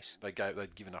the case. They'd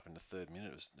given up in the third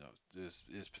minute. It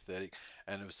was pathetic,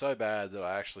 and it was so bad that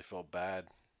I actually felt bad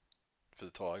for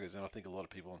the Tigers, and I think a lot of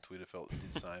people on Twitter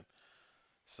did the same.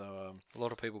 So a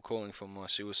lot of people calling for my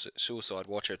suicide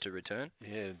watcher to return.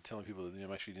 Yeah, and telling people that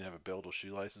make sure you didn't have a belt or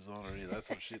shoelaces on or any of that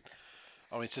sort of shit.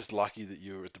 I mean, it's just lucky that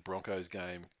you were at the Broncos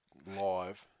game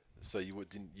live, so you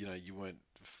weren't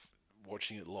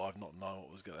watching it live, not knowing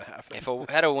what was going to happen. If I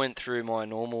had went through my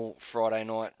normal Friday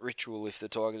night ritual, if the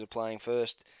Tigers are playing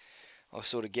first, I'll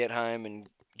sort of get home and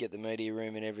get the media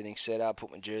room and everything set up,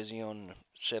 put my jersey on,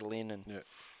 settle in,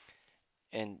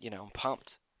 and I'm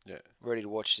pumped. Yeah. Ready to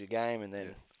watch the game, and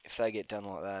then if they get done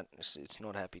like that, it's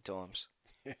not happy times.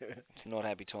 It's not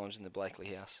happy times in the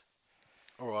Blakely house.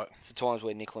 All right. It's the times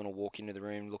where Nicklin will walk into the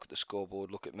room, look at the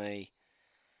scoreboard, look at me,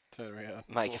 Turn around.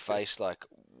 make a face like,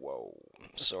 whoa,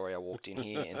 I'm sorry I walked in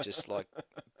here, and just like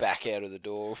back out of the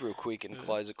door real quick and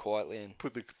close it quietly and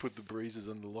Put the breezers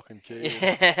under lock and key.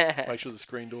 yeah. Make sure the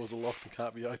screen doors are locked and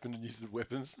can't be opened, and use the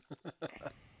weapons.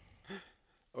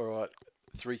 All right,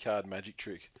 3-card magic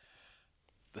trick.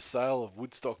 The sale of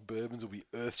Woodstock bourbons will be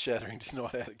earth-shattering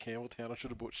tonight out at Campbelltown. I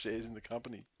should have bought shares in the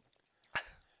company.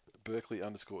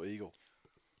 Berkeley_Eagle.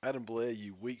 Adam Blair,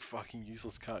 you weak fucking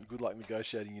useless cunt. Good luck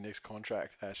negotiating your next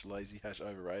contract. #lazy,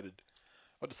 #overrated.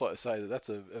 I'd just like to say that that's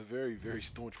a very, very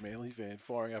staunch Manly fan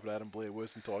firing up at Adam Blair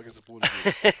worse than Tiger supporters.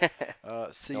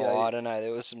 No, I don't know.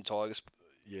 There was some Tigers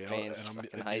fans and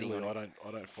fucking hating on it.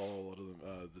 I don't follow a lot of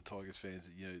them. The Tigers fans,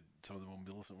 some of the more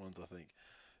militant ones, I think.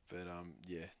 But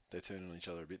yeah, they're turning on each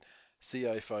other a bit.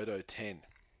 CA photo 10.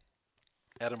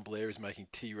 Adam Blair is making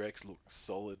T-Rex look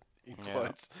solid in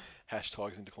quotes.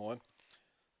 #Tigers in decline.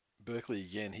 Berkeley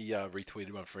again. He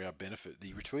retweeted one for our benefit.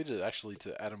 He retweeted it actually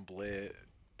to Adam Blair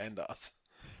and us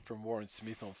from Warren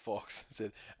Smith on Fox. It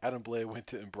said Adam Blair went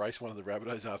to embrace one of the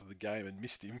Rabbitohs after the game and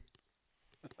missed him.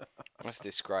 That's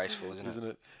disgraceful, isn't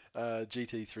it?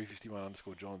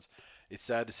 GT351_Johns. It's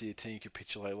sad to see a team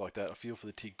capitulate like that. I feel for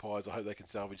the Tig Pies. I hope they can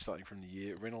salvage something from the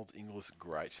year. Reynolds, Inglis,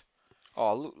 great.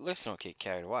 Oh, look, let's not get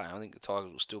carried away. I think the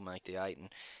Tigers will still make the 8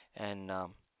 and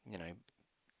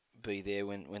be there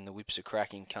when the whips are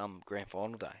cracking come grand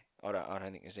final day. I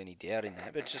don't think there's any doubt in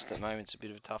that. But just at the moment, it's a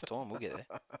bit of a tough time. We'll get there.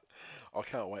 I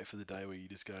can't wait for the day where you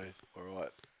just go, all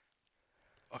right,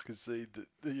 I can see that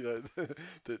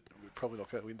that we're probably not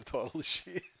going to win the title this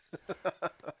year.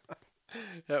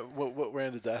 What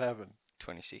round does that happen?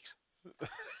 26.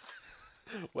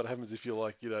 What happens if you're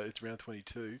like, it's round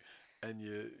 22 and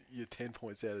you're 10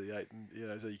 points out of the 8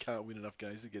 and, so you can't win enough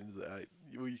games to get into the 8?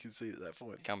 Well, you can see it at that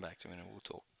point. Come back to me and we'll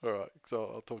talk. All right,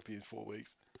 so I'll talk to you in 4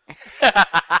 weeks.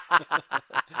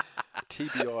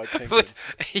 TBI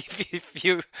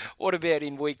Penguin. What about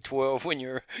in week 12 when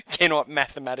you cannot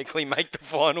mathematically make the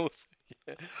finals?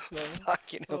 Yeah.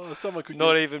 Fucking hell. Someone could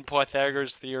Not even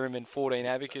Pythagoras' theorem and 14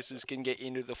 abacuses can get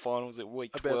into the finals at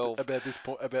week 12. About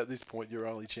this point, your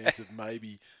only chance of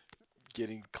maybe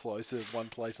getting closer, one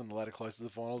place on the ladder closer to the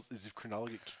finals, is if Cronulla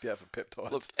get kicked out for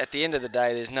peptides. Look, at the end of the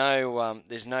day, there's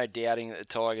no doubting that the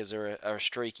Tigers are a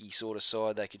streaky sort of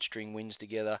side. They could string wins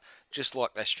together, just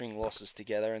like they string losses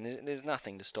together, and there's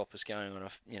nothing to stop us going on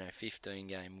a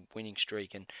 15-game winning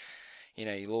streak. And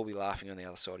you'll all be laughing on the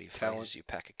other side of your faces, you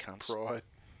pack of cunts. Pride,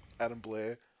 Adam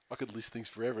Blair. I could list things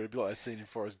forever. It'd be like that scene in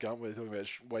Forrest Gump where they're talking about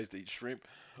ways to eat shrimp.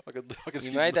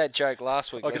 You made that joke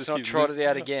last week. Let's not trot it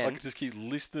out again. I could just keep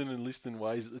listing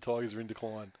ways that the Tigers are in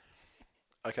decline.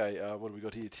 Okay, what have we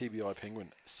got here? TBI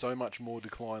Penguin. So much more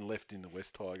decline left in the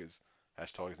West Tigers.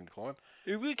 #Tigers in decline.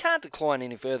 We can't decline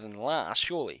any further than last,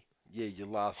 surely. Yeah, you're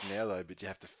last now though, but you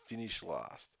have to finish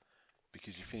last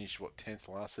because you finished 10th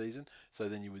last season. So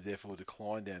then you would therefore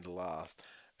decline down to last,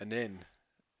 and then.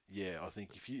 Yeah, I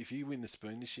think if you win the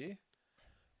spoon this year,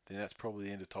 then that's probably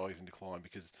the end of Tigers in decline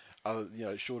because,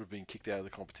 short of being kicked out of the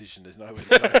competition, there's nowhere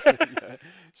to go.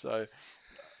 So,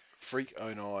 Freak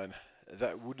 09,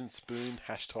 that wooden spoon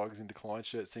 #Tigers in decline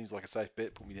shirt seems like a safe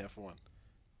bet. Put me down for one.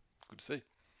 Good to see.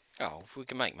 Oh, if we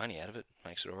can make money out of it,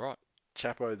 makes it all right.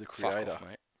 Chapo the creator. Fuck off,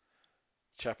 mate.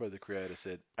 Chapo the creator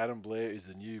said, Adam Blair is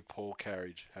the new Paul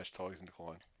Carriage. #Tigers in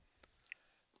decline.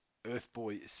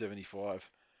 Earthboy 75.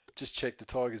 Just check the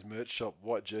Tigers merch shop.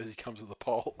 White jersey comes with a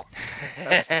pole.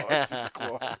 #Tigers in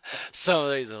decline. Some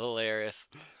of these are hilarious.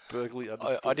 Berkeley.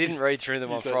 I didn't read through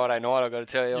them on Friday night. I've got to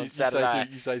tell you, on Saturday.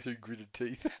 You say through gritted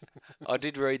teeth. I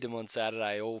did read them on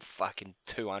Saturday, all fucking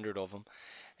 200 of them,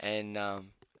 and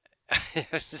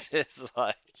it's just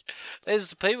like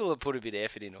there's people that put a bit of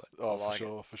effort into it.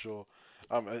 Oh, for sure.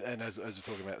 And as we're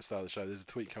talking about at the start of the show, there's a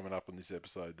tweet coming up on this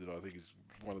episode that I think is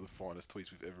one of the finest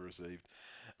tweets we've ever received.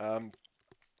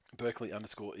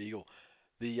 Berkeley_Eagle.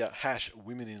 The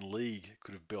 #Women in League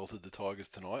could have belted the Tigers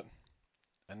tonight.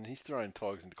 And he's throwing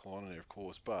Tigers in decline in there, of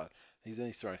course, but he's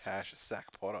thrown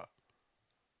 #Sack Potter.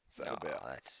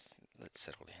 Let's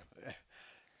settle down. Yeah.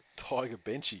 Tiger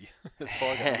Benchy,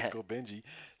 Tiger_Benji,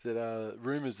 said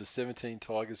rumours the 17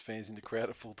 Tigers fans in the crowd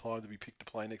at full time to be picked to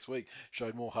play next week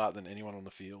showed more heart than anyone on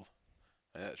the field.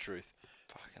 And that's truth.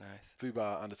 Fucking oath.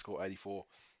 Fubar_84.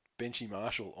 Benchy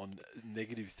Marshall on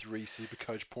 -3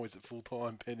 Supercoach points at full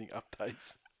time pending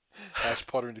updates.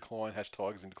 #Potter in decline.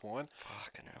 #Tigers in decline.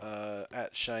 Fucking hell.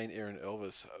 At Shane Aaron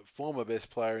Elvis. Former best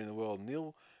player in the world,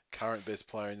 nil. Current best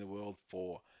player in the world,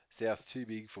 4. South's too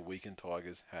big for weakened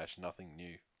Tigers. #nothing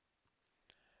new.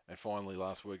 And finally,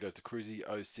 last word goes to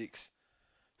Cruzy06.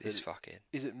 This fuckhead.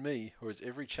 Is it me, or has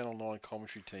every Channel 9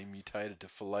 commentary team mutated to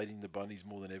filleting the bunnies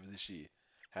more than ever this year?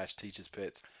 #teachers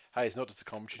pets. Hey, it's not just a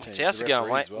commentary team. So how's it's it the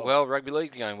going, referees mate? as well. Well, rugby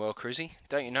league's going well, Cruzy.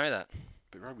 Don't you know that?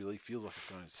 But rugby league feels like it's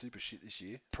going super shit this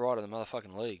year. Pride of the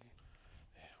motherfucking league.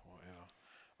 Yeah, whatever.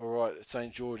 All right,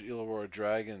 St George Illawarra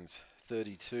Dragons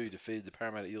 32 defeated the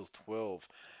Parramatta Eels 12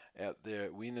 out there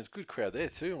at Winners. Good crowd there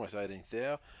too, almost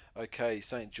 18,000. Okay,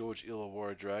 St George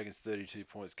Illawarra Dragons 32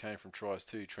 points came from tries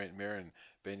to Trent Merrin,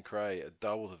 Ben Cray, a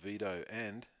double to Vito,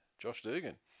 and Josh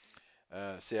Dugan.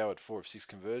 Sao had 4 of 6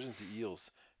 conversions. The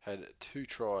Eels had 2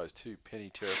 tries to Penny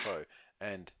Terapo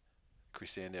and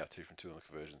Chris Sandow, 2 from 2 on the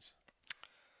conversions.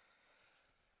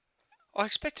 I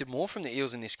expected more from the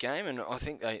Eels in this game, and I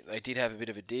think they did have a bit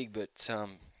of a dig, but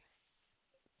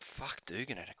fuck,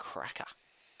 Dugan had a cracker.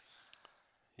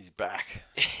 He's back.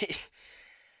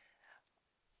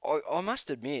 I must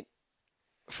admit,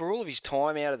 for all of his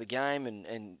time out of the game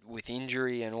and with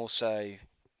injury and also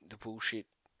the bullshit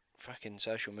fucking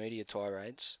social media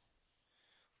tirades,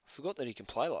 I forgot that he can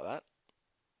play like that.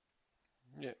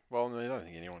 Yeah, well, I mean, I don't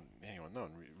think no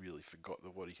one really forgot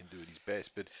what he can do at his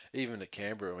best. But even at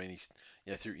Canberra, I mean, he's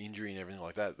through injury and everything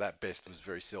like that, that best was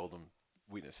very seldom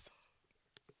witnessed.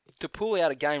 To pull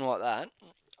out a game like that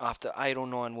after 8 or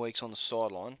 9 weeks on the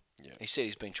sideline, yeah. He said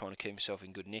he's been trying to keep himself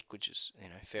in good nick, which is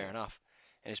fair enough,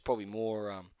 and it's probably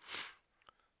more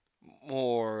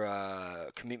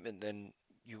commitment than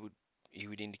you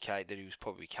would indicate that he was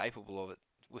probably capable of it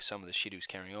with some of the shit he was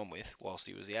carrying on with whilst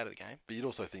he was out of the game. But you'd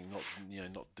also think not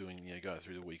doing going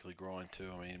through the weekly grind too.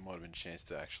 I mean, it might have been a chance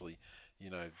to actually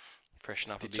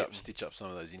freshen up a bit, stitch up some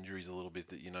of those injuries a little bit.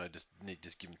 That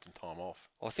just give him some time off.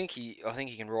 I think he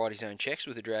can write his own checks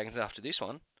with the Dragons after this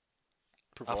one.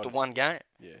 Provided, after one game.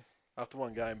 Yeah, after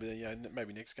one game, but then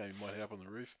maybe next game he might head up on the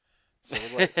roof,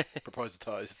 celebrate, propose a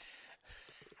toast.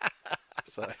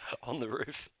 So on the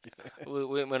roof,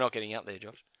 we're not getting up there,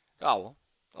 Josh. Oh well,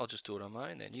 I'll just do it on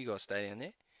my own then. You guys stay down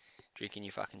there, drinking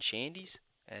your fucking shandies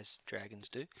as Dragons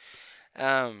do.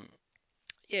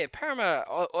 Yeah, Parramatta,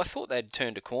 I thought they'd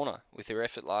turned a corner with their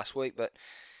effort last week, but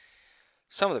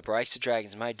some of the breaks the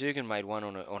Dragons made, Dugan made one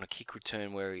on a kick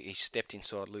return where he stepped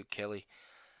inside Luke Kelly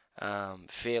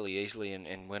fairly easily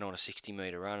and went on a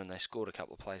 60-metre run, and they scored a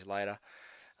couple of plays later.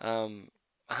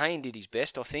 Hayne did his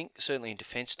best, I think, certainly in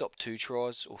defence, stopped 2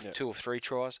 tries, or 2 or 3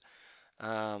 tries,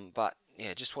 but yeah,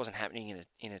 it just wasn't happening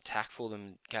in attack for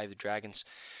them. Gave the Dragons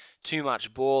too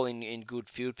much ball in good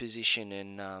field position,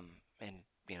 and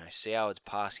Soward's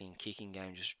passing and kicking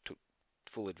game just took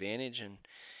full advantage, and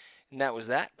that was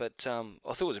that. But I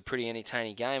thought it was a pretty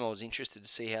entertaining game. I was interested to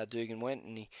see how Dugan went,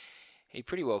 and he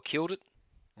pretty well killed it.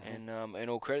 Mm-hmm. And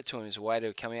all credit to him as a way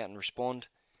to come out and respond.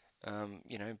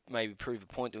 Maybe prove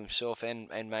a point to himself and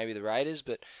maybe the Raiders.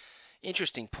 But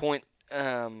interesting point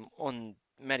on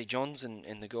Matty Johns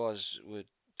and the guys were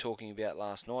talking about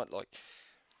last night. Like,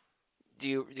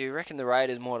 do you reckon the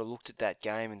Raiders might have looked at that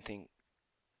game and think,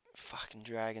 fucking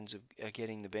Dragons are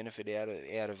getting the benefit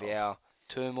out of our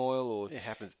turmoil? Or it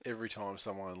happens every time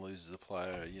someone loses a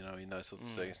player. In those sorts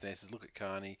of circumstances. Look at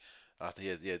Carney after he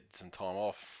had some time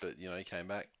off, but he came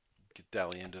back.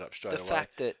 Daly ended up straight away. The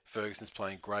fact that Ferguson's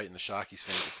playing great and the Sharkies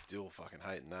fans are still fucking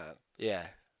hating that. Yeah,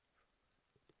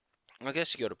 I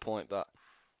guess you got a point, but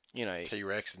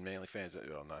T-Rex and Manly fans,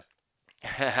 well,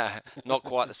 no, not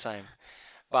quite the same.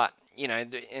 But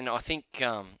and I think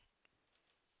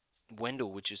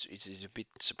Wendell, which is a bit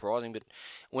surprising, but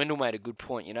Wendell made a good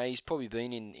point. He's probably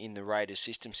been in the Raiders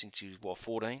system since he was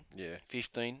 14,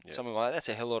 15, something like that. That's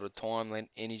a hell lot of time,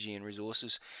 energy, and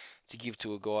resources to give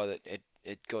to a guy that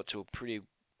it got to a pretty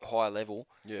high level,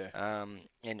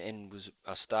 and was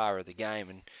a star of the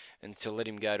game, and to let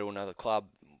him go to another club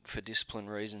for discipline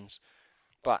reasons.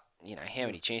 But how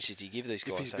many chances do you give these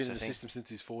guys? If he's been in the system since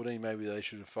he's 14, maybe they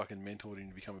should have fucking mentored him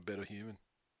to become a better human.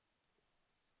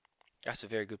 That's a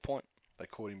very good point. They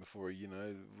caught him before he,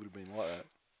 would have been like that.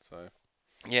 So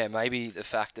yeah, maybe the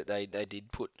fact that they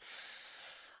did put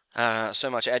so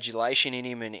much adulation in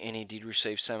him and he did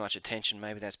receive so much attention,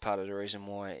 maybe that's part of the reason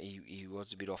why he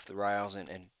was a bit off the rails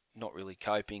and not really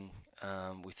coping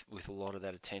with a lot of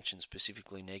that attention,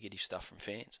 specifically negative stuff from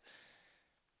fans.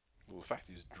 Well, the fact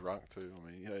he was drunk too. I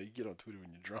mean, you get on Twitter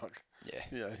when you're drunk.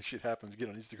 Yeah. Shit happens. Get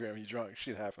on Instagram when you're drunk.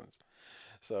 Shit happens.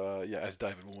 So, as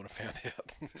David Warner found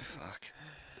out.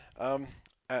 Fuck.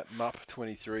 At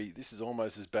MUP23, this is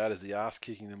almost as bad as the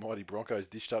ass-kicking the mighty Broncos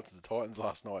dished up to the Titans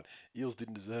last night. Eels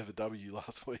didn't deserve a W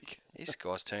last week. This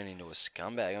guy's turned into a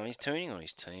scumbag. I mean, he's turning on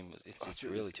his team. It's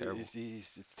really terrible.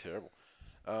 It's terrible.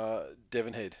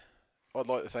 Devon Head. I'd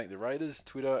like to thank the Raiders,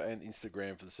 Twitter and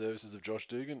Instagram for the services of Josh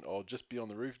Dugan. I'll just be on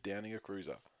the roof downing a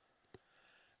cruiser.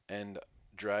 And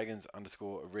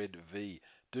 @Dragons_Red V.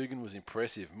 Dugan was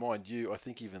impressive. Mind you, I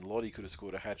think even Lottie could have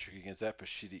scored a hat-trick against that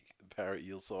Pacific Parrot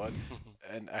Eel side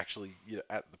and actually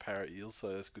at the Parrot Eels,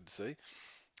 so that's good to see.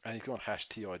 And he's got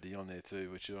 #TID on there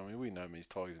too, which, I mean, we know means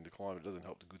Tigers in decline, but it doesn't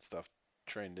help the good stuff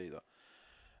trend either.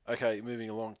 Okay, moving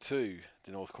along to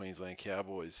the North Queensland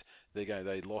Cowboys.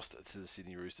 They lost to the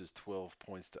Sydney Roosters 12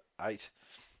 points to 8.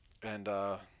 And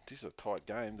this is a tight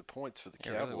game. The points for the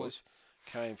Cowboys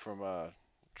came from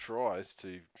tries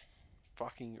to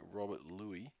fucking Robert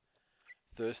Louis.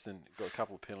 Thurston got a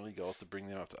couple of penalty goals to bring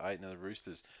them up to 8. Now the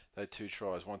Roosters, they had 2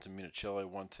 tries, one to Minicello,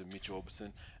 one to Mitch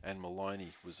Orbison, and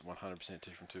Maloney was 100%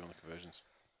 2 from 2 on the conversions.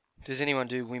 Does anyone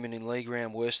do women in league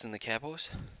round worse than the Cowboys?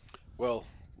 Well,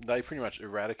 they pretty much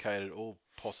eradicated all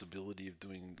possibility of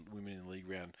doing women in league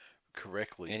round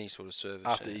correctly. Any sort of service.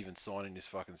 After even signing this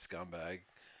fucking scumbag.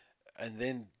 And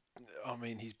then, I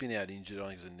mean, he's been out injured. I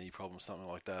think it was a knee problem or something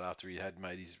like that after he had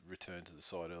made his return to the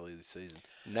side earlier this season.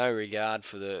 No regard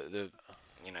for the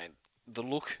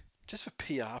look. Just for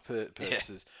PR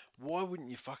purposes, why wouldn't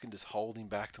you fucking just hold him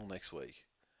back till next week?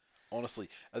 Honestly,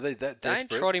 are they that desperate?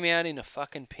 Don't trot him out in a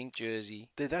fucking pink jersey.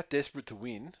 They're that desperate to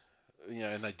win,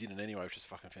 and they didn't anyway, which is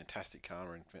fucking fantastic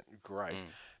karma and great.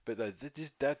 But they're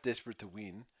just that desperate to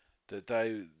win that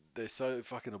they're so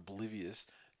fucking oblivious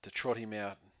to trot him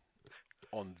out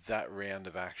on that round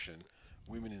of action,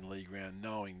 women in league round,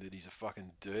 knowing that he's a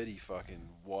fucking dirty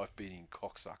fucking wife-beating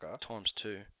cocksucker. Times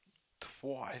 2.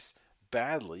 Twice,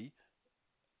 badly,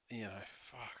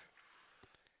 fuck.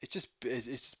 It's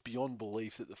just beyond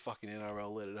belief that the fucking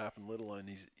NRL let it happen, let alone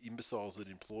these imbeciles that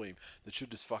employ him that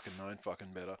should just fucking known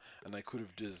fucking better, and they could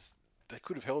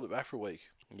have held it back for a week.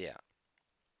 Yeah.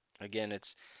 Again,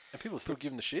 and people are still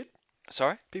giving the shit.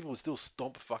 Sorry? People would still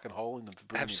stomp a fucking hole in them for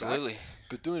bringing Absolutely. him back.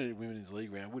 But doing it in Women's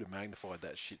League round would have magnified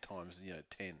that shit times,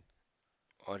 10.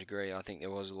 I'd agree. I think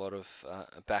there was a lot of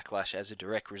backlash as a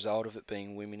direct result of it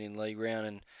being women in league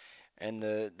round and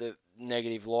the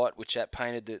negative light which that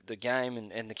painted the game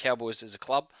and the Cowboys as a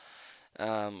club.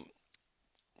 Dan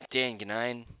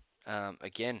Ganane,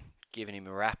 again, giving him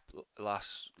a rap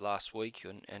last week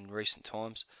and recent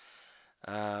times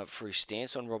for his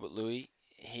stance on Robert Louis.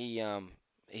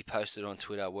 He posted on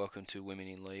Twitter, "Welcome to Women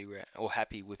in League Round," or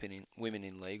 "Happy Women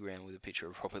in League Round," with a picture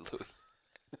of Robert Louis.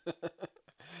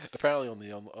 Apparently on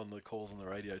the calls on the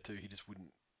radio too, he just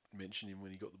wouldn't mention him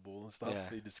when he got the ball and stuff. Yeah.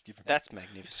 He'd just skip him. That's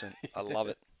magnificent. I love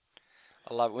it.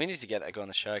 We need to get that guy on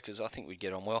the show because I think we'd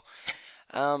get on well.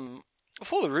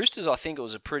 For the Roosters, I think it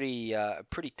was a pretty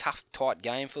tough, tight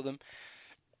game for them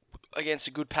against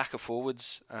a good pack of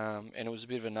forwards, and it was a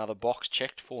bit of another box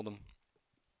checked for them.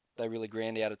 They really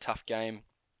ground out a tough game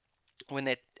when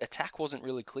their attack wasn't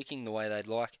really clicking the way they'd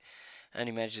like.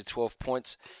 Only managed 12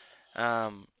 points.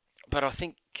 But I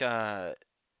think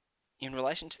in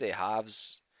relation to their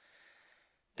halves,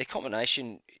 their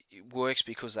combination works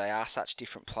because they are such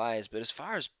different players. But as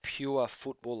far as pure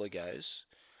footballer goes,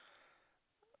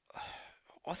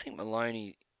 I think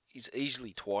Maloney is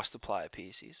easily twice the player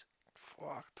Pearce is.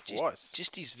 Fuck, twice.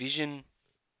 Just his vision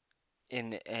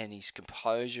and his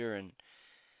composure and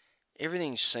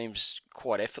everything seems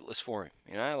quite effortless for him.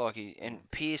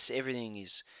 And Pearce, everything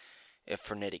is a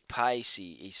frenetic pace.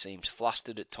 He seems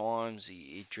flustered at times.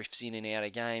 He drifts in and out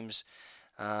of games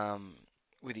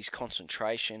with his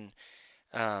concentration.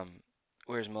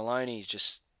 Whereas Maloney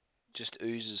just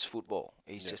oozes football.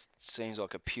 He just seems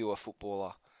like a pure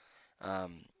footballer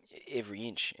every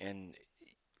inch. And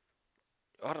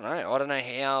I don't know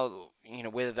how,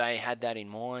 whether they had that in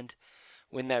mind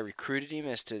when they recruited him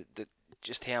as to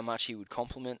just how much he would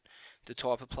complement the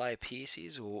type of player Pearce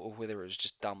is, or whether it was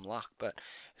just dumb luck, but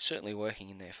it's certainly working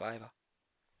in their favour.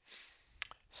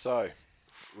 So,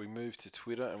 we moved to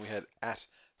Twitter and we had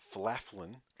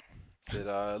 @Flaflin said,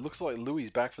 looks like Louis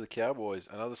back for the Cowboys.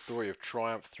 Another story of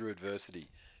triumph through adversity.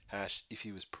 # if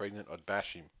he was pregnant, I'd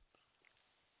bash him.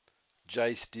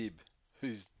 Jay Stib,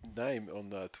 whose name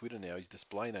on Twitter now, his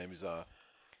display name is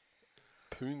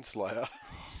Poonslayer.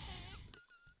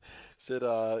 Said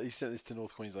he sent this to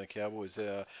North Queensland Cowboys.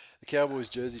 The Cowboys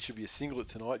jersey should be a singlet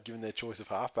tonight, given their choice of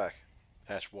halfback.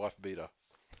 # wife beater.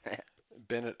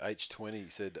 Bennett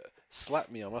H20 said, slap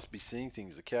me, I must be seeing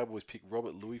things. The Cowboys pick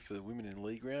Robert Louis for the women in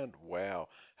league round. Wow.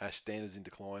 # standards in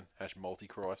decline. #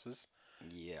 multi-crisis.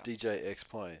 Yeah. DJ X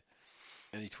playing.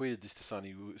 And he tweeted this to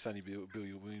Sonny B.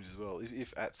 Williams as well.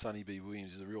 If @Sonny B.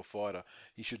 Williams is a real fighter,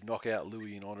 he should knock out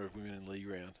Louis in honour of women in league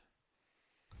round.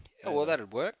 Oh, well,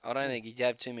 that'd work. I don't think you'd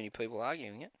have too many people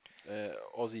arguing it.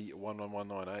 Aussie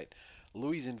 11198.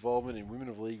 Louis' involvement in Women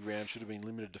of League round should have been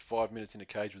limited to 5 minutes in a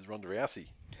cage with Ronda Rousey.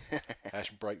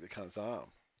 # break the cunt's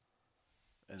arm.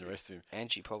 and the rest of him.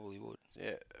 And she probably would.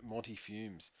 Yeah, Monty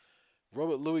fumes.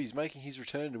 Robert Louis making his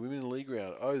return to Women in the League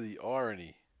round. Oh, the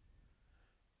irony.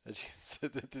 As you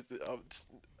said,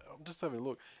 I'm just having a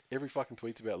look. Every fucking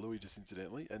tweet's about Louis, just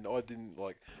incidentally, and I didn't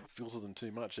filter them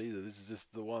too much either. This is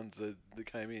just the ones that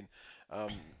came in.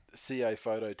 CA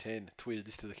Photo 10 tweeted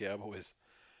this to the Cowboys.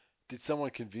 Did someone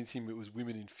convince him it was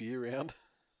Women in Fear round?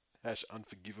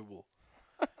 #unforgivable.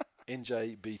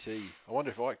 NJBT. I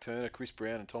wonder if Ike Turner, Chris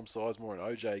Brown, and Tom Sizemore and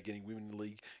OJ are getting Women in the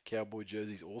League Cowboy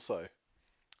jerseys also.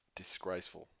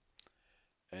 Disgraceful.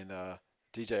 And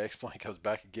DJ X-Plane comes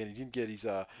back again. He didn't get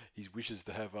his wishes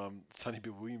to have Sonny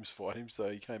Bill Williams fight him, so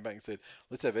he came back and said,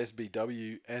 let's have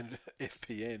SBW and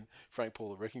FPN, Frank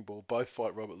Paul the Wrecking Ball, both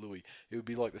fight Robert Louis. It would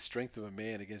be like the strength of a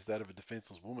man against that of a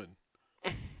defenceless woman.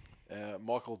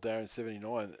 Michael Darren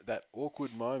 79, that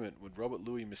awkward moment when Robert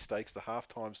Louis mistakes the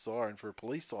halftime siren for a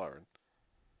police siren.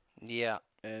 Yeah.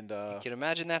 And you can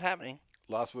imagine that happening.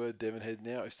 Last word, Devon Head.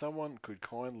 Now, if someone could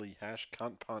kindly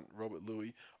 #cunt punt Robert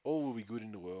Louis, all will be good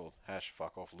in the world.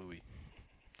 #fuck off Louis.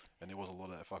 And there was a lot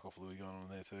of that fuck off Louis going on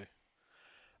there too.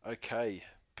 Okay,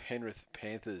 Penrith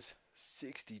Panthers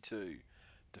 62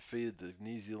 defeated the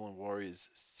New Zealand Warriors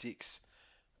 6.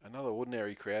 Another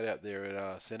ordinary crowd out there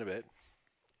at Centrebet.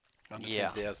 Under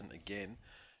 10,000 again.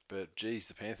 But geez,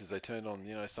 the Panthers, they turned on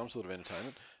some sort of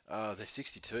entertainment. They're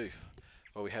 62.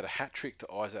 Well, we had a hat trick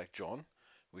to Isaac John.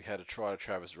 We had a try to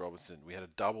Travis Robinson. We had a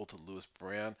double to Lewis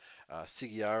Brown.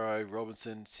 Sigiaro,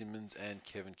 Robinson, Simmons, and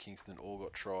Kevin Kingston all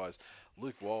got tries.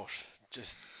 Luke Walsh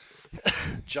just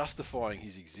justifying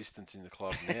his existence in the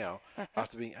club now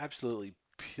after being absolutely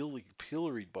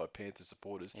pilloried by Panther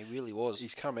supporters. He really was.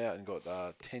 He's come out and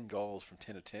got 10 goals from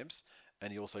 10 attempts,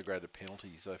 and he also graded a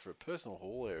penalty. So for a personal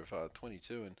haul there of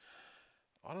 22, and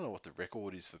I don't know what the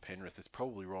record is for Penrith. It's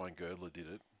probably Ryan Girdler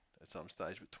did it at some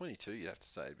stage, but 22 you'd have to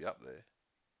say would be up there.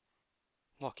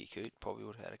 Lockie Coote probably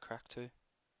would have had a crack too.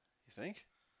 You think?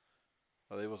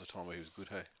 Oh, there was a time where he was good,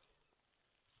 hey?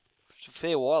 It's a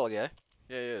fair while ago.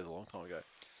 Yeah, it was a long time ago.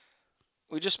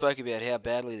 We just spoke about how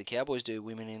badly the Cowboys do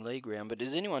Women in League round, but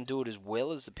does anyone do it as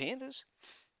well as the Panthers?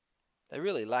 They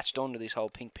really latched on to this whole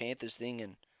Pink Panthers thing,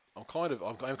 and I'm kind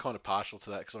of partial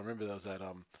to that because I remember there was that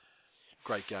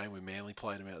great game where Manly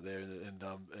played them out there, and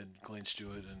Glenn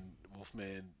Stewart and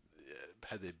Wolfman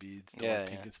had their beards dyed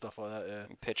pink and stuff like that. Yeah.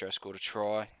 And Petro scored a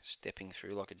try, stepping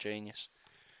through like a genius,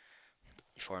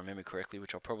 if I remember correctly,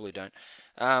 which I probably don't.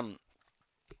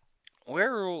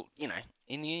 Where are all,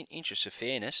 in the interest of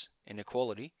fairness and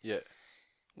equality,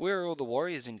 where are all the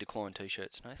Warriors in decline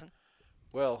T-shirts, Nathan?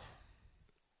 Well,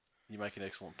 you make an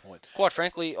excellent point. Quite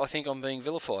frankly, I think I'm being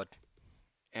vilified.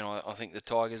 And I think the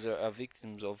Tigers are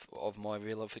victims of my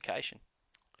vilification.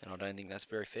 And I don't think that's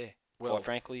very fair. Well, quite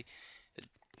frankly, it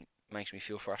makes me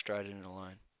feel frustrated and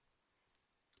alone.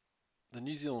 The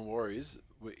New Zealand Warriors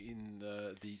were in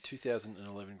the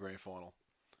 2011 Grand Final.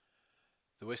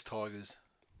 The West Tigers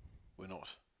were not.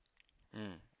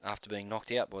 After being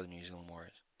knocked out by the New Zealand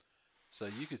Warriors. So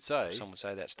you could say... Some would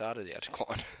say that started our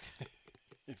decline.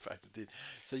 In fact, it did.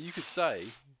 So you could say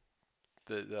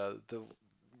that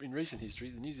in recent history,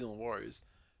 the New Zealand Warriors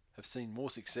have seen more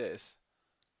success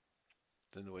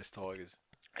than the West Tigers.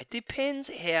 It depends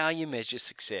how you measure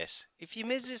success. If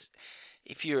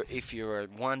you're a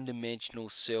one-dimensional,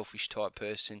 selfish type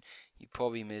person, you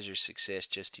probably measure success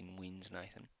just in wins,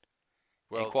 Nathan.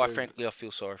 Well, and quite frankly, I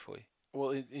feel sorry for you.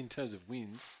 Well, in terms of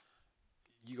wins,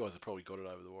 you guys have probably got it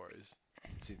over the Warriors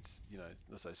since,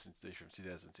 let's say since from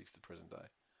 2006 to present day.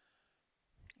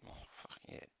 Oh, fuck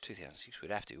yeah. 2006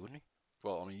 we'd have to, wouldn't we?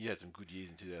 Well, I mean, you had some good years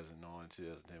in 2009,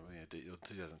 2010.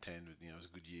 2010, it was a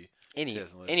good year.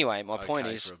 Anyway, my point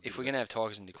is, if we're going to have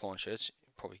Tigers in decline shirts,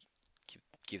 probably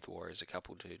give the Warriors a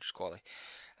couple to just quietly.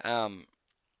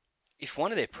 If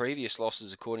one of their previous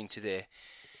losses, according to their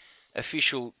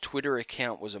official Twitter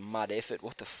account, was a mud effort,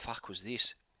 what the fuck was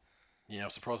this? Yeah, I'm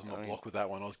surprised I'm not blocked with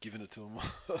that one. I was giving it to him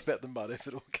about the mud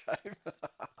effort all game.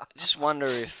 I just wonder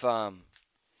if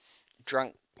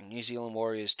drunk New Zealand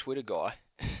Warriors Twitter guy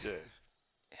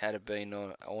had it been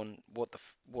on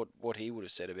what he would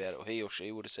have said about it, or he or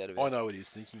she would have said about it. I know what he was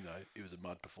thinking though. It was a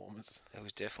mud performance. It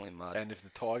was definitely mud. And if the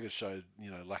Tigers showed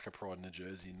lack of pride in the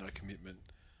jersey, no commitment,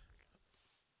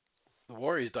 the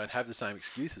Warriors don't have the same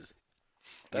excuses.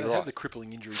 They don't have the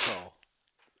crippling injury toll.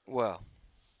 Well,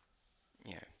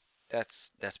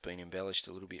 that's been embellished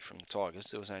a little bit from the Tigers.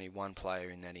 There was only one player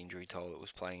in that injury toll that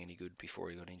was playing any good before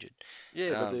he got injured. Yeah,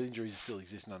 but the injuries still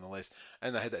exist nonetheless.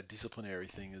 And they had that disciplinary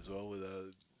thing as well with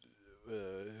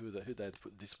who they had to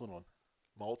put discipline on?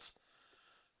 Maltz.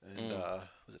 And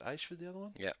was it Ashford the other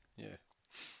one? Yeah. Yeah.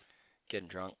 Getting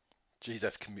drunk. Geez,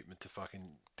 that's commitment to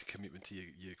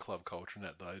your club culture and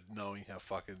that though, knowing how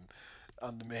fucking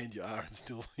undermanned you are and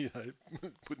still,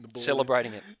 putting the ball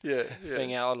Celebrating it. in. Yeah.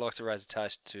 Being out, I'd like to raise a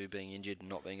toast to being injured and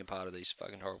not being a part of these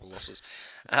fucking horrible losses.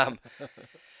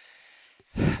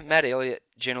 Matt Elliott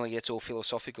generally gets all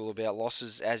philosophical about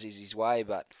losses, as is his way,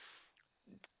 but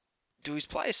do his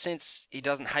players sense he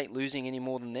doesn't hate losing any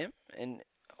more than them? And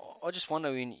I just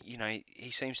wonder,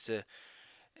 he seems to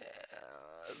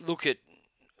look at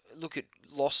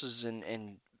losses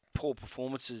and poor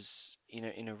performances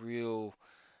in a real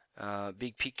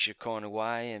big picture kind of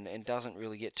way, and doesn't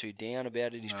really get too down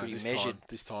about it. He's pretty measured.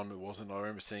 This time it wasn't. I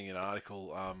remember seeing an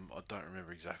article. I don't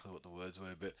remember exactly what the words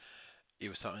were, but it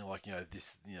was something like,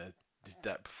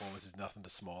 that performance is nothing to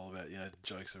smile about. The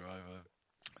jokes are over.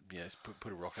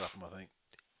 Put a rocket up him, I think.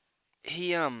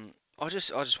 I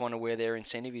just wonder where their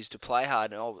incentive is to play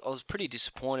hard. And I was pretty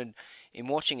disappointed in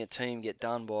watching a team get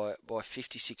done by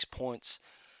 56 points.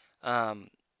 And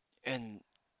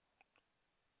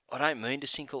I don't mean to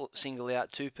single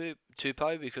out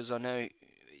Tupou because I know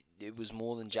it was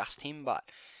more than just him, but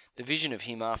the vision of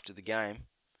him after the game,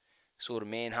 sort of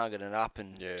man-hugging it up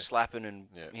and slapping and,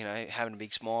 having a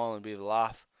big smile and a bit of a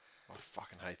laugh. I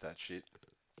fucking hate that shit.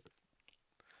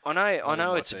 I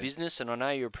know it's a business and I know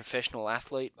you're a professional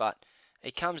athlete, but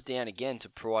it comes down again to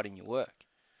pride in your work.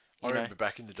 I remember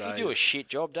back in the day. If you do a shit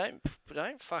job, don't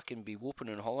fucking be whooping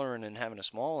and hollering and having a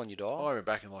smile on your dial. I remember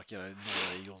back in Northern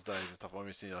Eagles days and stuff. I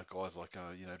remember seeing guys like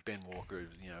Ben Walker,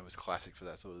 was classic for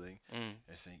that sort of thing.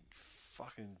 I think,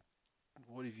 fucking,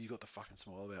 what have you got to fucking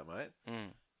smile about, mate?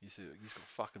 You just got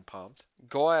fucking pumped.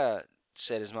 Gaia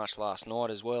said as much last night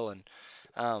as well, and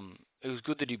it was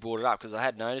good that he brought it up because I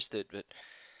had noticed it, but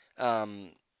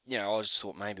I just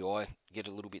thought maybe I get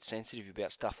a little bit sensitive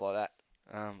about stuff like that.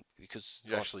 Because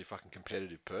you're actually a fucking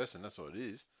competitive person, that's what it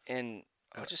is. And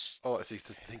I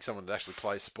think someone that actually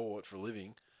plays sport for a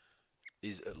living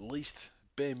is at least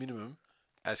bare minimum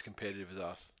as competitive as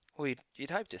us. Well,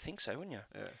 you'd hope to think so, wouldn't you?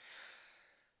 Yeah.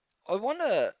 I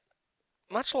wonder,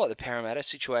 much like the Parramatta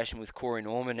situation with Corey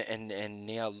Norman and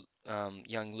now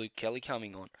young Luke Kelly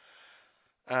coming on,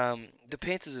 the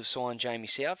Panthers have signed Jamie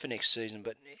Soward for next season,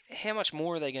 but how much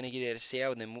more are they going to get out of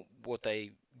Soward than what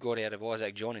they got out of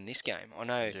Isaac John in this game? I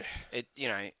know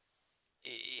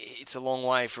it's a long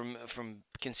way from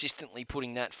consistently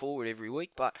putting that forward every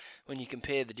week, but when you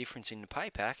compare the difference in the pay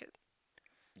packet,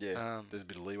 there's a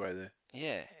bit of leeway there.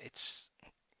 Yeah, it's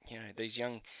these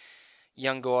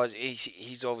young guys.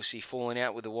 He's obviously fallen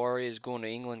out with the Warriors, gone to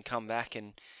England, come back,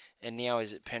 and now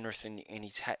he's at Penrith, and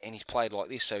he's played like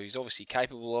this, so he's obviously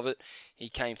capable of it. He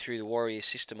came through the Warriors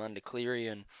system under Cleary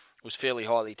and was fairly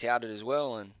highly touted as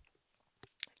well, and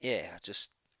they've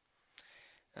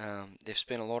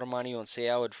spent a lot of money on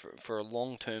Soward for a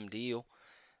long-term deal,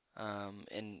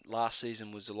 and last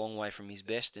season was a long way from his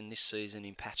best, and this season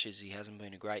in patches he hasn't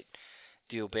been a great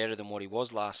deal better than what he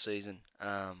was last season.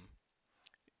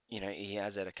 He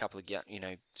has had a couple of,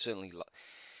 certainly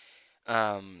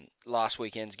last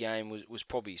weekend's game was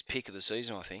probably his pick of the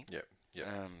season, I think.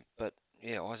 Yeah. But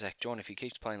Isaac John, if he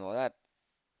keeps playing like that,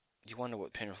 you wonder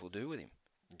what Penrith will do with him.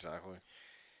 Exactly.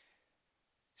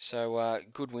 So,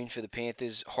 good win for the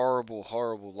Panthers. Horrible,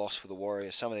 horrible loss for the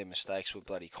Warriors. Some of their mistakes were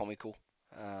bloody comical.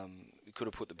 We could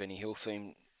have put the Benny Hill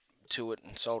theme to it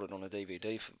and sold it on a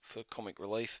DVD for comic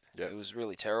relief. Yep. It was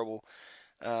really terrible.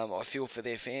 I feel for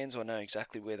their fans. I know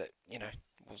exactly where that,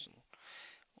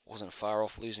 wasn't far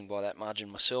off losing by that margin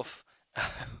myself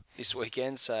this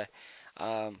weekend. So,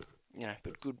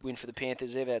 but good win for the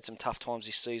Panthers. They've had some tough times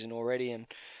this season already, and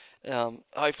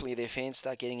hopefully their fans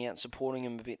start getting out and supporting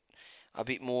them a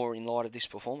bit more in light of this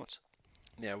performance.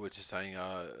 Yeah, we're just saying,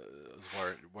 I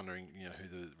was wondering, who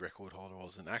the record holder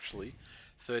was, and actually,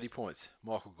 30 points,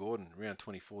 Michael Gordon, round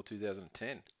 24,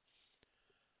 2010.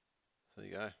 There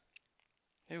you go.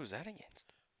 Who was that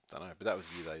against? Don't know, but that was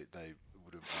the year they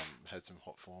would have had some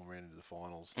hot form, ran into the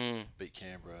finals, beat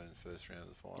Canberra in the first round of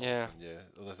the finals. Yeah.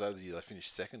 And that was the year they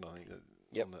finished second, I think,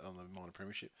 on the minor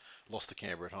premiership. Lost to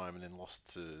Canberra at home and then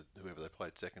lost to whoever they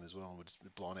played second as well, and were just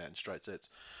blown out in straight sets.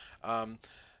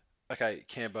 Okay,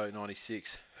 Cambo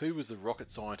 96. Who was the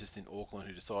rocket scientist in Auckland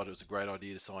who decided it was a great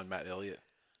idea to sign Matt Elliott?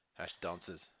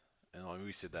 Dunces. And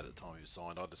we said that at the time he was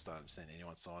signed. I just don't understand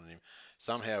anyone signing him.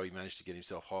 Somehow he managed to get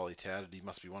himself highly touted. He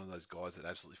must be one of those guys that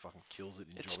absolutely fucking kills it.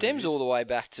 It stems all the way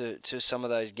back to some of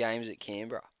those games at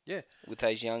Canberra. Yeah. With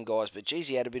those young guys. But, geez,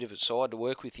 he had a bit of a side to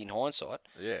work with in hindsight.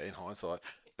 Yeah, in hindsight.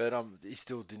 But he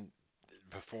still didn't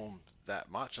perform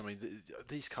that much. I mean,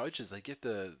 these coaches, they get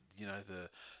the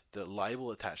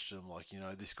label attached to them, like,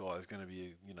 this guy is going to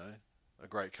be a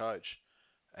great coach.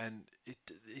 And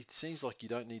it seems like you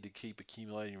don't need to keep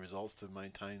accumulating results to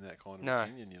maintain that kind of No.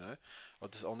 opinion, you know.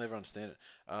 I'll never understand it.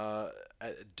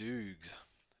 At Dukes,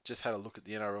 just had a look at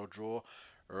the NRL draw.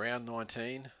 Round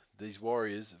 19, these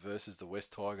Warriors versus the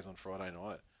West Tigers on Friday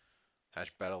night.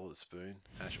 Hash battle at the spoon.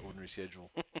 Hash ordinary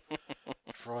schedule.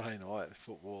 Friday night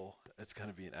football. It's going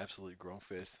to be an absolute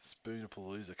grongfest.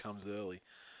 Spoonerpalooza comes early.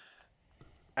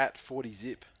 At 40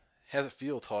 zip. How's it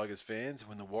feel, Tigers fans,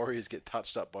 when the Warriors get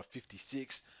touched up by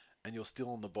 56 and you're still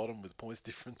on the bottom with points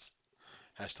difference?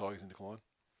 Hash Tigers in decline.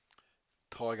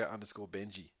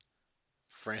 Tiger_Benji.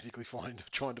 Frantically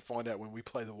trying to find out when we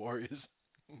play the Warriors.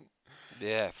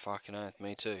 Yeah, fucking oath.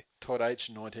 Me too. Todd H,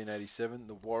 1987.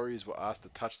 The Warriors were asked to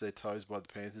touch their toes by the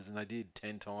Panthers, and they did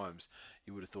 10 times.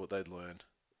 You would have thought they'd learn.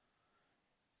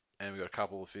 And we got a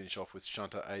couple to finish off with.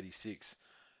 Shunter, 86.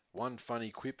 One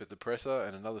funny quip at the presser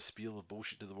and another spiel of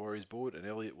bullshit to the Warriors board, and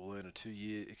Elliott will earn a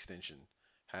 2-year extension.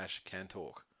 Hash can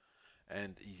talk.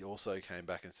 And he also came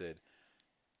back and said,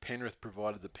 Penrith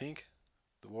provided the pink,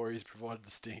 the Warriors provided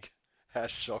the stink.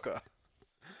 Hash shocker.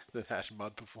 Then hash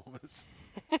mud performance.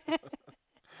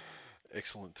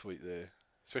 Excellent tweet there.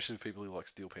 Especially with people who like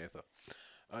Steel Panther.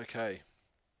 Okay.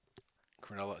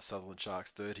 Cronulla Sutherland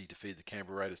Sharks 30 defeat the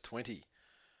Canberra Raiders 20.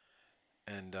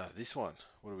 And this one,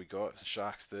 what do we got?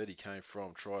 Sharks 30 came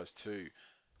from tries to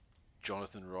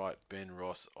Jonathan Wright, Ben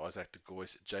Ross, Isaac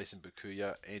DeGoyce, Jason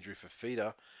Bakuya, Andrew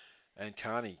Fafita, and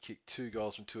Carney kicked 2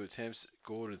 goals from 2 attempts.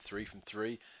 Gordon 3 from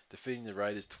 3, defeating the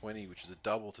Raiders 20, which was a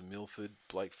double to Milford.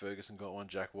 Blake Ferguson got 1,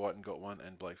 Jack Whiten got 1,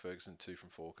 and Blake Ferguson 2 from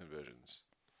 4 conversions.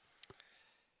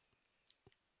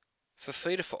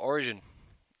 Fafita for Origin,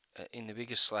 in the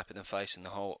biggest slap in the face in the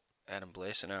whole Adam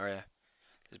Blair scenario.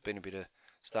 There's been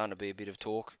starting to be a bit of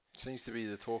talk. Seems to be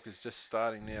the talk is just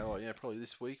starting now. Like, probably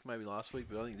this week, maybe last week,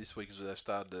 but I think this week is where they've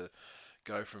started to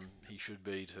go from he should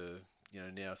be to,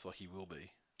 now it's like he will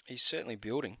be. He's certainly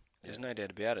building. There's no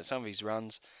doubt about it. Some of his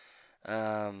runs,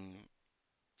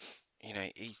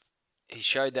 he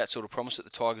showed that sort of promise at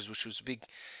the Tigers, which was a big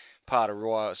part of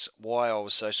why I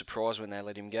was so surprised when they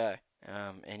let him go.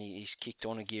 And he's kicked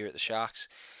on a gear at the Sharks.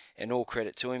 And all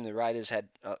credit to him, the Raiders had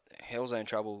hell's own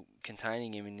trouble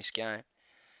containing him in this game.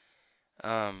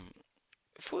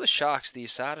 For the Sharks, the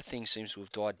Asada thing seems to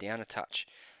have died down a touch.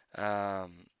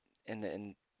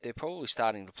 And they're probably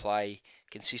starting to play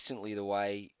consistently the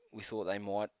way we thought they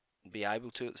might be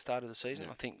able to at the start of the season.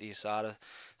 Yeah. I think the Asada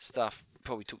stuff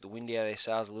probably took the wind out of their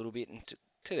sails a little bit, and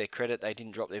to their credit, they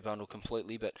didn't drop their bundle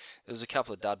completely, but there was a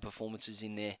couple of dud performances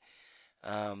in there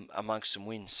amongst some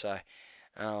wins. So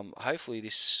hopefully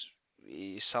this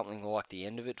is something like the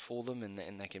end of it for them,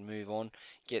 and they can move on,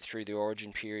 get through the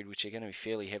Origin period, which are going to be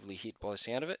fairly heavily hit by the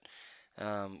sound of it,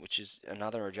 which is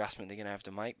another adjustment they're going to have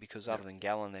to make, because other than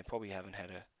Gallen, they probably haven't had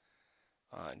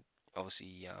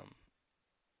obviously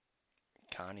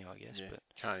Carney, I guess. Yeah, but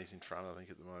Carney's in front, I think,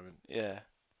 at the moment. Yeah.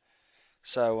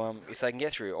 So if they can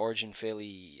get through Origin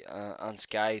fairly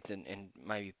unscathed and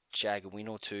maybe jag a win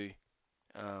or two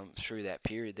through that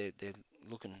period, they're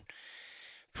looking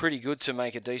pretty good to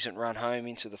make a decent run home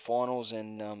into the finals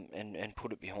and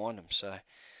put it behind them. So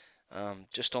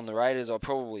just on the Raiders, I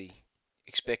probably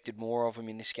expected more of them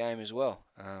in this game as well,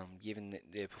 given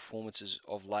their performances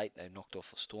of late. They've knocked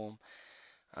off the Storm.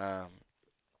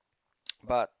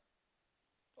 But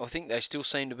I think they still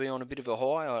seem to be on a bit of a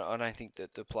high. I don't think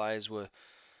that the players were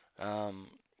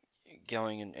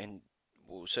going and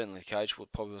well, certainly the coach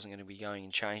probably wasn't going to be going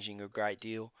and changing a great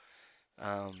deal.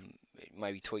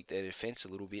 Maybe tweak their defence a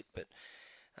little bit, but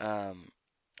I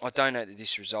don't know that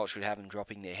this result should have them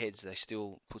dropping their heads. They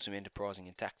still put some enterprising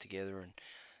attack together, and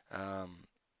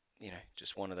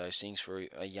just one of those things for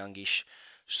a youngish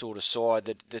sort of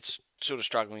side that's sort of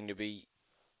struggling to be,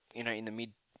 in the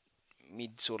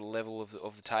mid sort of level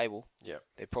of the table. Yeah,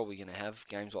 they're probably going to have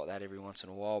games like that every once in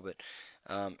a while, but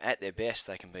at their best,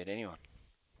 they can beat anyone.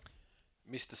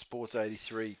 Mr. Sports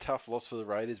 83, tough loss for the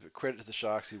Raiders, but credit to the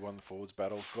Sharks who won the forwards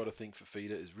battle. Got to think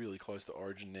Fafita is really close to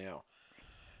Origin now.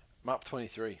 Mup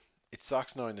 23, it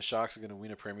sucks knowing the Sharks are going to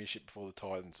win a premiership before the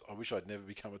Titans. I wish I'd never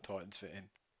become a Titans fan.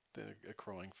 Then a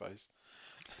crying face.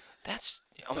 That's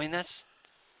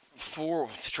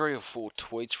 3 or 4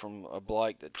 tweets from a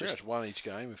bloke that Pretty just much won each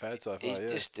game we've had so far.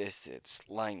 he's just it's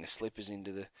laying the slippers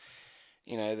into the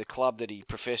club that he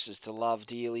professes to love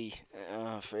dearly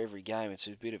for every game. It's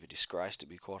a bit of a disgrace, to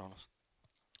be quite honest.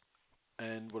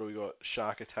 And what do we got?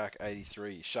 Shark Attack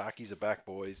 83. Sharkies are back,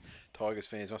 boys. Tigers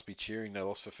fans must be cheering. They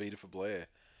lost Fafita for Blair.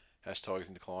 Hash Tigers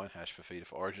in decline. Hash Fafita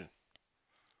for Origin.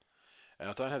 And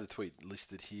I don't have the tweet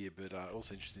listed here, but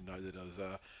also interested to know that it was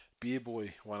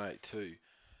Beerboy182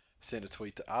 sent a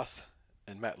tweet to us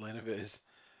and Matt Leneves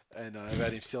and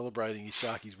about him celebrating his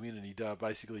Sharkies win, and he'd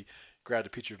basically grabbed a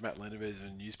picture of Matt Lenneves in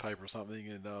a newspaper or something,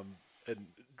 and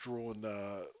drawn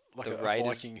like The a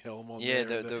Raiders. Viking helm on Yeah,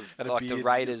 there, and a like the beard.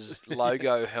 Raiders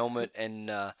logo helmet and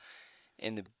the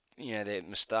their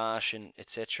moustache and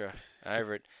etc.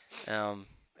 over it. And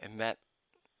Matt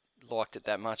liked it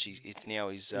that much. It's now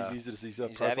his. He used it as his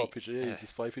his profile Abby. picture, his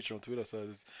display picture on Twitter. So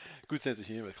there's good sense of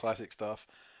humour, classic stuff.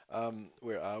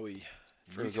 Where are we?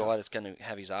 For a guy that's going to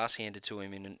have his ass handed to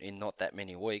him in not that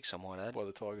many weeks, I might add. By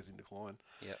the Tigers in decline.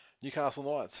 Yep. Newcastle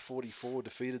Knights 44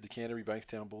 defeated the Canterbury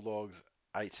Bankstown Bulldogs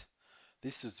 8.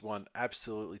 This is one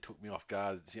absolutely took me off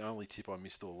guard. It's the only tip I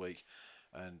missed all week.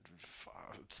 And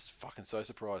it's fucking so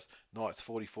surprised. Knights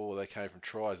 44, they came from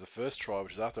tries. The first try,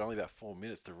 which was after only about 4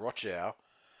 minutes, to Rochow.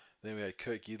 Then we had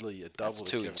Kurt Gidley, a double.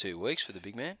 That's 2 in 2 weeks for the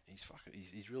big man.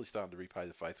 He's really starting to repay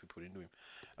the faith we put into him.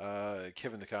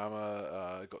 Kevin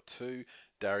Nakama got 2.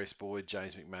 Darius Boyd,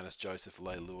 James McManus, Joseph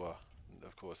Leilua,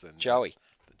 of course, and Joey,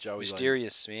 Joey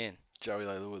mysterious man. Joey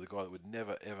Leilua, the guy that would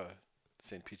never ever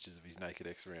send pictures of his naked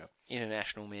ex around.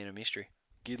 International man of mystery.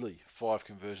 Gidley, 5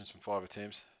 conversions from 5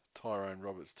 attempts. Tyrone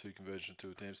Roberts, 2 conversions from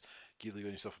 2 attempts. Gidley got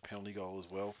himself a penalty goal as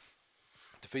well.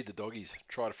 Defeat the Doggies.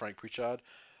 Try to Frank Pritchard.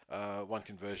 1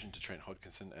 conversion to Trent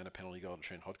Hodkinson and a penalty goal to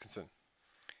Trent Hodkinson.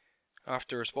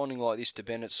 After responding like this to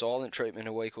Bennett's silent treatment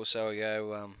a week or so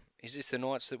ago, is this the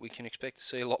Knights that we can expect to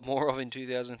see a lot more of in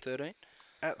 2013?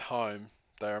 At home,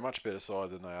 they are a much better side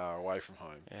than they are away from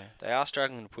home. Yeah, they are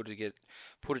struggling to put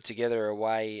it together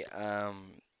away. I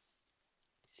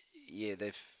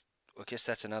guess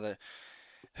that's another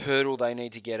hurdle they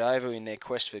need to get over in their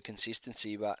quest for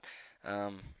consistency. But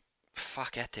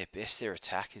at their best, their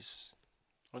attack is.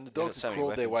 When the Dogs have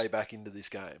crawled their way back into this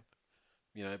game,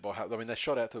 they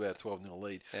shot out to about a 12-0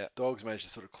 lead. Yeah. Dogs managed to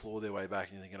sort of claw their way back,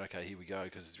 and you're thinking, okay, here we go,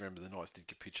 because remember the Knights did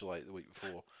capitulate the week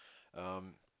before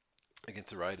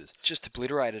against the Raiders. Just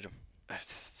obliterated them.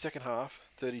 Second half,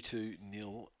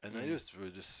 32-0, and they were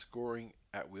just scoring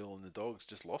at will, and the Dogs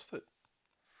just lost it.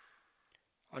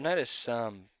 I noticed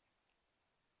a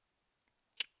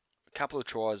couple of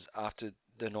tries after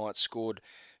the Knights scored.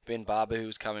 Ben Barber, who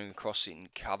was coming across in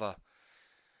cover,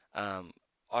 I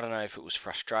don't know if it was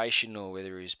frustration or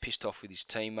whether he was pissed off with his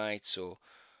teammates or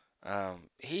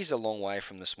he's a long way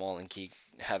from the smiling kid,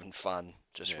 having fun,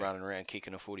 just running around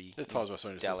kicking a footy. There's times I saw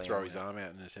him just throw his arm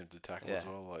out in an attempt to tackle as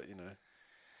well,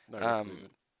 no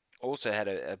movement. Also had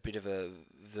a bit of a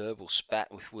verbal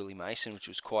spat with Willie Mason, which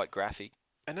was quite graphic.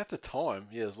 And at the time,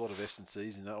 there's a lot of F's and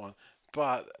C's in that one.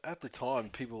 But at the time,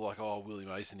 people were like, oh, Willie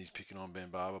Mason, he's picking on Ben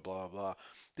Barber, blah, blah, blah.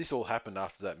 This all happened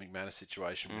after that McManus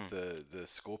situation with the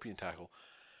scorpion tackle.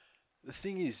 The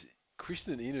thing is,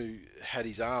 Kristen Inu had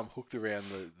his arm hooked around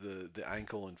the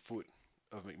ankle and foot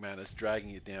of McManus,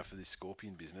 dragging it down for this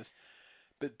scorpion business.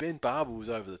 But Ben Barber was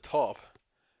over the top,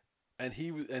 and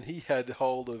he had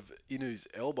hold of Inu's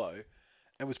elbow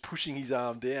and was pushing his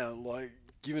arm down, like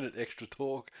giving it extra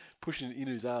torque, pushing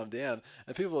Inu's arm down.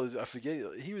 And people are forgetting,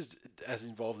 he was as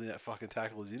involved in that fucking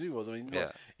tackle as Inu was. I mean,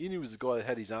 Inu was the guy that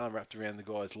had his arm wrapped around the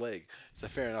guy's leg. So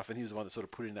fair enough, and he was the one that sort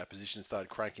of put it in that position and started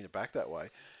cranking it back that way.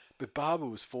 But Barber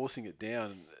was forcing it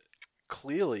down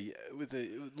clearly with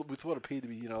what appeared to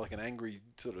be, like an angry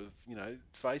sort of,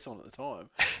 face on at the time.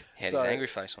 Had his angry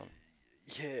face on.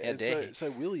 Yeah, and so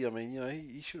Willie, I mean,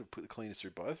 he should have put the cleaners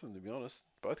through both of them, to be honest.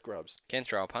 Both grubs. Can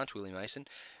throw a punch, Willie Mason.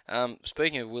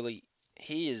 Speaking of Willie,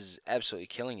 he is absolutely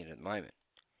killing it at the moment.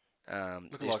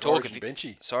 Looking like Origin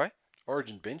Benchy. Sorry?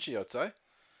 Origin Benchy, I'd say.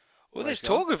 Well, there's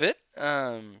talk of it.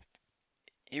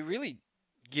 He really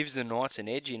gives the Knights an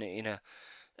edge in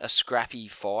a scrappy,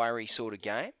 fiery sort of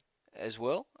game as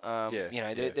well.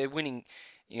 They're winning.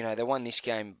 They won this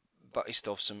game based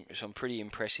off some pretty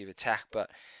impressive attack. But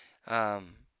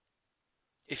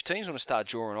if teams want to start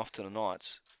drawing off to the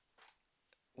Knights,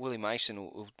 Willie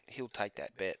Mason he'll take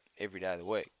that bet every day of the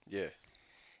week. Yeah.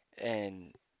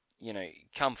 And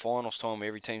come finals time,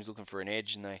 every team's looking for an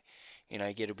edge, and they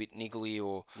get a bit niggly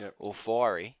or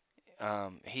fiery.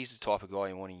 He's the type of guy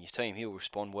you want in your team. He'll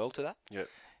respond well to that. Yep.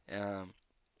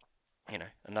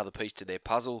 Another piece to their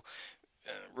puzzle.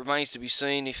 Remains to be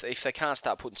seen if they can't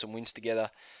start putting some wins together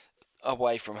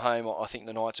away from home. I think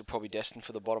the Knights are probably destined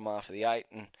for the bottom half of the 8,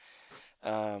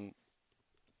 and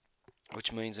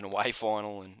which means an away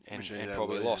final and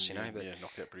probably a loss. But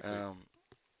knocked out pretty quick.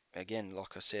 Again,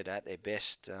 like I said, at their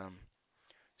best,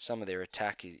 some of their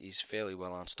attack is fairly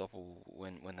well unstoppable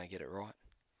when they get it right.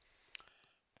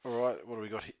 All right, what do we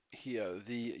got here?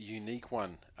 The unique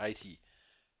one, 80.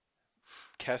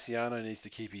 Cassiano needs to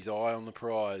keep his eye on the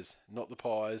prize, not the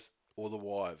pies or the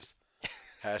wives.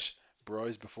 #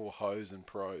 bros before hoes and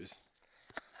pros.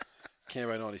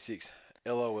 Cambo 96.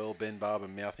 LOL, Ben Barber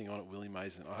mouthing on at Willie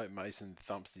Mason. I hope Mason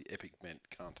thumps the epic bent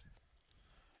cunt.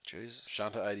 Jesus.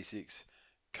 Shunter 86.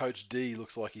 Coach D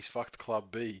looks like he's fucked Club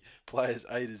B. Players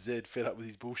A to Z fed up with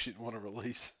his bullshit and want to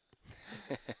release.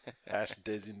 Hash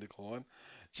Des in decline.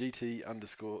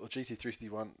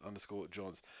 GT351 underscore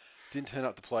Johns. Didn't turn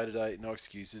up to play today. No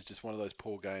excuses. Just one of those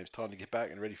poor games. Time to get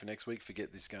back and ready for next week.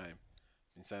 Forget this game.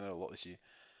 Been saying that a lot this year.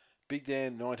 Big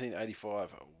Dan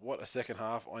 1985. What a second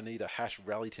half. I need a hash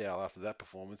rally towel after that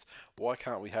performance. Why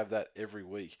can't we have that every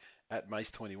week? At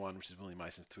Mace21, which is Willie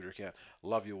Mason's Twitter account.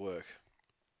 Love your work.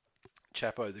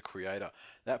 Chapo, the creator.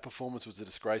 That performance was a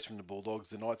disgrace from the Bulldogs.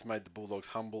 The Knights made the Bulldogs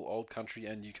humble, old country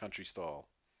and new country style.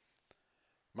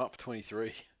 Mup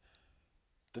 23.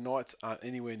 The Knights aren't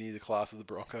anywhere near the class of the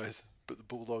Broncos, but the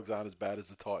Bulldogs aren't as bad as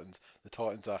the Titans. The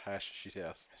Titans are hash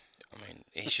shithouse. I mean,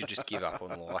 he should just give up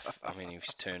on life. I mean, if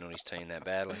he's turned on his team that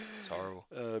badly, it's horrible.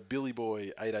 Billy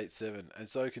Boy 887. And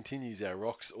so continues our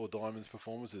Rocks or Diamonds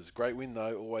performances. Great win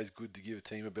though, always good to give a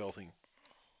team a belting.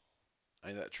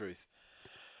 Ain't that truth?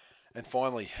 And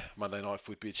finally, Monday Night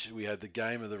Foot Bitch, we had the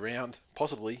game of the round,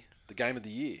 possibly the game of the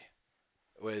year,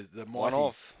 where the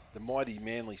mighty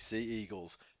Manly Sea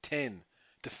Eagles 10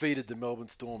 defeated the Melbourne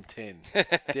Storm 10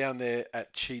 down there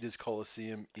at Cheetahs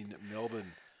Coliseum in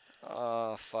Melbourne.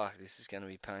 Oh, fuck, this is going to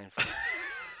be painful.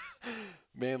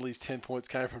 Manly's 10 points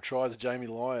came from tries of Jamie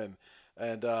Lyon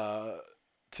and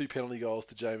 2 penalty goals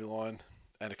to Jamie Lyon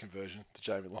and a conversion to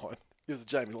Jamie Lyon. It was a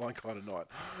Jamie Lyon kind of night.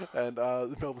 And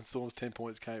the Melbourne Storm's 10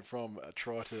 points came from a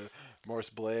try to Maurice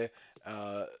Blair,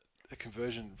 a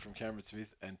conversion from Cameron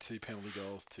Smith, and 2 penalty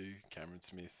goals to Cameron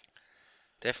Smith.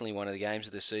 Definitely one of the games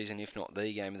of the season, if not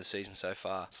the game of the season so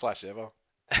far. / ever.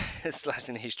 /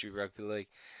 in the history of rugby league.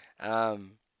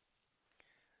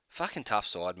 Fucking tough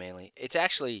side, Manly. It's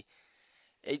actually...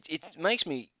 It makes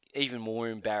me even more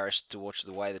embarrassed to watch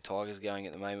the way the Tigers are going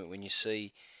at the moment when you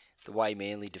see the way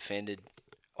Manly defended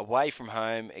away from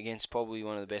home against probably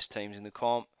one of the best teams in the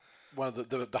comp. One of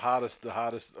the hardest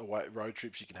away road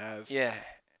trips you can have. Yeah.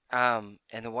 And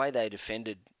the way they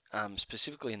defended,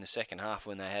 specifically in the second half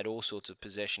when they had all sorts of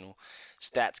possessional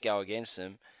stats go against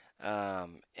them,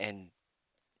 and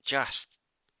just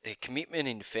their commitment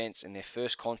in defence and their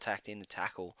first contact in the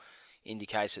tackle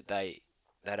indicates that they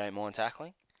don't mind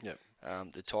tackling. Yep.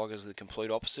 The Tigers are the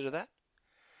complete opposite of that.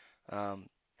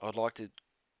 I'd like to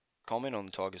comment on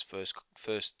the Tigers'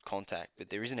 first contact, but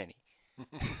there isn't any.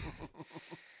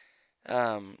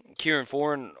 Kieran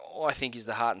Foran, I think, is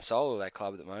the heart and soul of that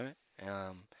club at the moment.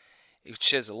 It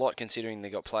says a lot considering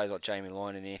they've got players like Jamie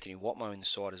Lyon and Anthony Watmo in the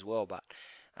side as well, but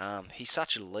he's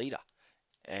such a leader.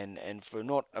 And for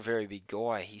not a very big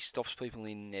guy, he stops people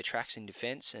in their tracks in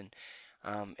defence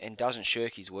and doesn't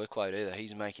shirk his workload either.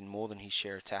 He's making more than his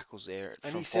share of tackles there.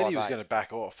 And he said he was going to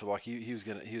back off. Like he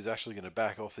was actually going to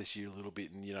back off this year a little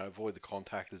bit and avoid the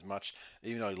contact as much.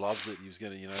 Even though he loves it, he was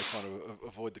going to kind of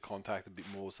avoid the contact a bit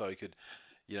more so he could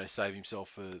save himself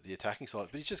for the attacking side.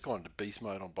 But he's just gone into beast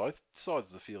mode on both sides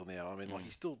of the field now. I mean, like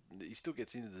he still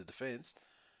gets into the defence,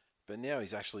 but now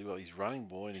he's actually he's running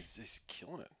boy and he's just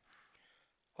killing it.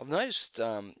 I've noticed,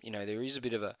 there is a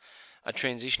bit of a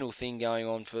transitional thing going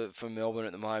on for Melbourne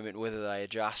at the moment, whether they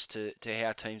adjust to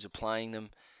how teams are playing them,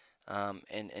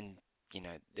 and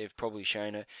they've probably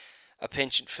shown a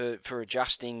penchant for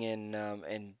adjusting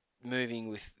and moving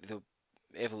with the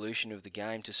evolution of the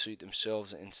game to suit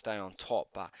themselves and stay on top.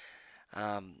 But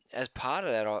as part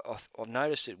of that, I've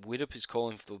noticed that Widdop is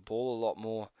calling for the ball a lot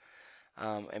more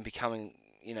and becoming,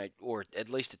 or at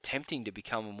least attempting to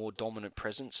become a more dominant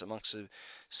presence amongst the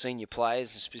senior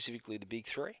players and specifically the big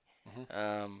three.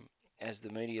 Mm-hmm. As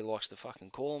the media likes to fucking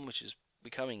call them, which is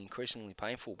becoming increasingly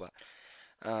painful. But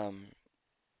I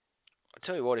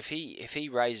tell you what, if he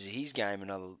raises his game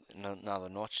another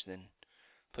notch, then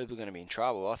people are going to be in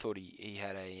trouble. I thought he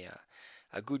had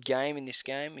a good game in this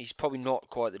game. He's probably not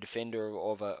quite the defender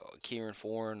of a Kieran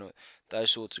Foran or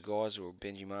those sorts of guys, or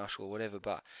Benji Marshall or whatever,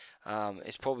 but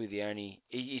it's probably the only...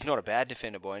 He's not a bad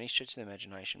defender by any stretch of the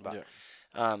imagination, but... Yeah.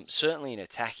 Certainly in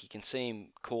attack, you can see him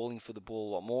calling for the ball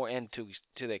a lot more, and to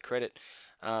their credit,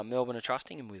 Melbourne are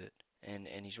trusting him with it, and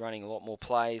he's running a lot more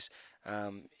plays,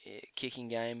 kicking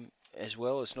game as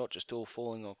well. It's not just all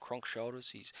falling on Cronk's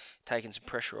shoulders. He's taking some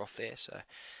pressure off there, so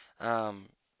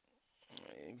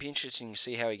it'd be interesting to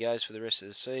see how he goes for the rest of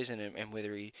the season and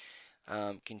whether he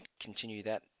can continue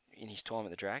that in his time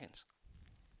at the Dragons.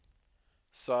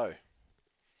 So,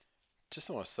 just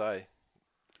want to say,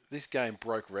 this game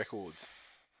broke records.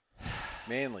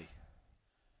 Manly,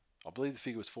 I believe the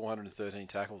figure was 413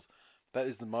 tackles. That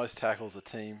is the most tackles a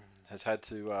team has had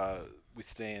to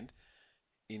withstand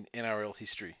in NRL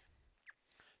history.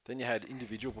 Then you had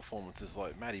individual performances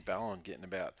like Matty Ballon getting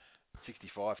about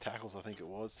 65 tackles, I think it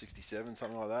was, 67,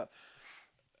 something like that.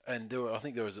 And I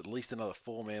think there was at least another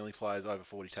 4 Manly players over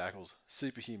 40 tackles.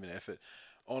 Superhuman effort.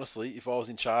 Honestly, if I was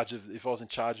in charge of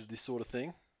this sort of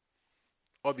thing,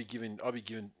 I'd be giving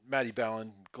Matty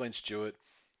Ballon, Glenn Stewart,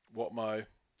 Watmo,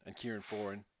 and Kieran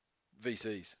Foran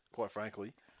VCs. Quite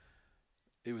frankly,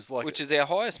 it was like, which is our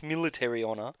highest military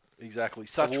honour. Exactly.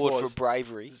 Award for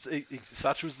bravery.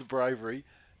 Such was the bravery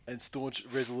and staunch,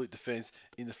 resolute defence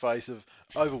in the face of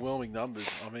overwhelming numbers.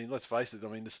 I mean, let's face it. I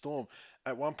mean, the Storm,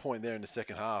 at one point there in the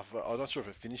second half, I'm not sure if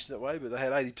it finished that way, but they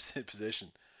had 80%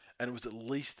 possession. And it was at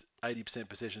least 80%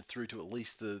 possession through to at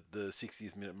least the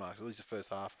 60th minute mark, so at least the first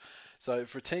half. So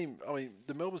for a team, I mean,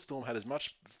 the Melbourne Storm had as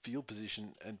much field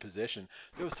position and possession.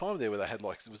 There was time there where they had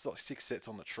it was like 6 sets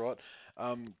on the trot.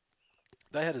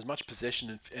 They had as much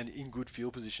possession and in good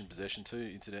field position possession too,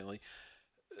 incidentally.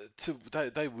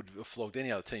 They would have flogged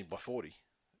any other team by 40,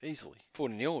 easily.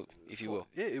 40-0, if you will.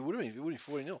 Yeah, it would have been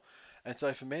 40-0. And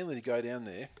so for Manly to go down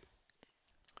there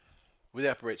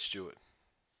without Brett Stewart,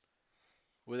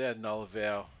 without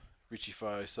Nullavow, Richie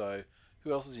Foe, so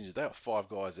who else is injured? They got 5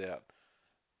 guys out.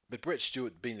 But Brett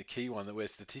Stewart being the key one, that where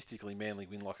statistically Manly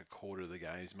win like a quarter of the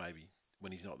games, maybe,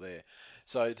 when he's not there.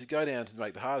 So to go down to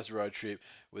make the hardest road trip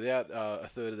without a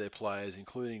third of their players,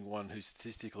 including one who's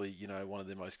statistically, one of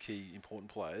their most key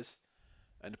important players,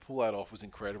 and to pull that off was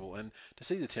incredible. And to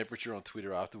see the temperature on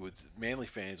Twitter afterwards, Manly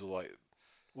fans were like,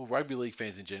 well, rugby league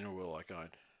fans in general were like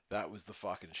going, that was the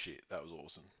fucking shit. That was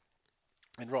awesome.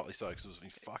 And rightly so, because it was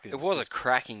fucking... It was a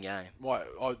cracking game.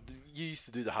 You used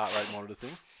to do the heart rate monitor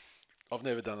thing. I've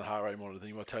never done the heart rate monitor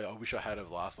thing. I'll tell you, I wish I had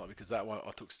it last night, because that one,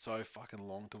 I took so fucking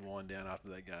long to wind down after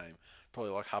that game.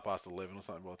 Probably like 11:30 or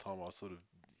something by the time I was sort of,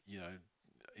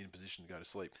 in a position to go to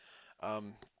sleep.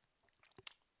 And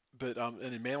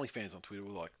then Manly fans on Twitter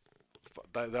were like,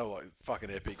 they were like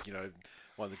fucking epic,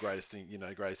 one of the greatest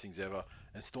things ever.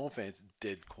 And Storm fans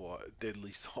dead quiet,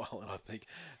 deadly silent, I think.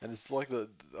 And it's like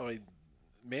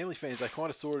Manly fans, they kind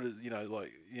of saw it as,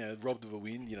 robbed of a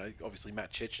win. Obviously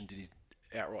Matt Chechen did his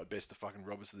outright best to fucking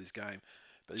rob us of this game,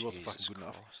 but he wasn't fucking good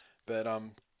enough. But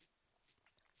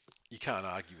you can't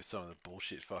argue with some of the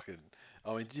bullshit fucking...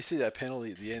 I mean, did you see that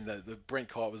penalty at the end? The Brent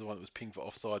Kite was the one that was pinged for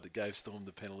offside that gave Storm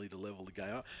the penalty to level the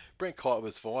game up. Brent Kite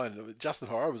was fine. Justin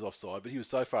Horo was offside, but he was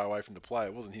so far away from the play,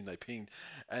 it wasn't him they pinged.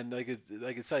 And they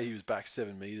could say he was back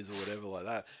 7 metres or whatever like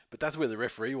that. But that's where the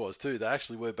referee was too. They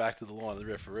actually were back to the line of the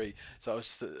referee. So it was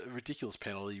just a ridiculous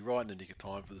penalty, right in the nick of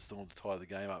time for the Storm to tie the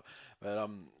game up. But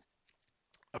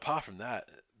apart from that,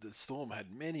 the Storm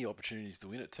had many opportunities to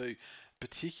win it too,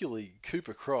 particularly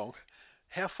Cooper Cronk.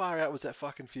 How far out was that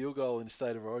fucking field goal in the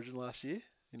State of Origin last year,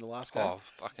 in the last game? Oh,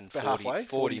 fucking 40, halfway,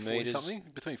 40 metres. Something,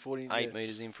 between 40 and... 8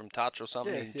 metres in from touch or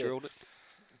something, and drilled it.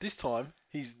 This time,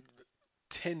 he's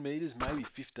 10 metres, maybe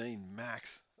 15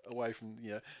 max away from,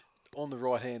 on the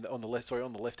left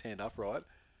hand upright,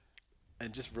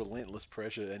 and just relentless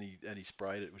pressure, and he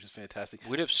sprayed it, which is fantastic.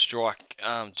 Widdop's strike,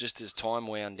 just as time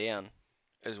wound down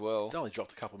as well. It only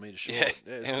dropped a couple of metres short. Yeah,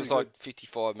 and it was like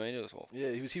 55 metres.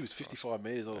 Yeah, he was 55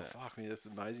 metres. Oh, fuck me, that's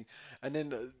amazing. And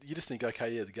then you just think,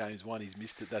 okay, the game's won, he's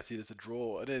missed it, that's it, it's a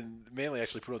draw. And then Manly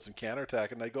actually put on some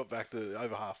counter-attack, and they got back to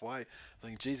over halfway. I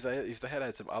think, geez, if they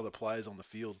had some other players on the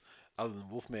field, other than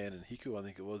Wolfman and Hiku, I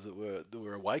think it was, that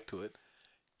were awake to it,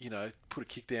 put a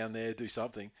kick down there, do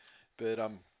something. But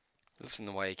listen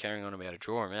to the way you're carrying on about a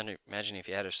draw. Imagine if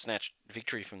you had a snatched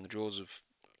victory from the jaws of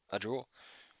a draw.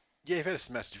 Yeah, if you had a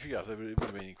smashed figure, it would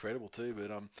have been incredible too. But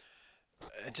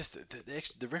and just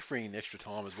the refereeing in extra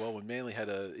time as well. When Manly had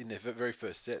in their very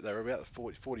first set, they were about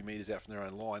 40 metres out from their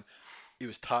own line. It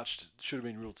was touched, should have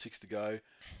been ruled 6 to go.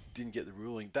 Didn't get the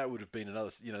ruling. That would have been another.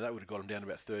 That would have got them down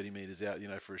about 30 metres out.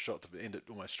 For a shot to end it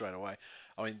almost straight away.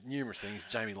 I mean, numerous things.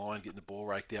 Jamie Lyon getting the ball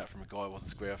raked out from a guy who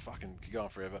wasn't square. Fucking could go on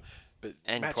forever. But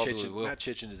Matt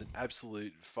Chechen is an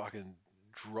absolute fucking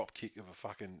drop kick of a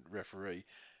fucking referee,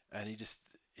 and he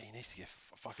needs to get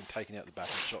fucking taken out the back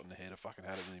and shot in the head. I fucking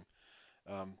had it with him.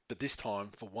 But this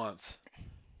time, for once,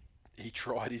 he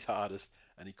tried his hardest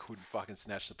and he couldn't fucking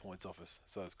snatch the points off us.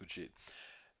 So that's good shit.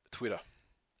 Twitter,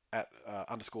 at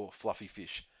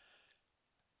 _fluffyfish.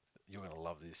 You're going to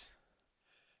love this.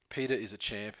 Peter is a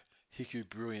champ. Hiku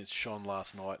Brilliance shone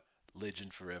last night.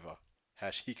 Legend forever.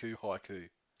 #Hiku Haiku.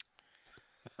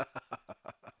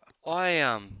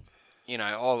 I've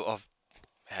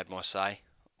had my say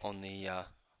on the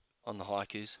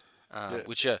haikus,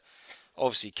 which are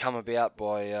obviously come about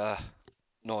by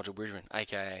Nigel Bridgman,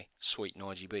 a.k.a. Sweet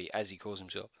Nigel B, as he calls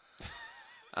himself.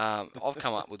 I've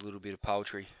come up with a little bit of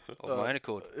poetry of my own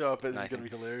accord. Yeah, I bet this is Nathan. going to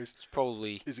be hilarious. It's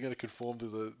probably Is it going to conform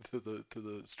to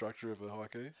the structure of a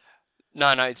haiku?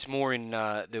 no. It's more in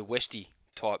the Westy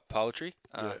type poetry.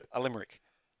 Yeah. A limerick.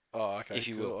 Oh, okay, if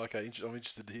you cool. will. Okay, I'm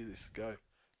interested to hear this. Go.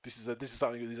 This is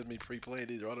something that hasn't been pre-planned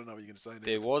either. I don't know what you're going to say next.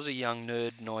 There was a young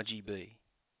nerd, Nige B,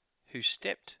 who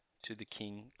stepped to the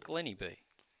king, Glenny B.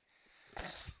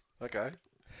 Okay. Yeah,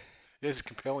 this is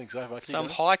compelling so far. Keep Some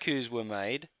going. haikus were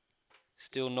made.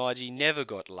 Still, Nige never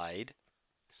got laid,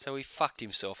 so he fucked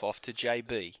himself off to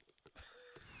JB.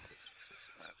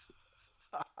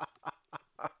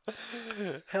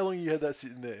 How long you had that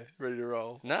sitting there, ready to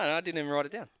roll? No, I didn't even write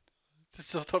it down.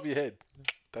 It's off the top of your head.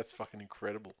 That's fucking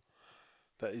incredible.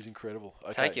 That is incredible.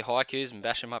 Okay. Take your haikus and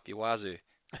bash them up your wazoo.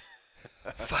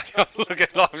 Fuck, look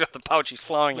at I've got the poetry's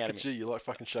flowing Look out at of me. you, you're like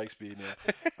fucking Shakespeare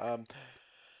now.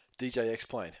 DJ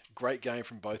X-Plane. Great game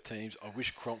from both teams. I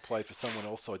wish Cronk played for someone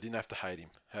else so I didn't have to hate him.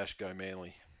 # go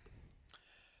Manly.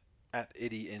 At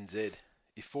Eddie NZ.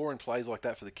 If Foreign plays like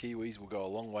that for the Kiwis, we'll go a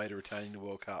long way to retaining the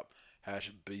World Cup.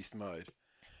 # beast mode.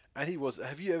 And he was.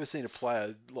 Have you ever seen a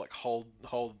player like hold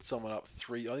someone up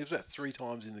three? I think it was about 3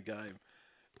 times in the game.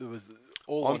 It was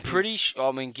all. I'm pretty sure.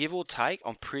 I mean, give or take,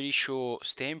 I'm pretty sure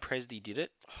Stan Presty did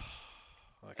it,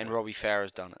 Okay. and Robbie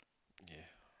Farah's done it. Yeah.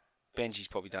 Benji's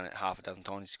probably done it half a dozen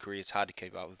times in his career. It's hard to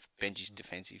keep up with Benji's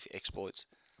defensive exploits.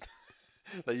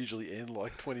 They usually end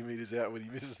like 20 metres out when he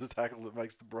misses the tackle that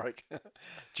makes the break.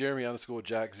 Jeremy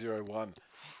 _Jack01.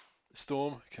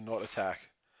 Storm cannot attack.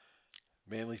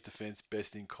 Manly's defence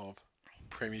best in comp.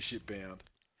 Premiership bound.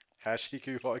 #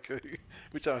 Hiku haiku,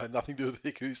 which I had nothing to do with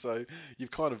Hiku, so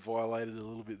you've kind of violated a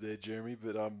little bit there, Jeremy.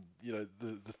 But you know,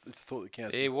 it's the thought that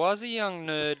counts. There was a young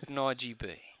nerd, Nige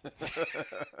B.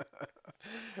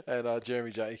 And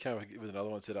Jeremy J, he came up with another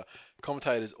one. Said,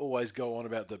 commentators always go on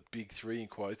about the big 3 in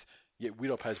quotes, yet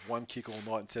Widdop has 1 kick all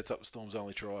night and sets up the Storm's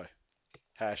only try.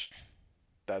 #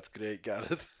 that's great,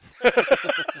 Gareth.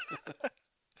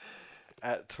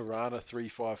 At Tirana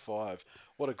 355.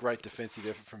 What a great defensive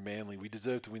effort from Manly. We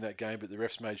deserved to win that game, but the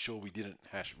refs made sure we didn't.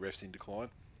 # refs in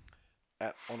decline.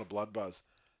 At On a Blood Buzz.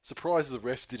 Surprised the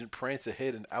refs didn't prance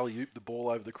ahead and alley-oop the ball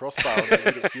over the crossbar and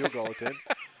get a field goal attempt.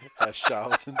 #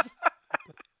 charlatans.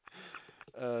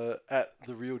 At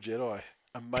The Real Jedi.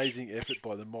 Amazing effort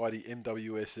by the mighty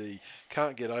MWSE.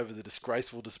 Can't get over the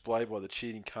disgraceful display by the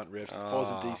cheating cunt refs.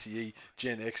 Foz and DCE,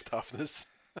 Gen X toughness.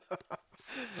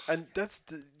 And that's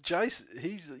Jace.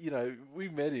 He's, you know, we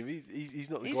met him. He's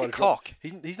not the He's guy. a cock.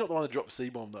 He's not the one to drop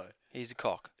C-bomb though. He's a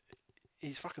cock.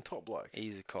 He's fucking top bloke.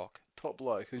 He's a cock. Top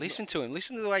bloke. Listen to him.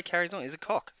 Listen to the way he carries on. He's a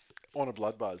cock. On a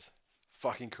blood buzz.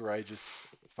 Fucking courageous.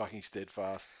 Fucking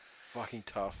steadfast. Fucking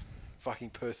tough. Fucking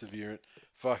perseverant.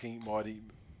 Fucking mighty,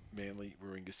 manly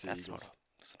Warringah Sea Eagles.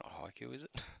 That's not haiku, is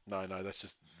it? No, that's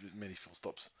just many full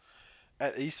stops.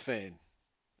 At East fan.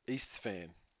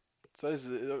 So this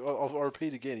is, I'll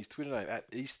repeat again. His Twitter name at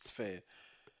East's fan.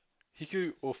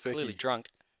 Hiku or Feki. Clearly drunk.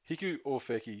 Hiku or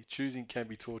Feki. Choosing can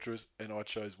be torturous, and I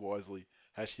chose wisely.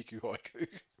 # Hiku haiku.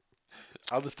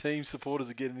 Other team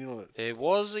supporters are getting in on it. There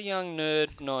was a young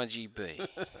nerd, Nige B.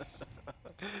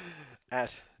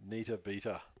 At Nita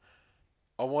Beta.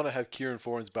 I want to have Kieran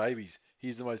Foran's babies.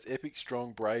 He's the most epic,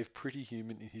 strong, brave, pretty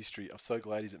human in history. I'm so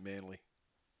glad he's at Manly.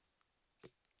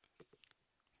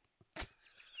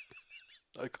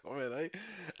 No comment, eh?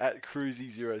 At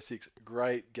Cruzy06.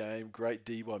 Great game, great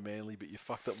D by Manly, but you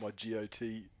fucked up my GOT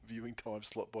viewing time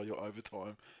slot by your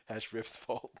overtime. # ref's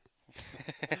fault.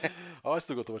 I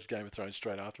still got to watch Game of Thrones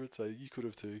straight after it, so you could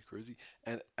have too, Cruzy.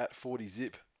 And at 40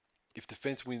 Zip. If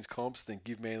defence wins comps, then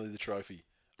give Manly the trophy.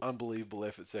 Unbelievable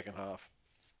effort second half.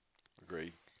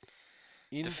 Agreed.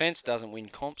 Defence doesn't win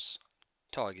comps.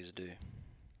 Tigers do.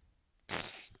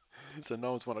 So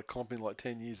no one's won a comp in like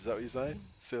 10 years, is that what you're saying?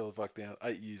 Settle the fuck down.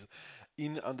 8 years.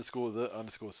 In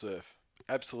 _the_surf.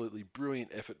 Absolutely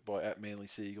brilliant effort by at Manly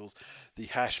Seagulls. The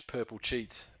 # purple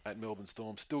cheats at Melbourne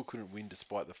Storm still couldn't win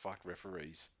despite the fucked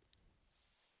referees.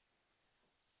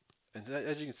 And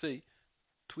as you can see,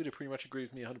 Twitter pretty much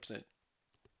agreed with me 100%.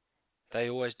 They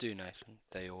always do, Nathan.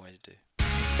 They always do.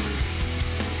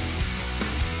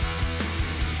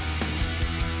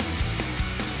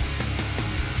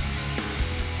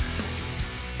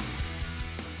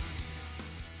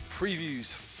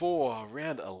 Previews for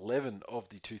round 11 of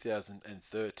the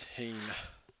 2013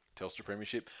 Telstra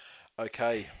Premiership.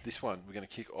 Okay, this one we're going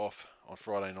to kick off on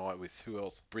Friday night with who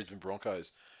else? Brisbane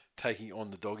Broncos taking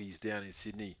on the Doggies down in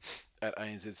Sydney at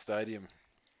ANZ Stadium.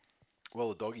 Well,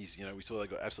 the Doggies, you know, we saw they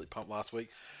got absolutely pumped last week.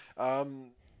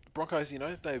 Broncos, you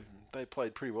know, they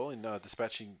played pretty well in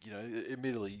dispatching, you know,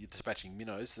 admittedly dispatching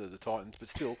minnows, the Titans, but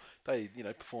still they, you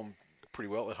know, performed pretty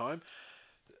well at home.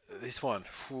 This one,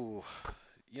 whew,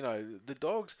 the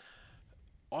Dogs.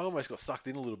 I almost got sucked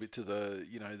in a little bit to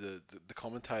the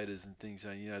commentators and things,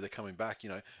 saying they're coming back,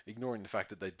 ignoring the fact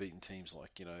that they'd beaten teams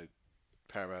like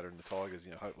Parramatta and the Tigers,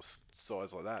 hopeless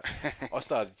sides like that. I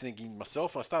started thinking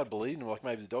myself, I started believing like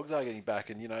maybe the Dogs are getting back,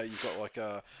 and you've got like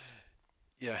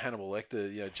Hannibal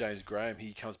Lecter, James Graham,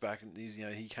 he comes back and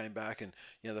he came back and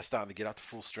they're starting to get up to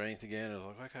full strength again. And I was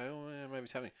like, okay, well, maybe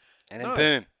it's happening. And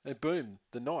then boom,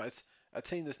 the Knights, a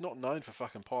team that's not known for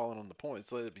fucking piling on the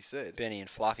points. Let it be said. Benny and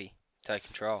Fluffy take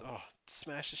control. Oh,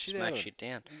 smash the shit Smack out of shit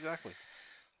down. Exactly.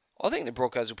 I think the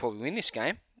Broncos will probably win this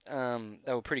game.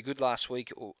 They were pretty good last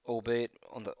week, albeit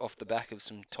off the back of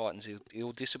some Titans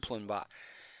ill discipline, but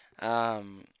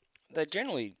they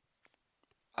generally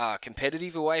are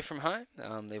competitive away from home.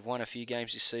 They've won a few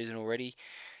games this season already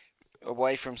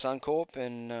away from Suncorp,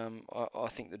 and I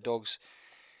think the Dogs,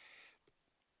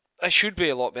 they should be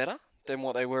a lot better than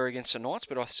what they were against the Knights,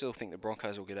 but I still think the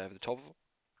Broncos will get over the top of them.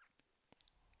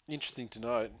 Interesting to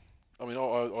note. I mean,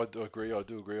 I do agree. I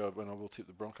will tip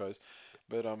the Broncos,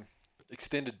 but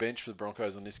extended bench for the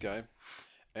Broncos on this game,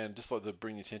 and just like to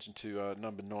bring attention to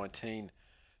number 19,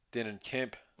 Denon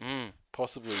Kemp,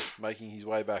 possibly making his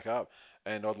way back up.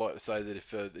 And I'd like to say that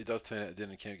if it does turn out that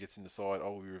Denon Kemp gets in the side, I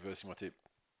will be reversing my tip.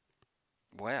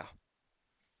 Wow.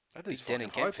 That dude's fucking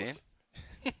hopeless.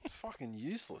 Fucking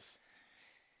useless.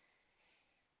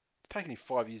 It's taken him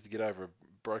 5 years to get over a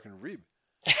broken rib.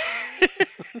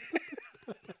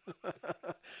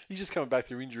 He's just coming back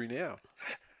through injury now.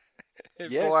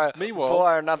 Meanwhile,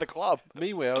 for another club.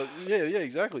 Meanwhile, yeah,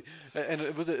 exactly. And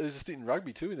it was a stint in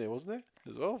rugby too in there, wasn't there?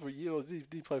 As well for a year. Or did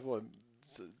he play for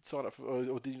sign up for,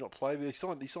 or did he not play? He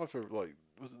signed for like,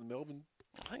 was it the Melbourne?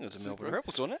 I think it was the Melbourne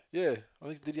Rebels, wasn't it? Yeah, I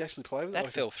think did he actually play with it?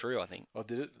 That fell through, I think. Oh,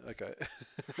 did it? Okay.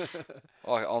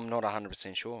 I'm not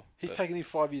 100% sure. He's taken him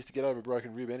 5 years to get over a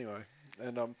broken rib anyway.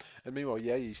 And meanwhile,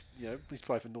 he's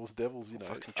playing for North Devils,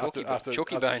 fucking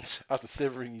chalky bones after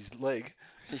severing his leg.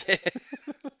 Yeah,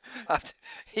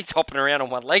 he's hopping around on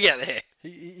one leg out there.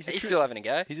 He's still having a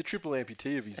go. He's a triple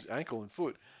amputee of his ankle and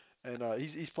foot, and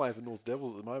he's playing for North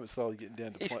Devils at the moment, slowly getting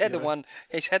down to. He's had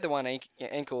the one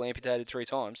ankle amputated 3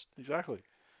 times. Exactly.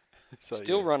 So,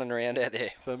 still running around out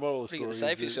there. So the moral of the story is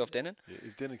save yourself, Denon. Yeah,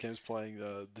 if Denon Kemp's playing,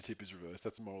 the tip is reversed.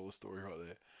 That's the moral of the story right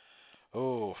there.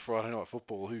 Oh, Friday night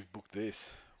football. Who's booked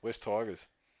this? West Tigers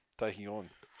taking on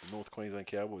the North Queensland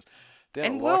Cowboys.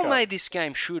 And well made this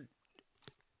game should.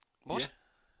 What? Yeah.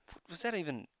 Was that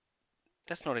even...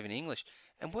 That's not even English.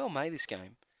 And well may this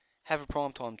game have a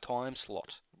primetime time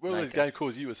slot. Well, this game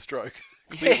caused you a stroke,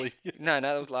 clearly. Yeah. No,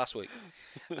 that was last week.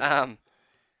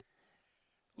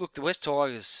 Look, the West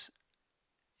Tigers,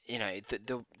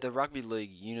 the rugby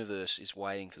league universe is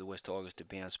waiting for the West Tigers to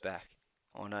bounce back.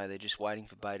 I know they're just waiting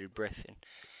for bated breath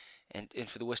and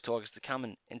for the West Tigers to come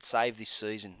and save this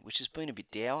season, which has been a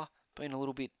bit dour, been a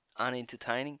little bit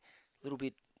unentertaining, a little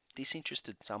bit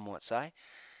disinterested, some might say.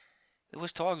 The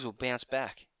West Tigers will bounce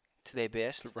back to their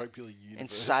best the rugby league universe. And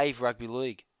save rugby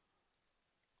league.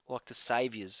 Like the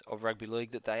saviours of rugby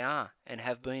league that they are and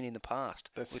have been in the past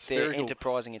with their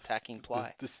enterprising attacking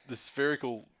play. The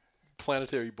spherical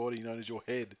planetary body known as your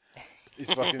head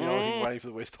is fucking the only thing waiting for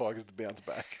the West Tigers to bounce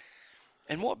back.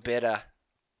 And what better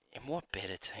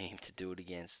team to do it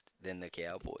against than the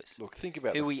Cowboys? Look, think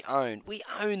about who we own. We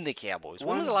own the Cowboys.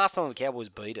 When was the last time the Cowboys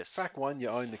beat us? Fact 1, you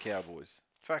own the Cowboys.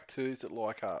 Fact 2, it's at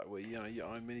Leichhardt, where you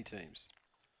own many teams.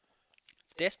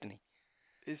 It's destiny.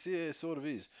 It sort of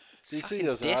is. So you see,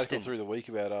 there was an article through the week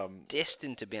about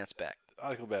destined to bounce back.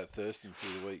 Article about Thurston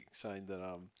through the week saying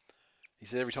that he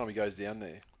said every time he goes down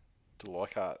there to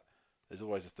Leichhardt, there's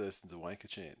always a Thurston's a wanker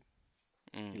chant.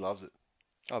 He loves it.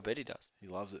 I bet he does. He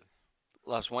loves it.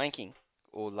 Loves wanking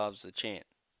or loves the chant?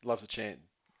 Loves the chant,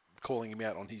 calling him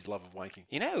out on his love of wanking.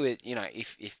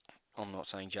 If I'm not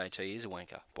saying JT is a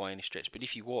wanker by any stretch, but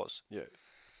if he was,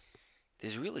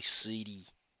 there's a really seedy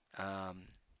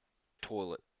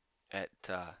toilet at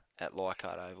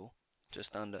Leichhardt Oval,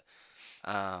 just under.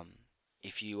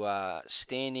 If you are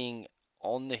standing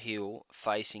on the hill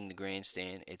facing the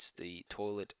grandstand, it's the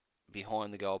toilet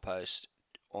behind the goalpost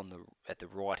at the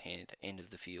right hand end of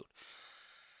the field.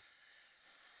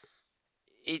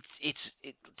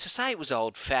 To say it was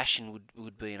old fashioned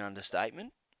would be an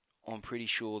understatement. I'm pretty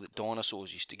sure that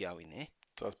dinosaurs used to go in there.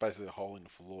 So it's basically a hole in the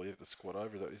floor. You have to squat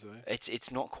over. Is that what you're saying?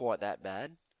 It's not quite that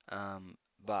bad,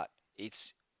 but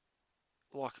it's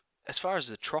like as far as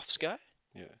the troughs go.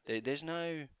 Yeah. There's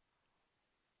no.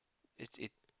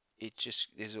 It just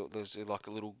there's like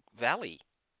a little valley,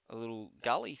 a little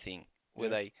gully thing where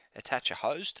they attach a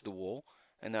hose to the wall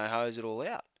and they hose it all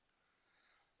out.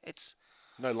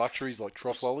 No luxuries like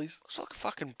trough lollies. It's like a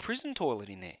fucking prison toilet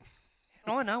in there.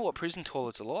 And I know what prison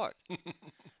toilets are like.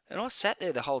 And I sat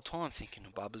there the whole time thinking,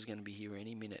 Bubba's going to be here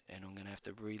any minute and I'm going to have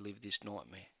to relive this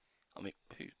nightmare. I mean,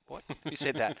 who? What? Who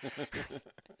said that?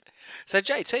 So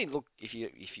JT, look, if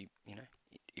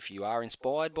you are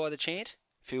inspired by the chant,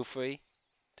 feel free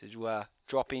to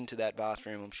drop into that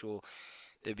bathroom. I'm sure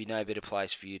there'd be no better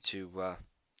place for you to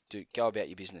go about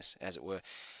your business, as it were.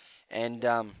 And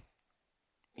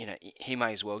he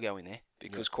may as well go in there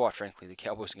because, quite frankly, the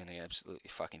Cowboys are going to get absolutely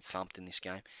fucking thumped in this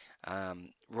game.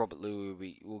 Robert Lou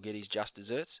will get his just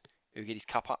desserts. He'll get his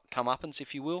comeuppance,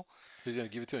 if you will. Who's going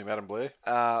to give it to him? Adam Blair?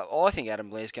 I think Adam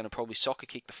Blair's going to probably soccer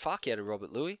kick the fuck out of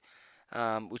Robert Louis,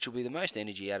 which will be the most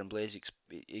energy Adam Blair's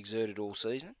exerted all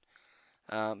season.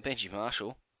 Benji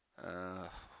Marshall,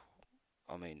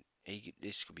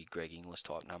 this could be Greg Inglis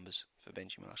type numbers for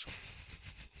Benji Marshall.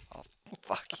 Oh,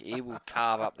 fuck, he will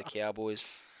carve up the Cowboys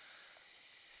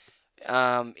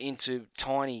into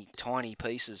tiny, tiny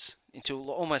pieces, into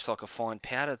almost like a fine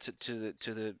powder to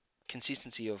the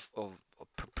consistency of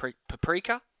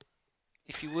paprika,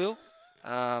 if you will,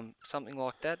 something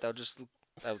like that. They'll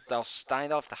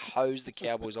have to hose the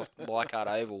Cowboys off Leichhardt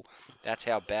Oval. That's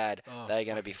how bad they're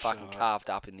going to be fucking carved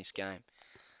up in this game.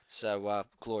 So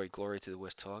glory to the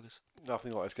West Tigers.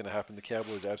 Nothing like that's going to happen. The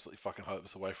Cowboys are absolutely fucking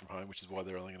hopeless away from home, which is why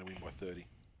they're only going to win by 30.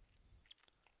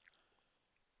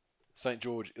 St.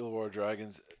 George Illawarra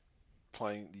Dragons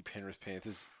playing the Penrith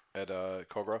Panthers at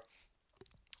Cogra.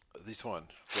 This one,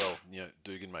 well,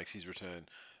 Dugan makes his return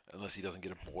unless he doesn't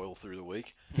get a boil through the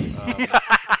week.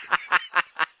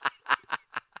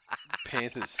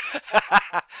 Panthers.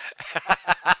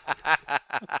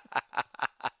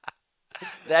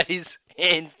 That is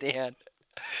hands down.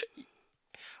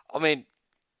 I mean,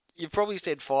 you've probably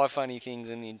said 5 funny things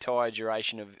in the entire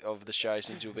duration of the show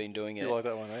since we've been doing it. You like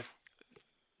that one, eh?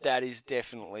 That is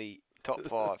definitely top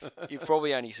 5. You've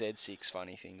probably only said 6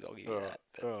 funny things, I'll give you that.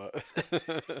 All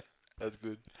right. That's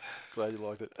good. Glad you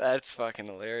liked it. That's fucking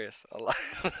hilarious.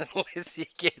 Unless he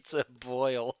gets a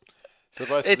boil. So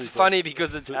both it's funny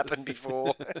because it's happened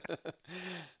before.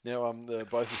 Now,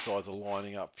 both the sides are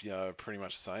lining up, pretty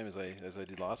much the same as they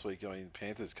did last week. I mean,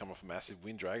 Panthers come off a massive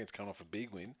win, Dragons come off a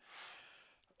big win.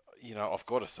 I've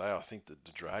got to say, I think that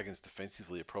the Dragons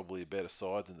defensively are probably a better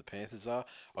side than the Panthers are.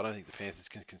 I don't think the Panthers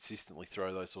can consistently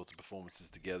throw those sorts of performances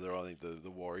together. I think the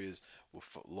Warriors were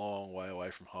a long way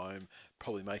away from home,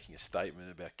 probably making a statement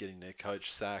about getting their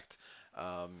coach sacked.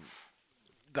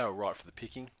 They were right for the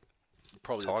picking.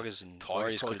 Probably Tigers and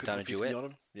Warriors could have done a duet. On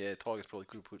them. Yeah, Tigers probably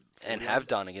could have put 40 and have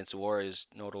done against the Warriors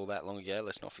not all that long ago.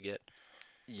 Let's not forget.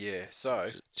 Yeah,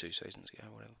 so 2 seasons ago,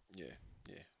 whatever. Yeah.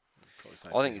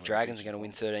 I think the Dragons are going to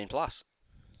win 13 plus.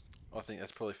 I think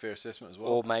that's probably a fair assessment as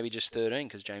well. Or maybe just 13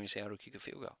 because Jamie Soward will kick a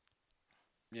field goal.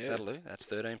 Yeah, that'll do. That's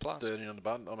 13 plus. 13 on the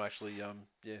button. I'm actually I'm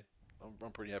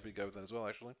pretty happy to go with that as well.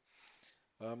 Actually,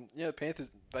 the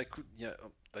Panthers they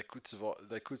could survive.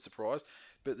 They could surprise,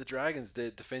 but the Dragons,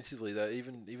 they're defensively, they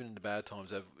even in the bad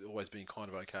times have always been kind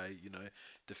of okay,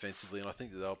 defensively, and I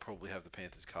think that they'll probably have the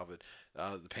Panthers covered.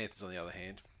 The Panthers, on the other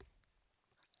hand,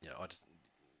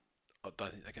 I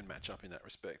don't think they can match up in that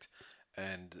respect.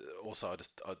 And also,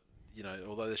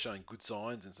 although they're showing good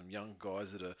signs and some young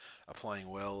guys that are playing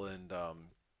well and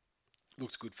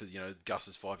looks good for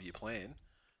Gus's 5-year plan.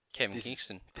 Kevin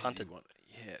Kingston punted.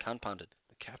 Cunt punted.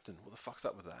 The captain. What the fuck's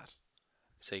up with that?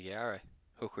 Seguiaro,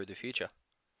 hooker of the future.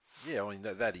 Yeah, I mean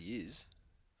that he is,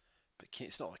 but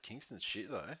it's not like Kingston's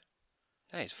shit though.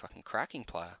 No, he's a fucking cracking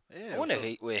player. Yeah, I wonder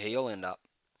where he'll end up.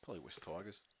 Probably West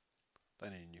Tigers. They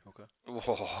need a new hooker.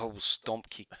 Oh, I will stomp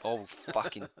kick. I will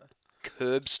fucking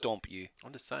curb stomp you.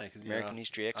 I'm just saying, because American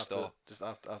History X style. Just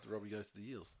after Robbie goes to the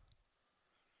Eels.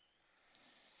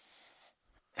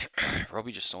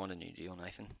 Robbie just signed a new deal,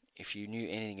 Nathan. If you knew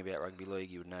anything about rugby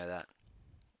league, you would know that.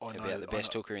 The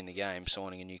best hooker in the game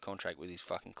signing a new contract with his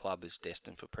fucking club is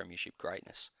destined for premiership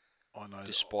greatness. I know.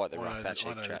 Despite the rough patch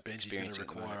I know that Benji's experience going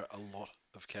to require a lot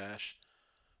of cash,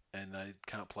 and they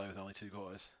can't play with only 2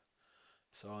 guys.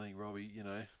 So I think Robbie,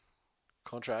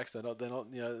 contracts they're not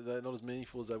as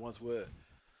meaningful as they once were,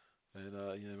 and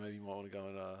maybe you might want to go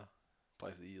and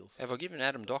play for the Eels. Have I given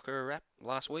Adam Docker a rap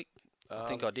last week? I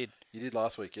think I did. You did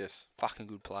last week, yes. Fucking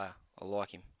good player. I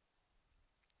like him.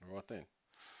 All right then.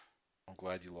 I'm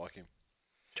glad you like him.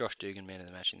 Josh Dugan, man of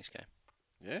the match in this game.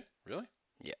 Yeah, really?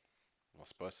 Yeah. I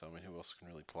suppose so. I mean, who else can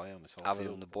really play on this whole Other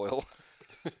field? than the Boyle.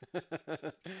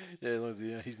 Yeah, as long as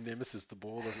his nemesis, the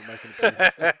ball, doesn't make an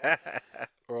appearance.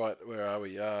 All right, where are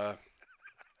we?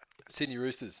 Sydney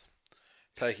Roosters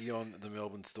taking on the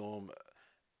Melbourne Storm,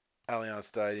 Allianz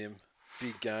Stadium.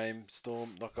 big game.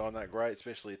 Storm not going that great,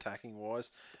 especially attacking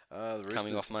wise. The Roosters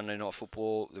Coming off Monday Night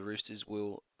Football, the Roosters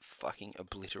will fucking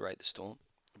obliterate the Storm.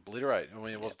 Obliterate. I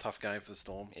mean, it was a tough game for the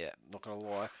Storm. Yeah. Not going to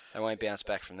lie. They won't bounce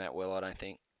back from that well, I don't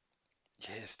think.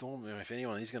 Yeah, Storm. I mean, if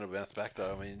anyone, he's going to bounce back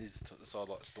though. I mean, it is a side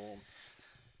like Storm.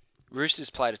 Roosters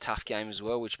played a tough game as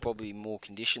well, which probably more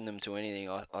conditioned them to anything.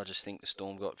 I just think the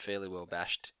Storm got fairly well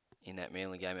bashed in that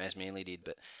Manly game, as Manly did.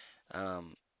 But,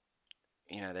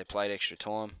 they played extra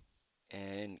time,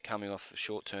 and coming off a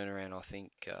short turnaround, I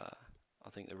think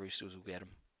the Roosters will get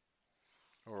them.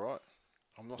 All right.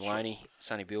 I'm not Delaney, sure.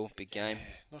 Sonny Bill, big game.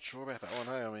 Yeah, not sure about that one,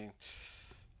 hey? I mean,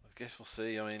 I guess we'll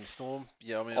see. I mean, Storm,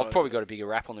 yeah, I mean... I've probably got a bigger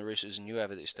rap on the Roosters than you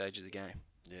have at this stage of the game.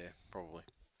 Yeah, probably.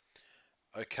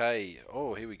 Okay,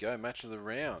 here we go. Match of the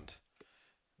round.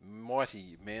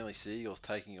 Mighty Manly Seagulls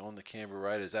taking on the Canberra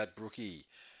Raiders at Brookie.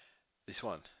 This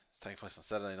one is taking place on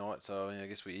Saturday night, so I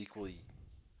guess we equally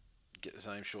get the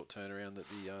same short turnaround that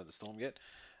the Storm get.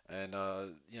 And,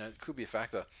 it could be a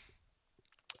factor.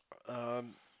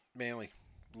 Manly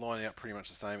lining up pretty much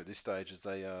the same at this stage as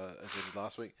they did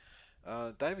last week.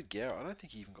 David Gower, I don't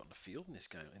think he even got in the field in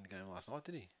the game last night,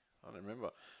 did he? I don't remember.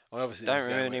 Obviously, don't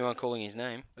remember anyone calling his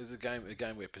name. It was a game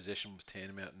where possession was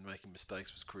tantamount and making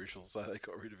mistakes was crucial, so they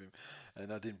got rid of him,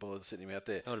 and I didn't bother setting him out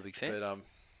there. Not a big fan. But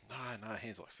no,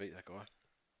 hands like feet, that guy.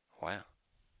 Wow.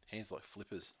 Hands like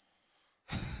flippers.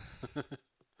 That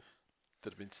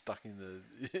have been stuck in the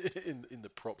in the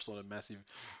props on a massive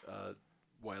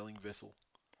whaling vessel.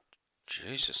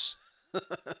 Jesus.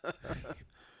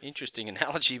 Interesting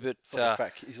analogy, but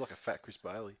He's like a fat Chris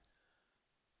Bailey.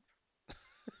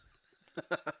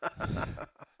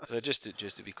 So just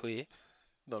to be clear,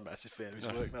 not a massive fan of his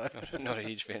work, no. Not a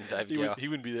huge fan of David Gower. He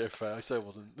wouldn't be there if Faso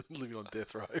wasn't living on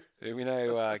death row. We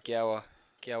know Gower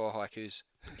haikus.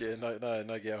 Yeah,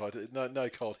 no Gower, no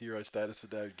cold hero status for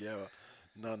David Gower,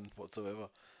 none whatsoever.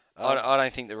 I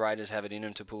don't think the Raiders have it in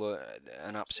them to pull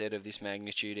an upset of this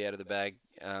magnitude out of the bag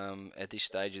at this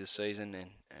stage of the season,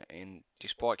 and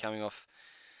despite coming off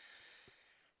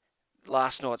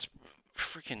last night's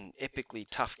freaking epically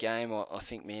tough game, I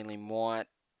think Manly might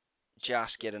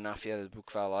just get enough out of the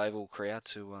Brookvale Oval crowd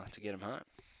to get them home.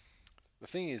 The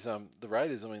thing is, the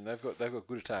Raiders, I mean, they've got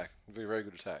good attack, very, very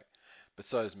good attack, but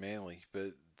so does Manly.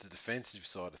 But the defensive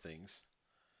side of things,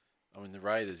 I mean, the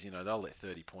Raiders, they'll let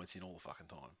 30 points in all the fucking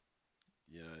time.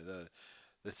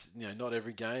 That's not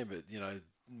every game, but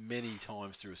many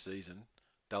times through a season,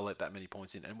 they'll let that many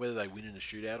points in, and whether they win in a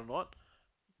shootout or not,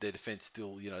 their defense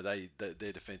still,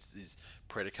 their defense is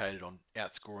predicated on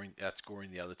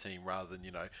outscoring the other team rather than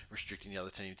restricting the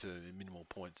other team to minimal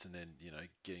points and then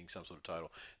getting some sort of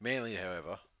total. Manly,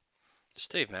 however,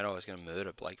 Steve Maddow is going to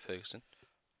murder Blake Ferguson.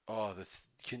 Oh,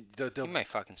 he may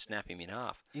fucking snap him in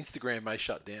half. Instagram may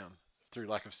shut down through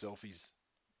lack of selfies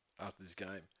after this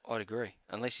game. I'd agree,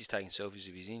 unless he's taking selfies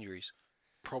of his injuries.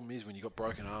 Problem is when you've got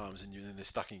broken arms and they're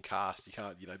stuck in cast, you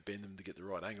can't bend them to get the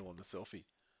right angle on the selfie.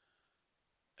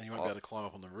 And you won't be able to climb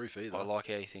up on the roof either. I like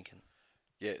how you're thinking.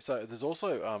 Yeah, so there's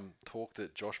also talk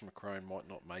that Josh McCrone might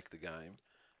not make the game,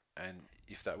 and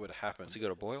if that were to happen... Has he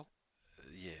got a boil?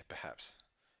 Yeah, perhaps.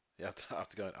 You have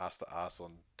to go and ask the arse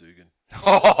on Dugan.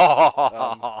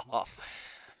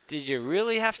 Did you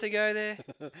really have to go there?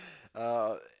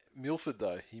 Milford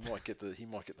though, he might get the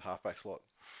halfback slot.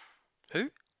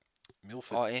 Who?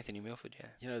 Milford. Oh, Anthony Milford, yeah.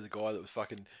 You know the guy that was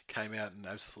fucking came out and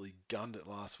absolutely gunned it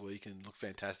last week and looked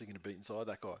fantastic in a beaten side.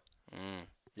 That guy.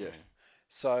 Yeah.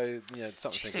 So it's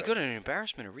something. Jeez, they got an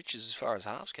embarrassment of riches as far as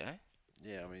halves go.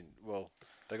 Yeah, I mean, well,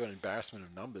 they got an embarrassment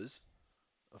of numbers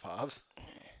of halves.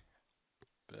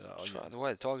 But the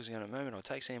way the Tigers are going at the moment, I'll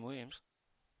take Sam Williams.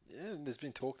 Yeah, and there's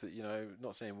been talk that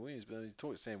not Sam Williams, but there's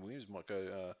talk that Sam Williams might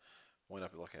go wind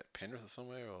up at Penrith or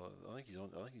somewhere. Or I think he's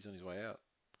on his way out.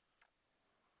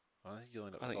 I don't think he'll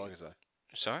end up with Tigers though.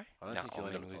 Sorry? I don't think he'll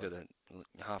end up with we've got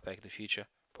the halfback of the future.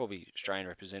 Probably Australian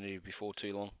representative before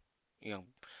too long.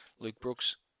 Luke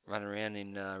Brooks running around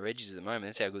in Reggie's at the moment.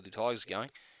 That's how good the Tigers are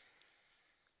going.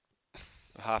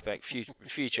 A halfback,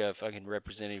 future fucking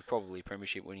representative, probably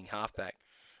premiership winning halfback,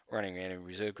 running around in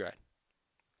reserve grade.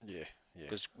 Yeah.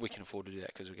 Because we can afford to do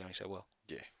that because we're going so well.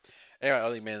 Yeah. Anyway,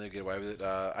 I think Manly will get away with it.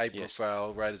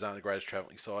 Brookvale, Raiders aren't the greatest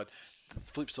travelling side. The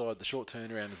flip side, the short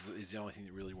turnaround is the only thing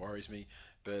that really worries me.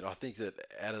 But I think that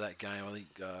out of that game, I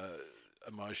think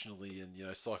emotionally and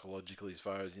psychologically, as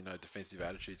far as defensive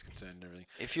attitudes concerned and everything,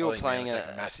 if you were playing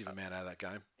a massive amount out of that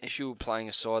game, if you were playing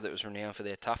a side that was renowned for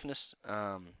their toughness,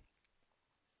 I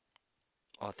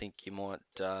think you might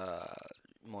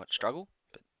struggle.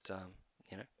 But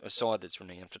a side that's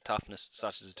renowned for toughness,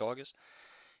 such as the Tigers,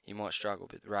 you might struggle.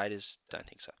 But the Raiders, don't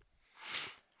think so.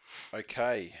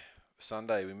 Okay.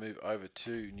 Sunday, we move over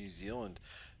to New Zealand.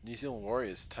 New Zealand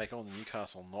Warriors take on the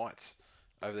Newcastle Knights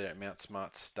over there at Mount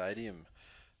Smart Stadium.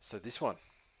 So this one,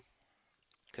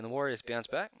 Can the Warriors bounce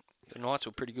back? The Knights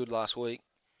were pretty good last week.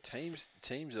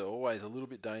 teams are always a little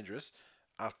bit dangerous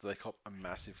after they cop a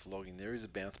massive flogging. There is a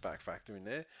bounce back factor in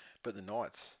there, but the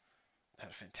Knights had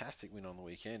a fantastic win on the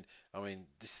weekend. I mean,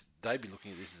 they'd be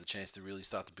looking at this as a chance to really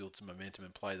start to build some momentum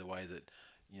and play the way that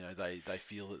they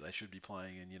feel that they should be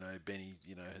playing, and Benny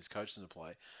has coached them to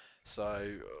play.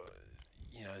 So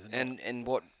And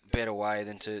what better way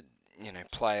than to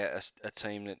play a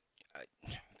team that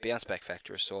bounce back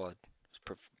factor aside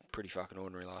was pretty fucking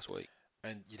ordinary last week.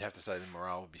 And you'd have to say the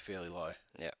morale would be fairly low.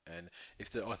 Yeah. And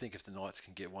I think if the Knights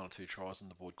can get 1 or 2 tries on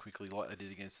the board quickly, like they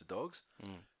did against the Dogs,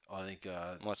 I think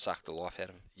might suck the life out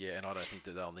of them. Yeah, and I don't think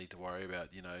that they'll need to worry about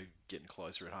getting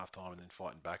closer at halftime and then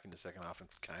fighting back in the second half and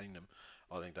caning them.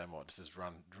 I think they might just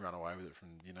run away with it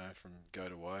from go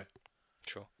to woe.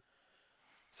 Sure.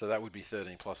 So that would be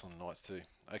 13 plus on the Knights too.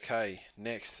 Okay,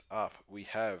 next up we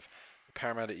have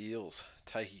Parramatta Eels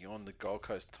taking on the Gold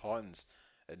Coast Titans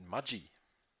at Mudgee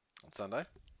on Sunday.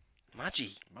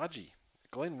 Mudgee.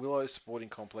 Glen Willow Sporting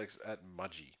Complex at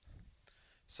Mudgee.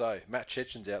 So Matt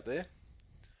Chechen's out there.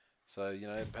 So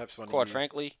perhaps one. Quite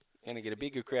frankly, you're gonna get a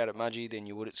bigger crowd at Mudgee than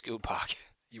you would at Skilled Park.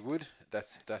 You would.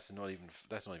 That's not even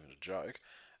a joke.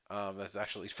 That's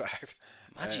actually fact.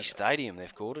 Mudgee Stadium,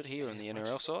 they've called it here on the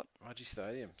NRL site. Mudgee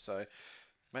Stadium. So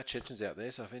Matt Chechen's out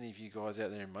there. So if any of you guys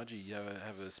out there in Mudgee, you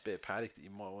have a spare paddock that you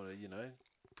might want to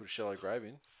put a shallow grave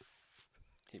in,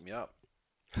 hit me up.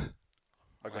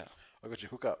 I got your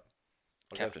hook up.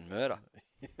 Captain Murder.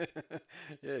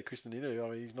 Yeah, Kristen Inu. I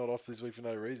mean, he's not off this week for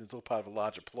no reason. It's all part of a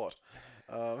larger plot.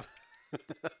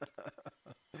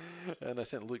 And I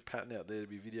sent Luke Patton out there to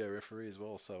be video referee as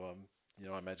well. So,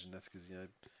 I imagine that's because,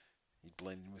 he'd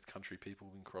blend in with country people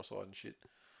being cross-eyed and shit.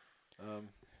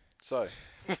 So.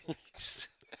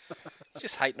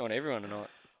 Just hating on everyone tonight.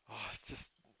 Oh, it's just,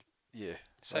 yeah.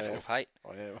 So full of hate.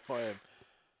 I am.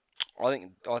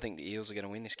 I think the Eels are going to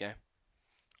win this game.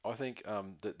 I think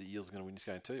that the Eels are going to win this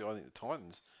game too. I think the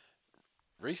Titans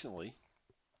recently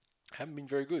haven't been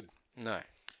very good. No.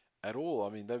 At all. I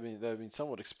mean, they've been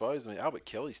somewhat exposed. I mean, Albert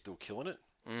Kelly's still killing it.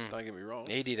 Don't get me wrong.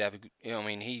 He did have a good.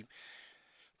 He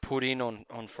put in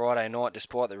on Friday night,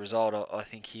 despite the result. I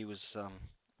think he was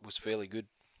fairly good.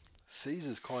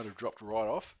 Caesar's kind of dropped right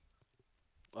off.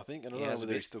 I think, and I don't know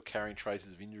whether he's still carrying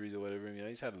traces of injuries or whatever.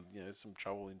 He's had some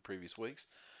trouble in previous weeks.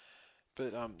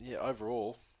 But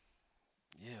overall.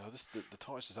 Yeah, the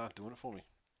Titans just aren't doing it for me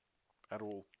at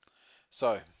all.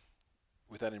 So,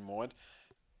 with that in mind,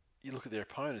 you look at their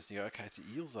opponents and you go, okay, it's the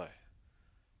Eels though.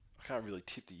 I can't really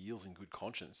tip the Eels in good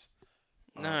conscience.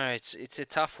 No, it's a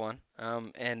tough one.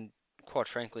 And quite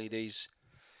frankly, these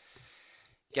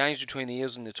games between the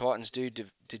Eels and the Titans do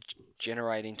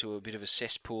degenerate into a bit of a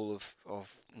cesspool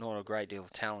of not a great deal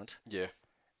of talent. Yeah.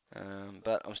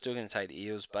 But I'm still going to take the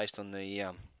Eels based on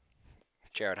the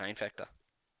Jared Hayne factor.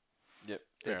 Yep,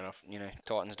 fair enough.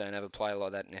 Titans don't have a player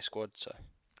like that in their squad, so.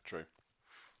 True.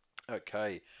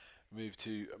 Okay, move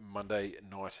to Monday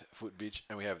night foot bitch,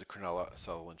 and we have the Cronulla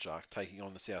Sutherland Sharks taking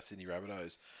on the South Sydney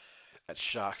Rabbitohs at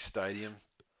Sharks Stadium.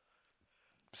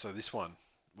 So this one,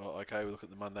 well, okay, we look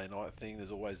at the Monday night thing. There's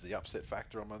always the upset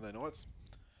factor on Monday nights.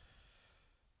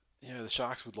 The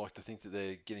Sharks would like to think that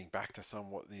they're getting back to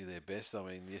somewhat near their best. I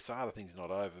mean, the Asada thing's not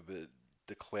over, but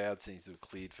the cloud seems to have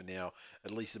cleared for now,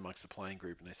 at least amongst the playing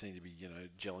group, and they seem to be,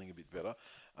 gelling a bit better.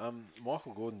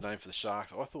 Michael Gordon named for the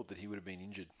Sharks. I thought that he would have been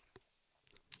injured.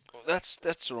 Well, that's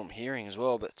what I'm hearing as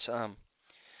well, but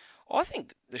I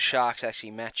think the Sharks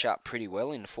actually match up pretty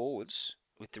well in the forwards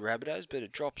with the Rabbitohs, but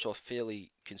it drops off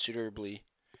fairly considerably,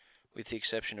 with the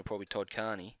exception of probably Todd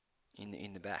Carney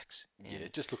in the backs. Yeah,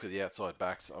 just look at the outside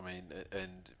backs. I mean,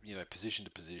 and position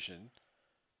to position,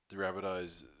 the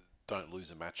Rabbitohs don't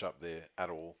lose a match up there at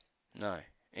all. No,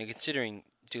 and considering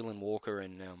Dylan Walker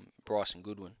and Bryson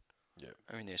Goodwin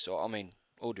are in there, so I mean,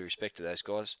 all due respect to those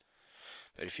guys,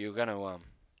 but if you're going to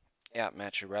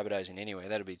outmatch the Rabbitohs in any way,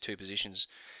 that'll be 2 positions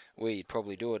where you'd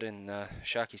probably do it, and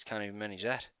Sharkies can't even manage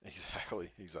that.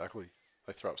 Exactly.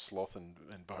 They throw up Sloth and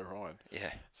Bo Ryan.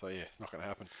 Yeah. So yeah, it's not going to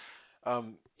happen.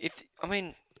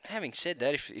 Having said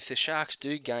that, if the Sharks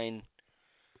do gain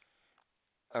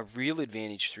a real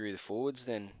advantage through the forwards,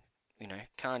 then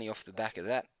Carney off the back of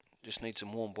that just needs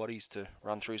some warm bodies to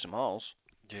run through some holes.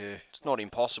 Yeah. It's not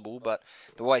impossible, but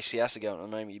the way Souths are going at the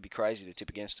moment, you'd be crazy to tip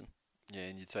against them. Yeah,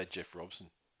 and you'd say Jeff Robson.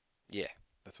 Yeah.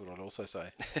 That's what I'd also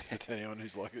say to anyone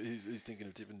who's thinking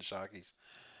of tipping the Sharkies.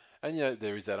 And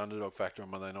there is that underdog factor on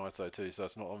Monday nights though too. So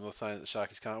I'm not saying that the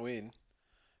Sharkies can't win,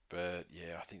 but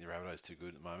yeah, I think the Rabbitohs too good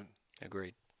at the moment.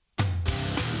 Agreed.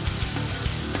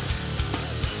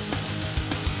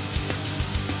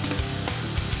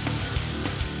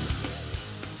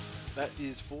 that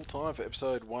is full time for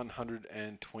episode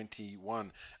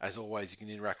 121. As always, you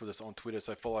can interact with us on Twitter,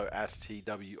 so follow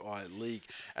TWI League,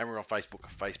 and we're on Facebook,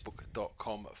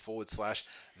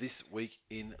 facebook.com/This Week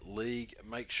in League.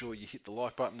 Make sure you hit the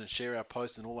like button and share our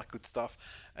posts and all that good stuff,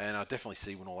 and I'll definitely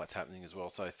see when all that's happening as well.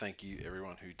 So thank you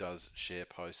everyone who does share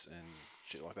posts and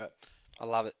shit like that. I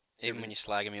love it, even when you're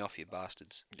slagging me off, you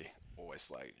bastards. Yeah, always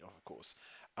slagging you off, of course.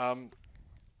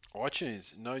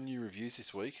 iTunes, no new reviews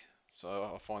this week.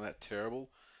 So I find that terrible,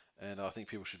 and I think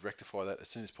people should rectify that as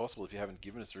soon as possible if you haven't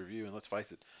given us a review. And let's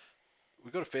face it,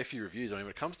 we've got a fair few reviews. I mean,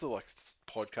 when it comes to like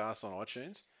podcasts on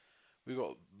iTunes, we've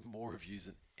got more reviews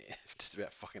than just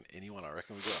about fucking anyone, I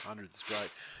reckon. We've got hundreds, it's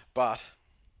great. But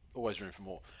always room for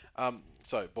more.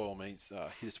 So by all means,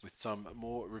 hit us with some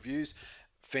more reviews.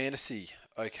 Fantasy,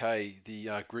 okay,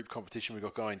 the group competition we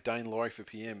got going. Dane Laurie for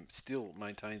PM still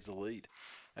maintains the lead.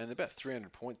 And about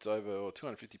 300 points over, or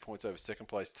 250 points over second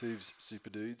place. Tubes, Super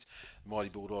Dudes, Mighty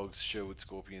Bulldogs, Sherwood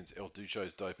Scorpions, El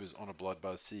Ducho's Dopers, Honor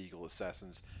Bloodbuzz, Sea Eagle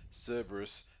Assassins,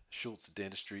 Cerberus, Schultz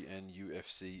Dentistry, and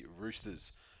UFC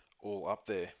Roosters. All up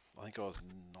there. I think I was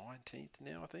 19th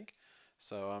now, I think.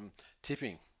 So,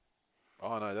 tipping.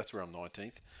 Oh, no, that's where I'm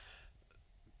 19th.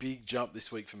 Big jump this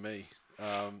week for me.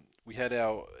 We had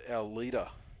our leader,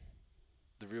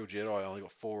 the Real Jedi, only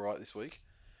got 4 right this week.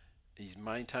 He's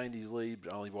maintained his lead,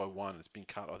 but only by 1. It's been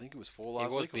cut. I think it was 4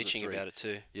 last week. He was bitching about it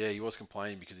too. Yeah, he was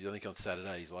complaining because I think on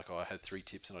Saturday he's like, I had 3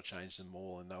 tips and I changed them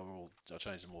all, and I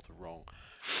changed them all to wrong.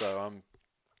 So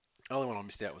only one I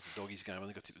missed out was the Doggies game. I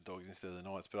think I tipped the Doggies instead of the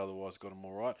Knights, but otherwise got them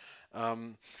all right.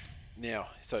 Now,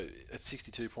 so at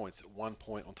 62 points, 1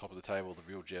 point on top of the table, the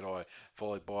Real Jedi,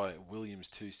 followed by Williams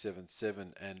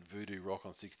 277 and Voodoo Rock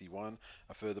on 61.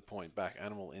 A further point back,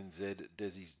 Animal NZ,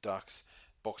 Desi's Ducks,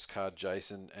 Boxcard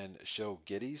Jason and Shell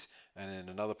Geddes, and then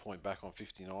another point back on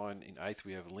 59. In 8th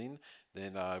we have Lynn,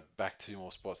 then back 2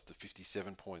 more spots to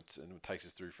 57 points, and it takes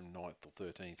us through from 9th to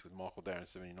 13th with Michael Darren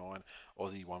 79,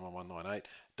 Aussie 11198,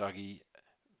 Dougie,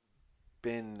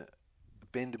 Bendem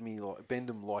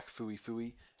like Fooey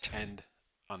Fooey, and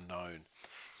Unknown.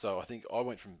 So I think I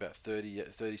went from about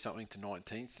 30 something to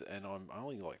 19th, and I'm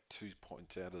only like 2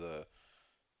 points out of the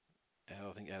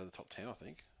top 10. I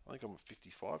think I'm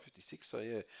 55, 56. So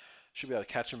yeah, should be able to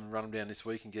catch them and run them down this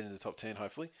week and get into the top 10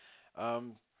 hopefully.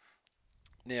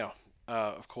 Now,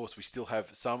 of course, we still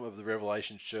have some of the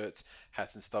Revelation shirts,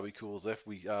 hats, and stubby cools left.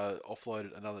 We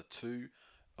offloaded another 2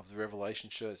 of the Revelation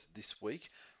shirts this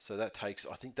week. So that takes,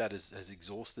 I think that has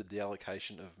exhausted the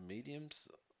allocation of mediums.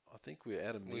 I think we're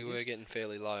out of mediums. We were getting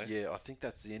fairly low. Yeah, I think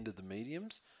that's the end of the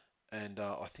mediums. And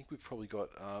I think we've probably got,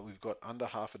 we've got under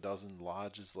half a dozen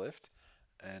larges left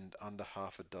and under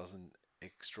half a dozen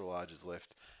extra larges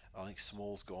left. I think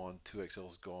small's gone,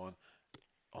 2XL's gone.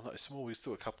 Oh no, small, we've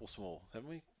still a couple small, haven't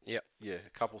we? Yep. Yeah, a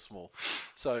couple small.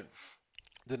 So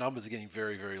the numbers are getting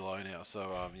very, very low now.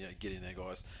 So yeah, get in there,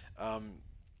 guys. And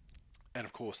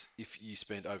of course, if you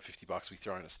spend over $50, we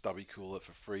throw in a stubby cooler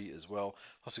for free as well.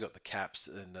 Plus, we've got the caps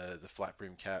and the flat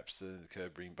brim caps and the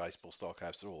curved brim baseball style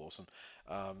caps. They're all awesome.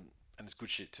 And it's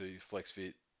good shit too. Flex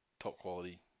fit, top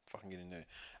quality. Fucking get in there.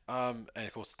 And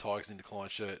of course, the Tigers in Decline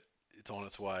shirt. It's on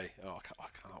its way. Oh, I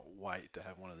can't wait to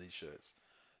have one of these shirts.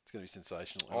 It's going to be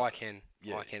sensational. Oh, I can.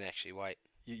 Yeah. I can actually wait.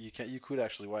 You could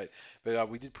actually wait. But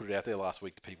we did put it out there last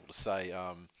week to people to say,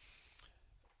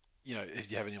 you know, if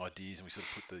you have any ideas, and we sort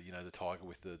of put the tiger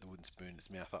with the wooden spoon in its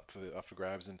mouth up for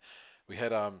grabs, and we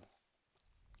had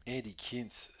Andy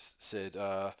Kintz said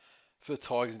for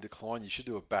Tigers in Decline, you should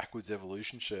do a backwards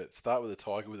evolution shirt. Start with a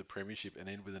tiger with a premiership and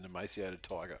end with an emaciated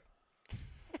tiger.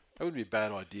 That would be a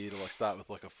bad idea to like start with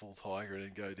like a full tiger and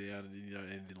then go down and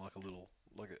end in like a little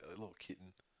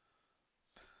kitten.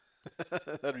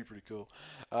 That'd be pretty cool.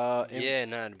 Yeah,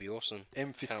 no, it'd be awesome.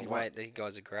 M51. Can't wait. These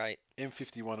guys are great.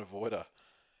 M51 avoider.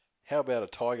 How about a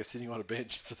tiger sitting on a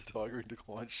bench for the Tiger in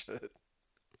Decline shirt?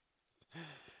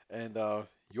 And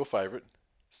your favourite,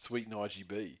 Sweet Nige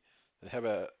B. And how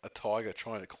about a tiger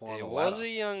trying to climb a ladder? There was a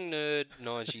young nerd,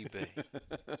 Nige B.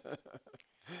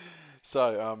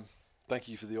 So, thank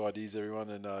you for the ideas,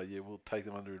 everyone. And yeah, we'll take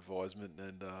them under advisement,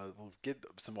 and we'll get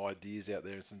some ideas out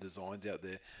there and some designs out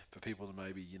there for people to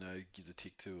maybe give the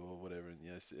tick to or whatever. And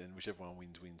and whichever one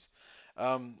wins.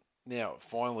 Now,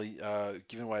 finally,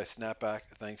 giving away a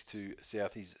snapback thanks to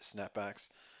Southy's Snapbacks.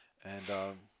 And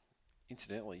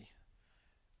incidentally,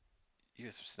 you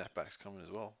got some snapbacks coming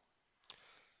as well.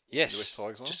 Yes,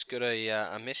 just got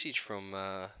a message from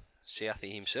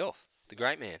Southy himself, the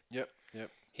great man. Yep.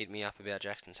 Hit me up about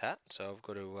Jackson's hat, so I've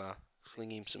got to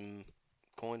sling him some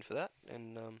coin for that.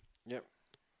 And yep.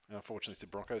 And unfortunately, it's a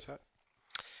Broncos hat.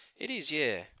 It is,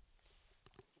 yeah.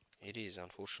 It is,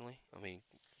 unfortunately. I mean,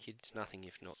 kid's nothing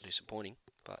if not disappointing,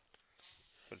 but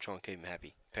got to try and keep him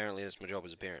happy. Apparently, that's my job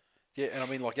as a parent. Yeah, and I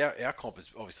mean, like our comp is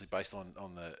obviously based on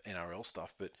the NRL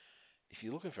stuff, but if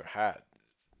you're looking for a hat,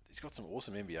 he's got some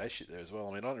awesome NBA shit there as well.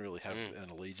 I mean, I don't really have an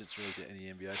allegiance really to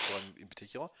any NBA side in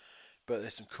particular, but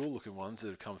there's some cool looking ones that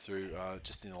have come through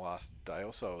just in the last day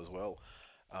or so as well.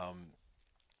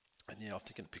 And yeah, I'm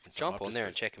thinking of picking some up. Jump on there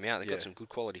and check him out. They've got some good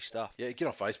quality stuff. Yeah, get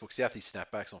on Facebook. Southy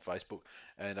Snapbacks on Facebook,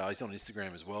 and he's on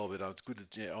Instagram as well. But it's good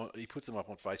to he puts them up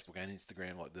on Facebook and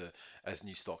Instagram like as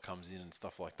new stock comes in and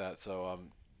stuff like that. So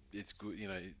it's good.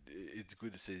 It's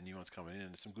good to see the new ones coming in,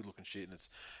 and it's some good looking shit. And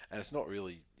it's not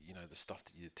really the stuff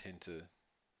that you tend to.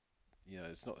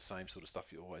 It's not the same sort of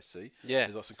stuff you always see. Yeah,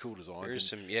 there's like some cool designs. There's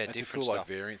some and different some cool stuff. like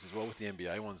variants as well with the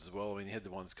NBA ones as well. I mean, you had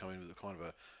the ones coming with a kind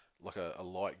of a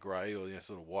light grey or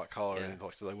sort of white colour, and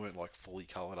so they weren't like fully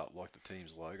coloured up like the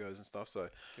team's logos and stuff. So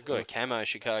they've got a camo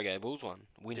Chicago Bulls one,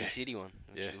 Windy City one,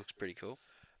 which looks pretty cool.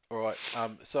 All right.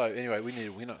 So anyway, we need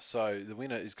a winner. So the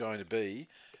winner is going to be.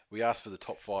 We asked for the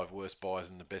top 5 worst buys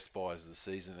and the best buys of the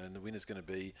season, and the winner is going to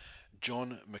be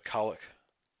John McCulloch,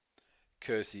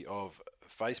 courtesy of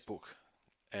Facebook.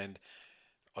 And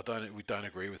we don't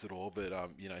agree with it all, but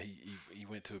he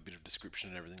went to a bit of description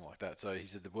and everything like that. So he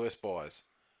said the worst buys,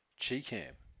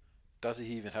 Cheekham. Does he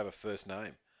even have a first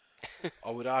name?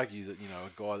 I would argue that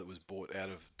a guy that was bought out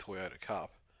of Toyota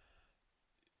Cup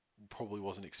probably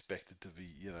wasn't expected to be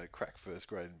crack first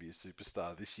grade and be a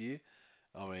superstar this year.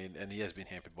 I mean, and he has been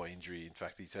hampered by injury. In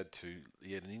fact, he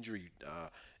had an injury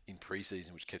in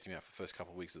pre-season which kept him out for the first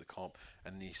couple of weeks of the comp,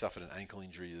 and he suffered an ankle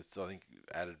injury that's I think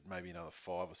added maybe another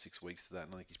 5 or 6 weeks to that,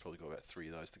 and I think he's probably got about 3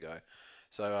 of those to go.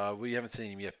 So we haven't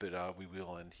seen him yet, but we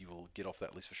will, and he will get off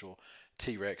that list for sure.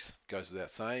 T-Rex goes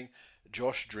without saying.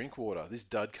 Josh Drinkwater, this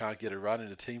dud can't get a run in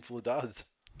a team full of duds.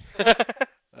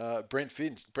 Brett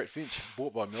Finch,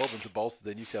 bought by Melbourne to bolster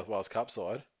their New South Wales Cup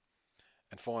side.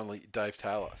 And finally, Dave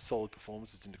Taylor, solid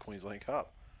performances in the Queensland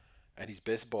Cup. And his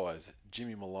best buys,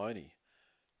 Jimmy Maloney.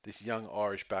 This young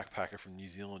Irish backpacker from New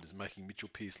Zealand is making Mitchell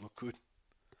Pearce look good.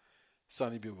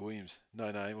 Sonny Bill Williams,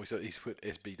 no name. He's put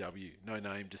SBW, no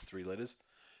name, just 3 letters.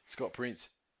 Scott Prince,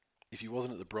 if he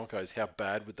wasn't at the Broncos, how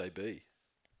bad would they be?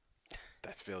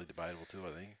 That's fairly debatable too,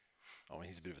 I think. I mean,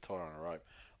 he's a bit of a tie on a rope.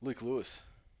 Luke Lewis,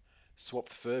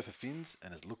 swapped fur for fins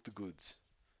and has looked the goods.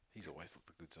 He's always looked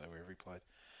the goods though, wherever he played.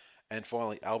 And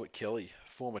finally, Albert Kelly,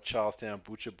 former Charlestown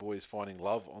Butcher boy, is finding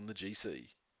love on the GC.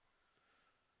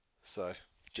 So,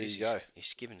 there you go.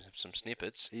 He's given some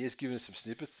snippets. He has given us some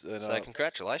snippets. And, so,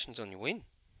 congratulations on your win.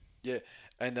 Yeah,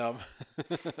 and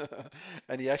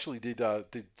and he actually did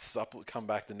come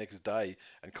back the next day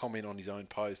and comment on his own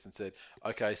post and said,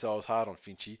 "Okay, so I was hard on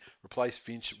Finchy. Replace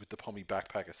Finch with the Pommy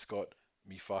backpacker Scott.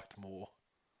 Me fucked more."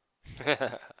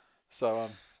 So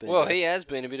he has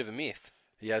been a bit of a myth.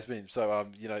 He has been. So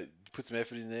put some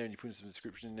effort in there and you put some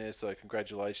description in there. So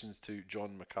congratulations to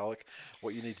John McCulloch.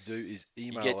 What you need to do is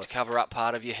email us. You get to cover up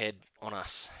part of your head on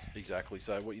us. Exactly.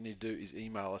 So what you need to do is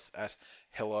email us at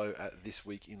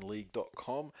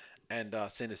hello@thisweekinleague.com and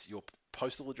send us your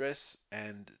postal address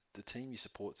and the team you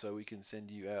support so we can send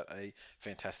you out a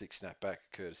fantastic snapback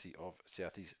courtesy of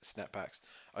Southy's Snapbacks.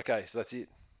 Okay, so that's it.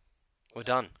 We're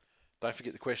done. Don't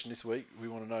forget the question this week. We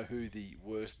want to know who the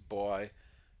worst buy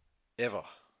ever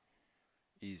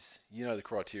is. You know the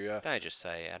criteria. Don't just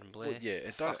say Adam Blair. Well,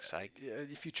 yeah, for fuck's sake.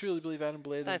 If you truly believe Adam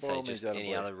Blair, then don't by all say means just Adam any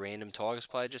Blair. other random Tigers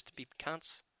player just to be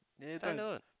cunts. Yeah, don't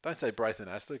do it. Don't say Braithen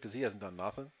Astor because he hasn't done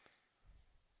nothing.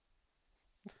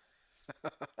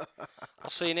 I'll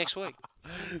see you next week.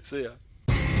 See ya.